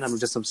DC fan. I'm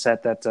just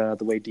upset that the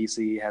way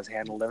DC has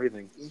handled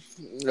everything.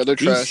 Yeah, they're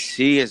trash.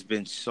 DC has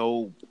been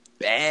so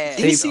bad.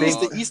 DC is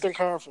the Eastern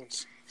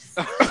Conference.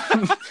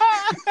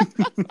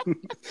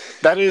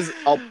 That is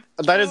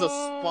a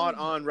spot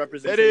on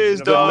representation. That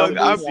is, dog.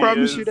 I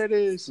promise you that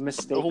is.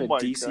 Mistake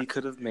that DC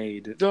could have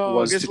made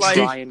was to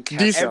try and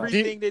catch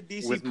everything that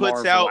DC with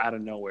puts Marvel out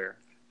of nowhere.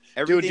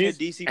 Everything that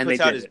DC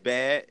puts out is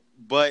bad,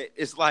 but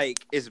it's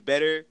like it's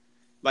better.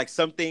 Like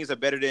some things are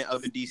better than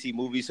other DC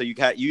movies, so you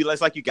got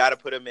to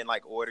put them in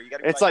like order. You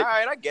got to be all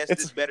right, I guess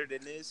it's better than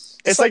this.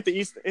 It's like the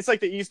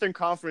Eastern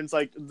Conference,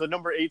 like the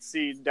number 8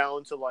 seed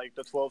down to like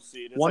the 12th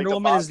seed. It's Wonder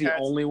Woman is the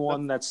only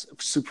one that's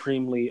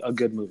supremely a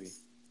good movie.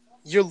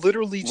 You're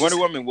literally just Wonder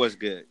Woman was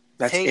good.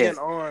 That's hanging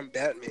on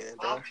Batman.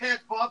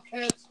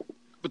 Bobcats.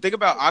 But think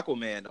about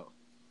Aquaman though.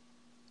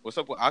 What's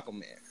up with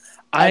Aquaman?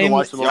 I'm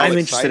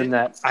interested in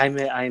that.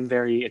 I'm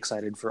very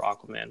excited for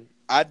Aquaman.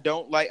 I'm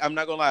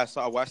not gonna lie.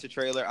 I watched the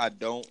trailer. I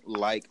don't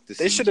like the.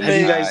 They should have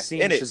made. Have you guys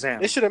seen Shazam?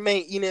 They should have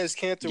made Inez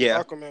Cantor with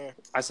Aquaman.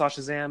 I saw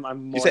Shazam.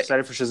 I'm more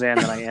excited for Shazam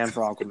than I am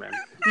for Aquaman.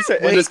 You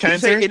said Inez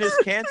Cantor? Inez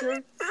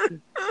Cantor?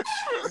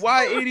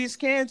 Why Inez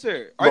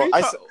Cantor?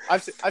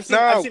 I've seen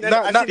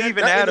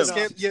Steven Adams.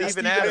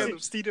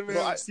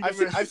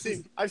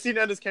 I've seen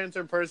Inez Cantor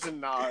in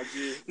person.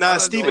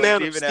 Steven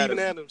Adams.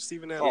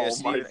 Oh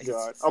my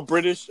God, a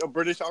British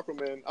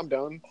Aquaman. I'm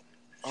done.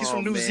 He's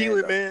from New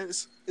Zealand, man.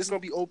 It's gonna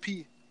be OP.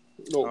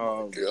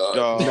 Oh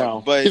God,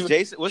 no. But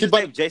Jason, what's his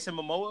name? Jason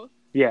Momoa.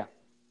 Yeah,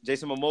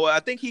 Jason Momoa. I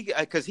think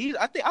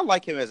I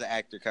like him as an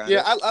actor, kind of.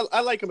 Yeah,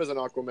 I like him as an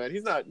Aquaman.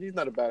 He's not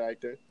a bad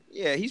actor.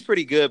 Yeah, he's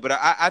pretty good, but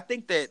I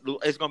think that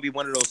it's gonna be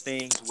one of those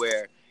things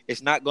where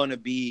it's not gonna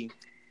be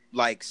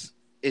like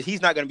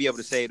he's not gonna be able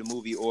to save the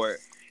movie, or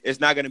it's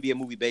not gonna be a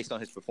movie based on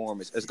his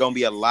performance. It's gonna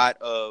be a lot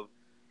of.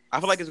 I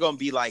feel like it's gonna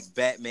be like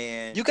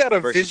Batman. You gotta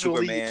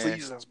visually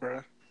please us,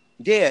 bro.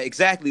 Yeah,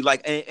 exactly.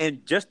 Like,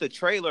 and just the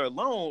trailer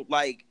alone,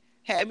 like,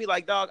 had me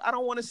like, dog, I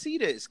don't want to see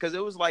this, because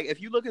it was like,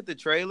 if you look at the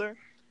trailer,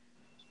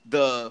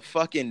 the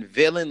fucking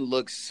villain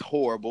looks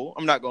horrible.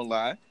 I'm not gonna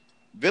lie,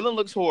 villain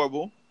looks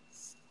horrible.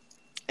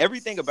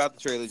 Everything about the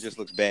trailer just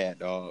looks bad,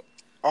 dog.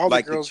 All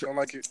the girls don't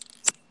like it.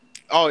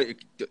 Oh,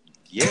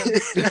 yeah,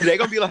 they're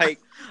gonna be like,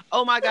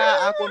 oh my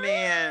God,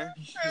 Aquaman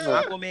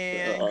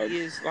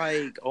is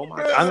like, oh my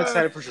God. I'm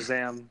excited for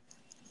Shazam.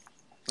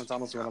 That's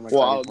honestly what I'm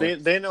excited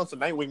for. They announced a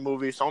Nightwing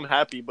movie, so I'm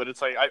happy. But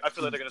it's like I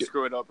feel like they're gonna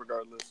screw it up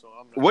regardless. So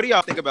what do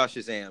y'all think about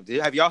Shazam?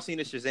 Have y'all seen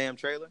the Shazam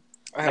trailer?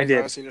 I have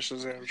not seen the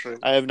Shazam trailer.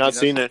 I have not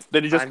seen it.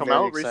 Did it just come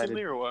out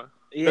recently or what?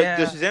 Yeah,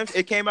 the Shazam,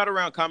 it came out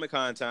around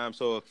Comic-Con time,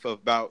 so for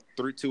about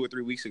 2 or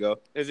 3 weeks ago.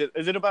 Is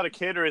it about a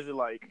kid or is it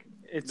like?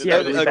 It's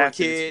ugly Billy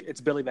Batson. kid.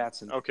 It's Billy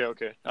Batson. Okay.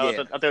 Yeah.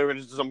 I thought they were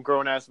just some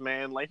grown ass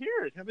man. Like,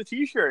 here, have a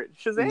T-shirt.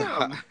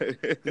 Shazam.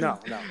 No.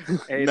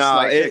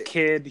 It's a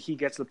kid. He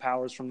gets the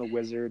powers from the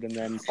wizard, and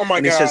then Oh my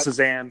and he God. says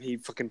Shazam. He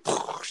fucking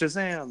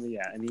Shazam.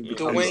 Yeah, and he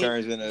becomes.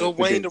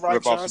 Dwayne the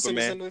Rock Johnson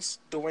is in this.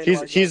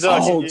 He's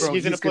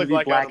gonna play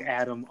Black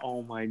Adam.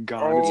 Oh my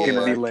God, it's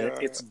gonna be lit.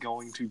 It's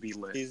going to be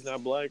lit. He's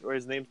not black, or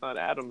his name's not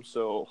Adam.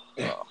 So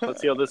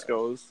let's see how this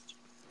goes.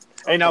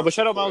 Hey, now, but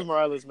shout out Miles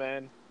Morales,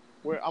 man.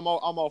 I'm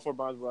all for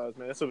Miles Morales,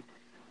 man. It's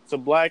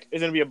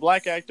gonna be a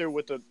black actor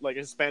with a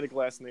Hispanic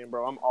last name,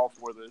 bro. I'm all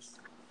for this.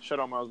 Shout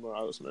out Miles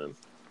Morales, man.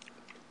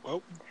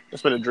 Well,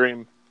 that's been a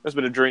dream.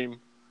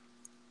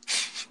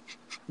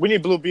 We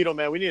need Blue Beetle,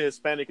 man. We need a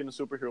Hispanic in the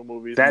superhero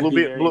movies. That'd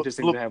be very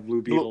interesting to have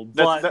Blue Beetle,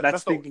 but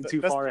that's thinking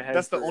too far ahead.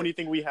 That's the only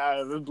thing we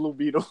have is Blue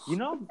Beetle. You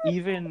know,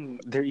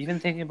 they're even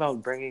thinking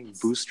about bringing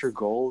Booster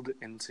Gold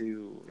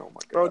into. Oh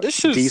my God, bro, this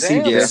shit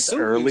DC this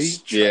early.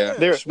 Yeah,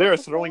 they're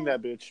throwing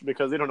that bitch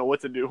because they don't know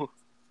what to do.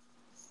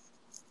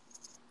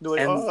 Like,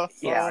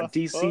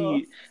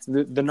 DC.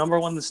 The number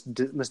one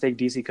mistake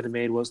DC could have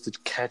made was to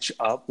catch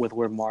up with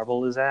where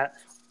Marvel is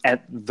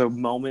at the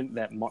moment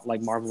that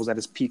Marvel was at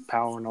its peak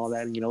power and all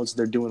that, and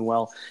they're doing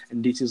well,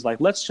 and DC's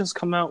like, let's just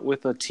come out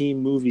with a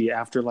team movie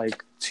after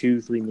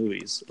 2-3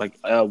 movies.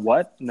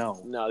 What?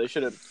 No, they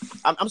should have.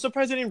 I'm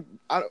surprised they didn't.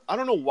 I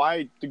don't know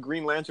why the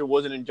Green Lantern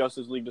wasn't in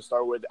Justice League to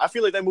start with. I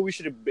feel like that movie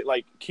should have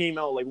came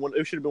out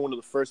it should have been one of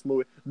the first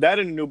movies. That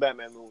and a new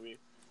Batman movie.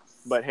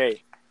 But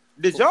hey,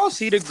 did y'all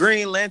see the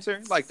Green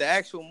Lantern, the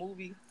actual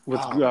movie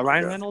with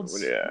Ryan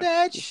Reynolds? Yeah,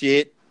 that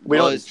shit. We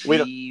don't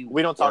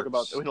talk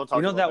about that. We don't talk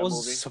about that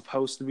was movie.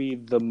 Supposed to be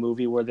the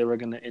movie where they were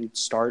going to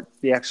start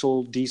the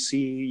actual DC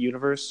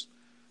universe.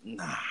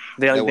 Nah,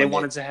 they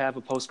wanted to have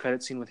a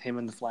post-credit scene with him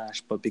and the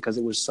Flash, but because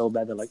it was so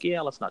bad, they're like,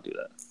 yeah, let's not do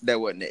that. That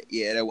wasn't it.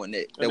 Yeah, that wasn't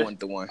it. That wasn't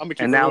the one. I'm gonna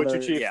keep it with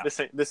you, Chief. Yeah.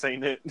 This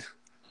ain't it.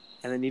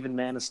 And then even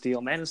Man of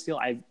Steel. Man of Steel,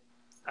 I'm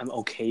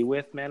okay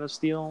with Man of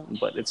Steel,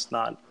 but it's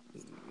not.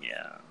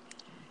 Yeah.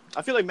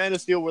 I feel like Man of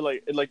Steel were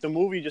the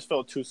movie just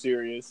felt too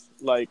serious.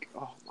 Oh my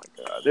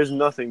God, there's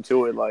nothing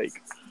to it. I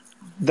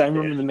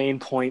remember the main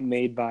point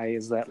made by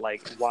is that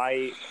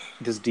why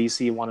does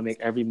DC want to make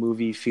every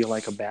movie feel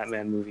like a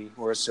Batman movie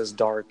where it's just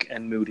dark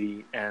and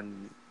moody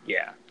and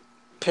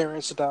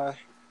parents die.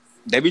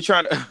 They be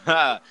trying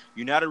to.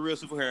 You're not a real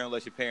superhero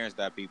unless your parents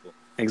die, people.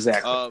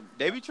 Exactly.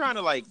 They be trying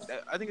to I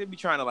think they be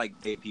trying to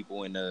date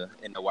people into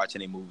watching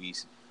their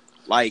movies.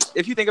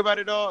 If you think about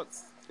it, dog.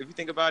 If you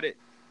think about it.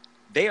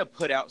 They have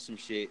put out some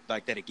shit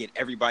that'll get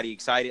everybody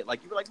excited.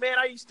 You were like, man,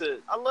 I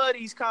love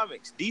these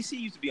comics. DC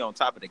used to be on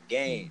top of the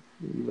game.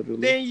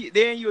 Literally.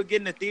 Then you would get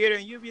in the theater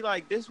and you'd be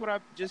like, this is what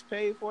I just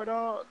paid for,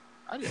 dog.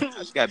 I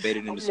just got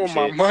baited into some shit. I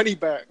want my money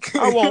back.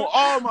 I want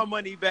all my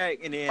money back.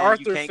 And then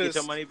Arthur you can't get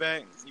your money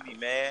back. You be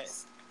mad.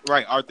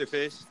 Right, Arthur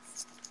Fish.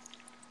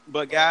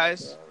 But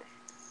guys,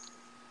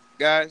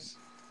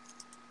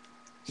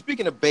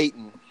 speaking of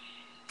baiting,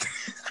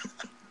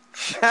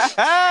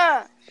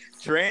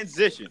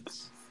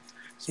 transitions.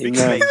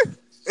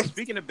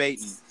 Speaking of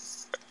baiting,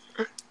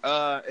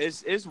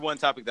 it's one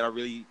topic that I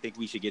really think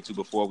we should get to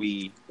before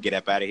we get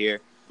up out of here,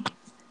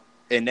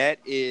 and that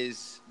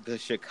is the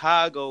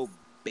Chicago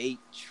bait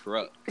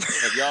truck.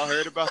 Have y'all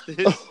heard about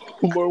this?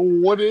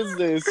 What is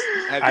this?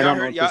 I don't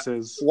know what this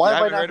is. Why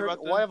have I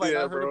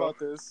not heard about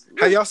this?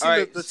 Have y'all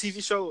seen the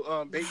TV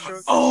show Bait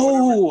Truck?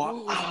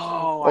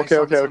 Okay.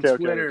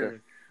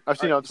 I've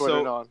seen it on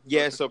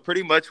Twitter. So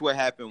pretty much what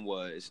happened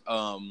was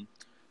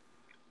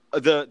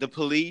the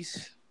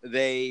police,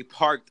 they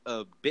parked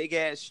a big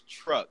ass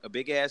truck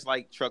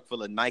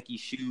full of Nike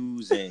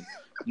shoes and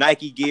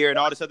Nike gear and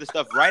all this other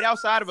stuff right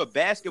outside of a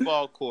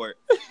basketball court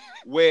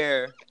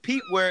where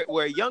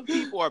young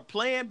people are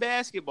playing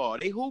basketball.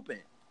 They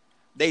hooping.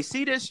 They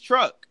see this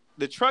truck.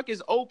 The truck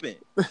is open.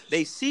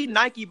 They see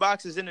Nike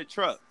boxes in the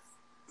truck.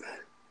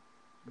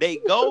 They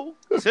go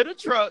to the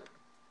truck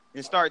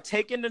and start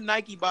taking the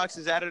Nike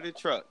boxes out of the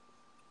truck,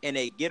 and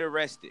they get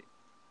arrested.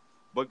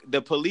 But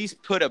the police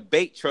put a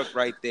bait truck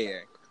right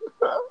there.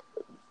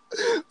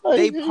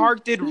 They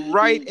parked it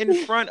right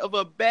in front of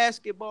a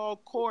basketball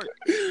court.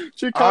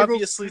 Chicago,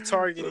 obviously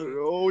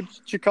targeting.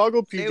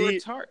 Chicago PD.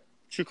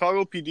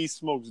 Chicago PD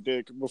smokes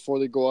dick before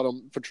they go out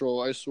on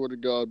patrol. I swear to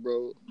God,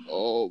 bro.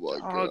 Oh my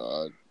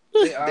God.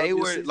 They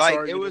were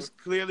targeting. It was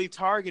clearly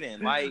targeting.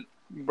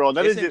 Bro,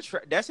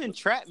 that's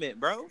entrapment,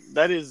 bro.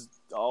 That is.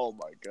 Oh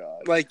my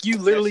God. You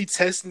literally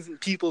testing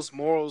people's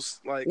morals.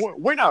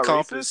 We're not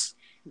compass.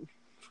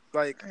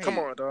 Racist. Come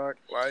on, dog.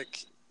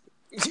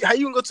 How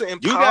you gonna go to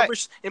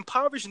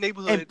impoverished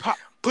neighborhood?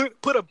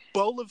 Put a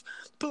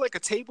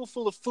table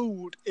full of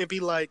food and be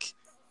like,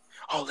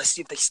 oh, let's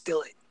see if they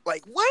steal it.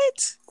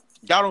 What?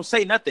 Y'all don't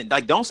say nothing.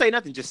 Don't say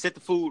nothing. Just set the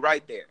food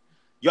right there.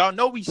 Y'all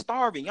know we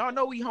starving. Y'all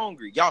know we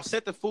hungry. Y'all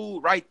set the food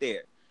right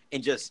there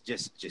and just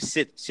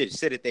sit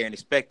it there and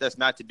expect us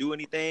not to do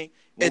anything.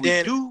 And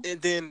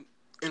then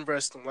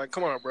arrest them.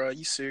 Come on, bro.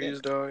 You serious,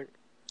 dog?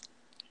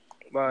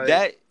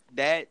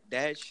 that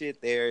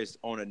shit there is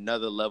on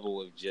another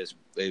level of just.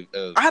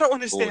 Of I don't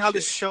understand how bullshit.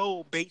 this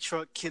show Bait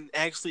Truck can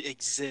actually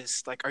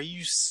exist. Like, are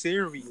you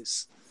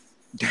serious?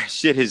 That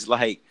shit is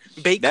like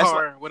Bait that's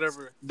car, like,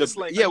 whatever. the It's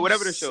like, yeah, are you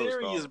whatever the show is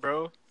serious, called.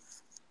 bro?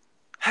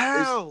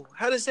 How?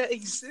 How does that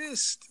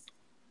exist?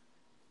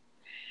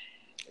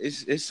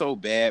 It's so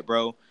bad,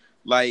 bro.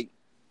 Like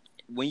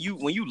when you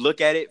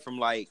look at it from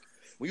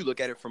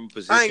a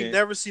position. I ain't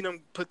never seen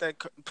them put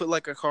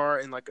like a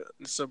car in like a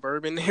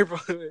suburban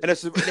neighborhood. And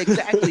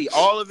exactly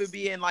all of it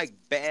being like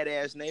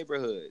badass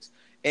neighborhoods.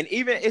 And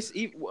even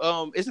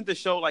isn't the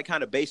show like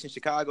kind of based in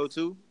Chicago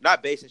too?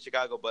 Not based in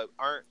Chicago, but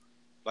aren't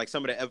like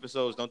some of the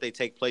episodes, don't they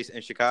take place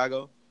in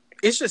Chicago?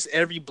 It's just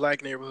every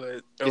black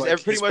neighborhood. It's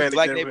like pretty much Hispanic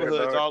black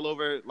neighborhoods dog. all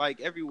over,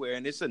 like everywhere,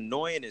 and it's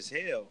annoying as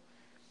hell.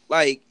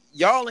 Like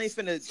y'all ain't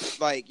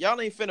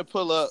finna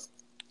pull up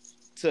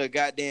to a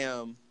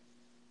goddamn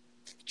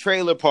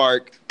trailer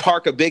park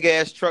a big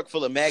ass truck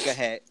full of MAGA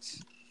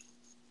hats,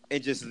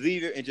 and just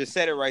leave it and just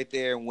set it right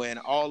there. And when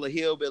all the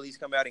hillbillies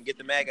come out and get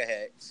the MAGA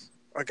hats,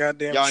 a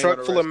goddamn y'all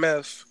truck full of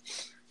meth.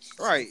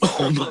 Right.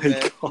 Oh my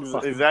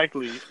God.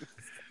 Exactly.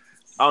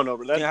 I don't know,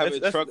 but You have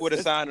a truck with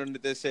a sign on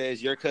it that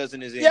says "Your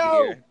cousin is in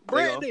Yo, here."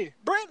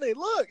 Brittany,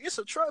 look, it's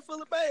a truck full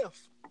of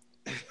meth.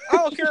 I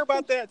don't care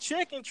about that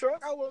chicken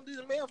truck. I want this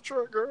meth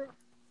truck, girl.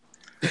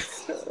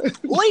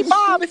 Lee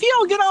Bob, if you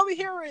don't get over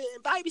here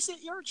and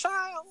babysit your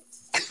child,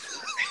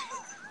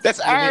 That's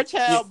our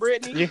child,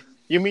 Brittany.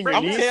 You mean your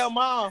I'm niece? gonna tell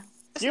mom.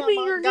 You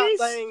mean your niece?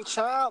 goddamn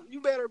child?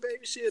 You better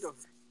babysit him.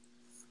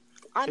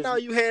 I know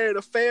you had an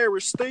affair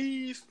with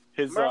Steve,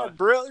 my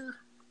brother.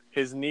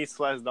 His niece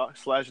slash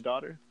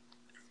daughter.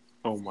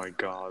 Oh my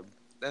God.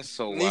 That's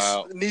so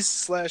wild. Niece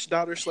slash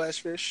daughter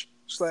slash fish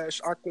slash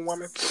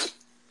Aquawoman.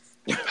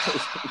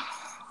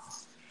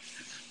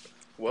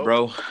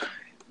 Bro,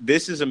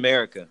 this is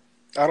America.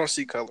 I don't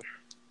see color.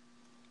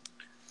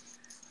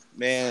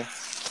 Man,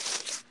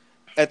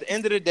 at the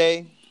end of the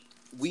day,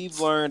 we've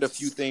learned a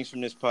few things from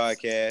this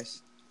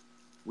podcast.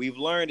 We've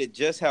learned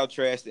just how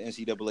trash the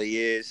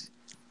NCAA is.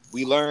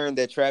 We learned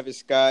that Travis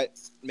Scott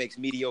makes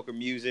mediocre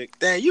music.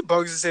 Damn, you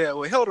bogus as hell.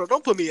 Wait, hold on.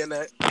 Don't put me in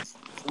that.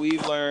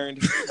 We've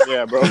learned.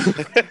 Yeah, bro.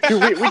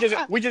 Dude,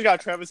 we just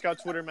got Travis Scott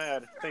Twitter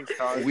mad. Thanks,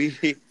 Todd.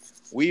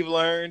 We've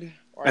learned.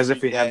 As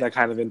if we had that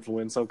kind of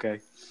influence. Okay.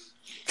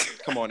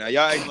 Come on now.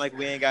 Y'all acting like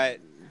we ain't got...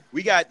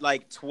 We got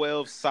like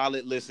 12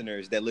 solid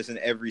listeners that listen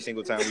every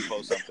single time we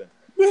post something.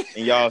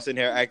 And y'all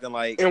sitting here acting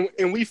like...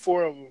 And we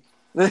 4 of them.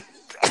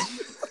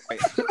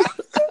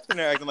 Sitting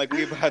here acting like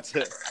we about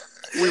to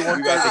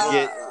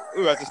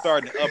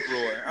start an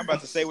uproar. I'm about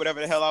to say whatever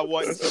the hell I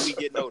want until we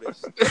get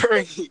noticed.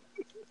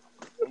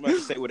 I'm about to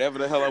say whatever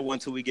the hell I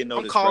want until we get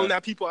noticed. I'm calling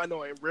out people I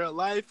know in real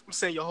life. I'm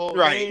saying your whole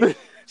name. Right.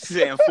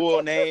 Saying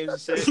full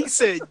names and shit. He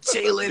said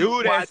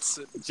Jalen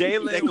Watson.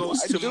 Jalen that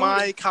goes to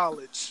my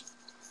college.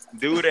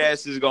 Dude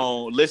ass is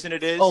gonna listen to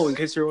this. Oh, in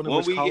case you're wondering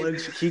which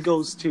college, he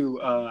goes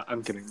to.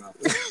 I'm kidding. No.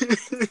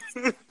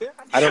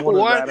 I don't want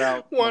to rat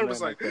out. One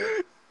was like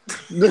that.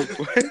 No,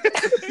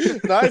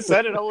 I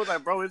said it. I was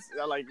like, bro, it's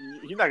like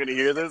you're not gonna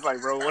hear this. Like,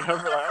 bro,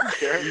 whatever. Like, I don't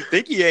care. You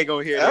think he ain't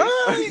gonna hear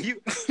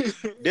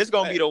this? This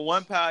gonna be the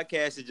one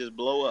podcast that just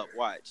blow up.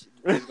 Watch,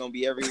 it's gonna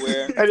be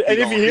everywhere. And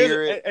if he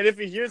hears it, and if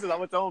he hears it, I'm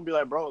gonna tell him, and be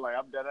like, bro, like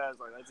I'm dead ass.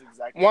 Like that's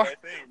exactly what I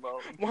think,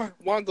 bro.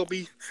 One gonna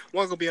be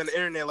on the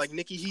internet like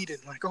Nikki Heaton.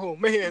 Like, oh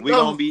man, we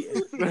gonna be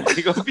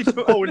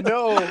doing. Oh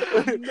no,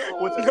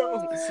 with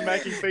the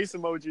smacking face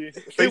emoji.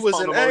 It was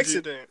an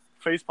accident.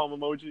 Face palm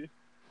emoji.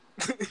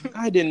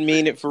 I didn't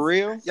mean it for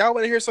real. Y'all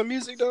want to hear some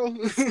music though?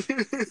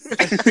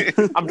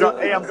 I'm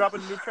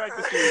dropping a new track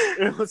this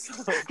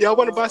week. Y'all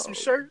want to buy some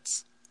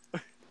shirts?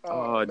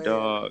 Oh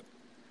dog,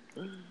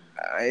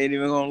 I ain't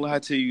even gonna lie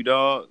to you,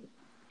 dog.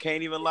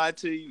 Can't even lie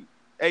to you.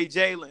 Hey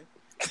Jalen,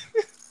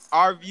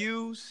 our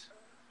views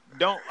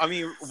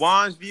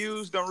Juan's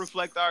views don't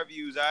reflect our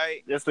views. All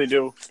right? Yes, they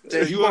do.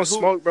 If you want to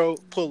smoke, bro,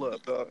 pull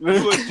up, dog.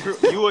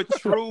 You a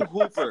true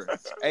hooper.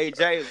 Hey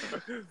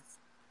Jalen.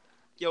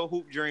 Your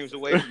hoop dreams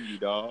away from you,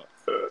 dog.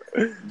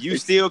 You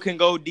still can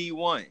go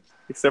D1.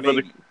 Except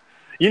for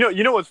you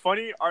know what's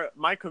funny?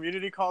 My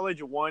community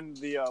college won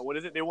the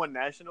They won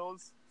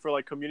nationals for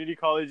like community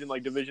college in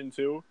like Division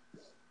 2.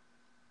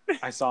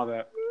 I saw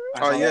that.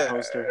 That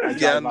poster.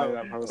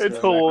 That poster. It's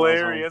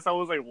hilarious. I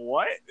was like,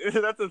 what?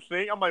 That's a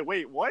thing? I'm like,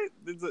 wait, what?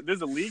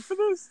 There's a league for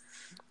this?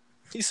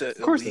 He said,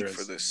 of course a league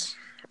for this.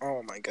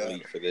 Oh my god.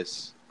 League for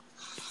this.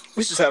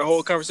 We just had a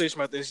whole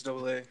conversation about the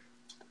NCAA.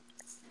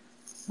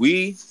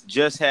 We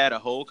just had a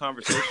whole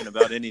conversation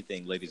about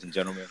anything, ladies and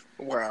gentlemen.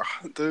 Wow,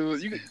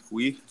 dude,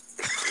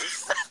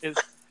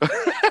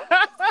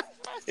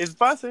 It's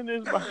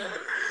busting.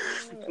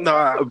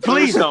 Nah,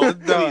 please don't,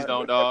 please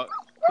don't, dog.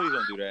 Please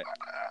don't do that.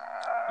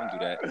 Don't do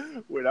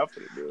that. We're not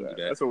gonna do that.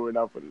 That's what we're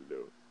not gonna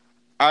do.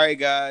 All right,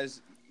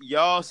 guys.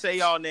 Y'all say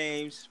y'all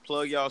names.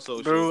 Plug y'all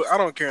socials. Dude, I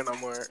don't care no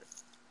more.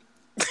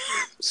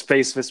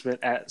 Space Misfit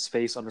at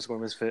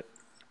space_misfit.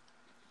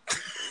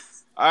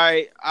 All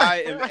right,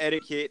 I am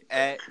Etiquette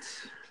at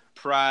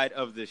Pride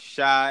of the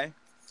Shy.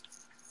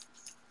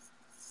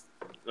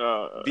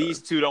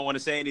 These two don't want to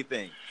say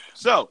anything.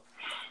 So,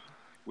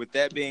 with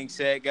that being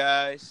said,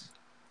 guys,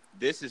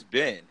 this has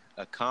been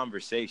a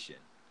conversation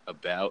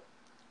about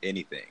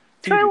anything.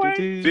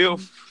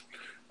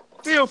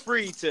 Feel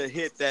free to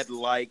hit that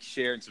like,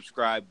 share, and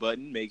subscribe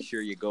button. Make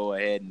sure you go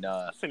ahead and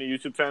This ain't a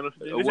YouTube channel.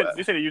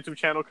 This ain't a YouTube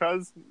channel,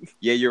 cuz.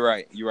 Yeah, you're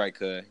right. You're right,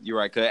 cuz.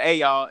 Hey,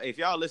 y'all, if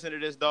y'all listen to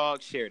this,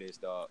 dog, share this,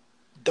 dog.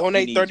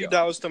 Donate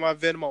 $30 to my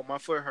Venmo. My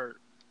foot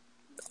hurt.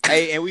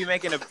 Hey, and we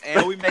making a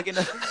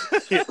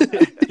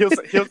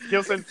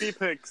he'll send fee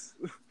pics.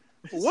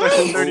 What?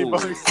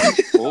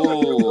 $30.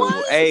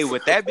 Oh, hey,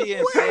 with that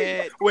being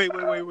said, Wait.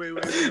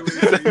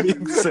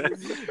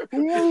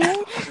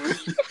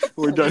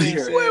 We're done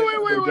here.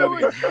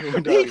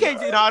 Wait. He can't.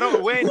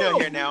 No, we ain't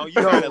done here now. You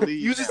gotta leave.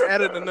 You just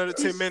added another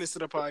 10 minutes to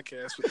the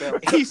podcast with that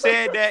one. He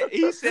said that.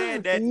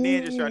 And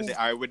then just tried to say,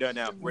 "All right, we're done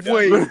now. We're done."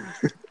 Wait.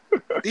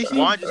 Did he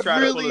Juan just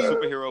tried really, to pull a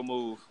superhero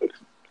move.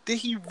 Did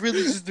he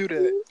really just do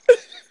that?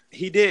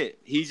 He did.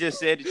 He just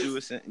said that you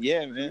were saying,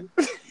 yeah, man.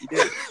 He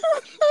did.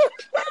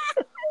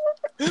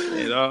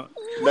 You know?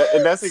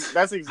 That's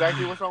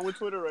exactly what's wrong with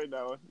Twitter right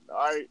now. All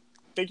right.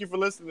 Thank you for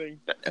listening.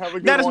 Have a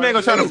good Now this one. man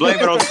gonna try to blame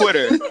it on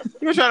Twitter.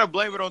 You're trying to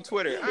blame it on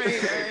Twitter. I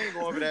ain't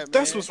going for that, man.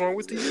 That's what's wrong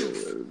with the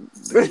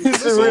youth.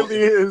 It really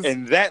is.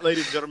 And that,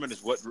 ladies and gentlemen,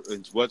 is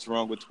what's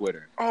wrong with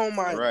Twitter. Oh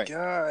my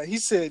God. He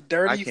said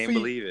dirty I can't feet.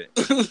 believe it.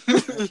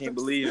 I can't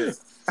believe it.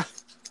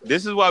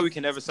 This is why we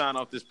can never sign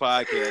off this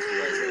podcast.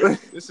 Right?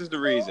 This is the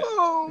reason.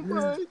 Oh my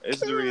God. This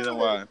is the reason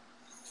why.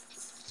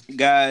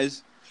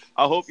 Guys,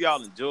 I hope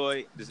y'all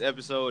enjoyed this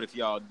episode. If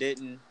y'all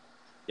didn't,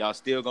 y'all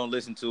still gonna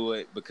listen to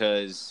it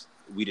because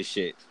we the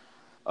shit.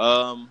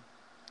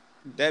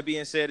 That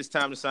being said, it's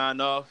time to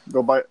sign off.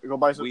 Go buy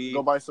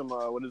some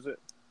what is it?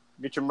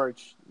 Get your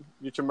merch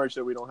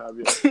that we don't have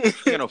yet.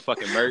 Get no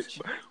fucking merch.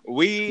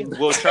 We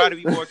will try to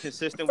be more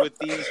consistent with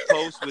these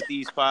posts, with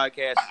these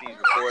podcasts, these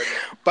recordings.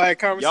 Buy a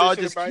conversation Y'all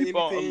just about keep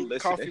on anything,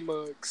 listening. coffee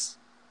mugs.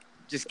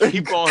 Just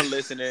keep on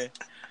listening.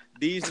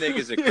 These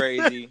niggas are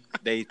crazy.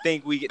 They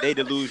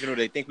delusional.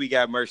 They think we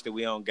got merch that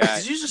we don't got.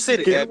 Did you just say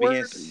the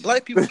N-word?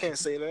 Black people can't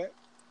say that.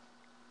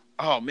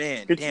 Oh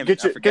man, damn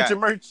it! Get your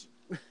merch.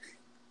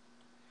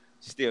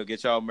 Still,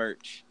 get y'all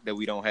merch that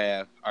we don't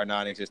have. Our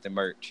non-existent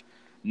merch.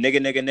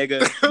 Nigga.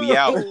 We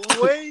out.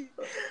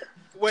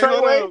 Wait,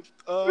 hold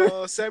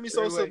up. Sammy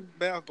Sosa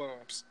bath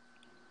bombs.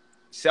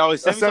 So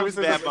Sammy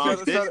Sosa bath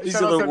bombs.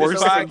 These are the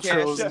worst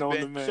intros known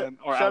to man.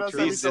 Or outros.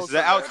 This is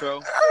the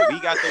outro. We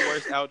got the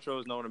worst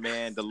outros known to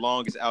man. The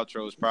longest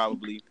outros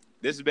probably.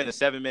 This has been a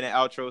 7-minute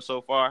outro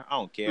so far. I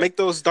don't care. Make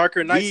those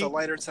darker nights a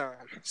lighter time.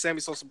 Sammy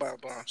Sosa bath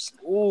bombs.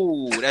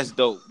 Ooh, that's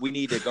dope. We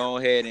need to go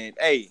ahead and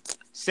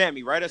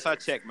Sammy, write us our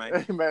check,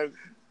 man. Hey man,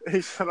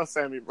 hey, shout out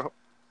Sammy, bro.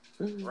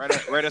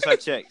 Write us our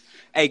check.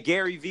 Hey,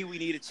 Gary V, we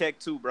need a check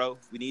too, bro.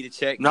 We need a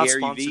check. Not Gary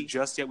sponsored V.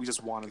 just yet. We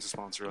just wanted to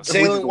sponsor us.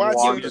 Jalen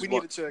Watson, we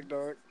need a check,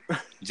 dog.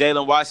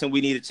 Jalen Watson,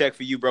 we need a check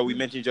for you, bro. We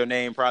mentioned your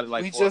name probably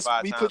like 4 or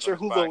 5 times. We put your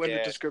Hulu in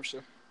the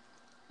description.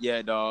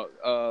 Yeah, dog.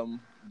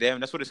 Damn,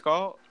 that's what it's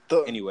called.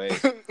 Anyway,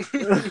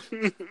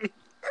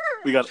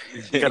 we got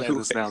to end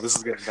this now. This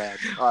is getting bad.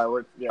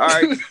 All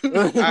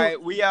right.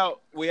 We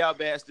out,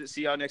 bastards.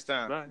 See y'all next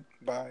time. Bye.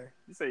 Bye.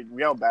 You say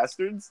we out,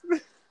 bastards?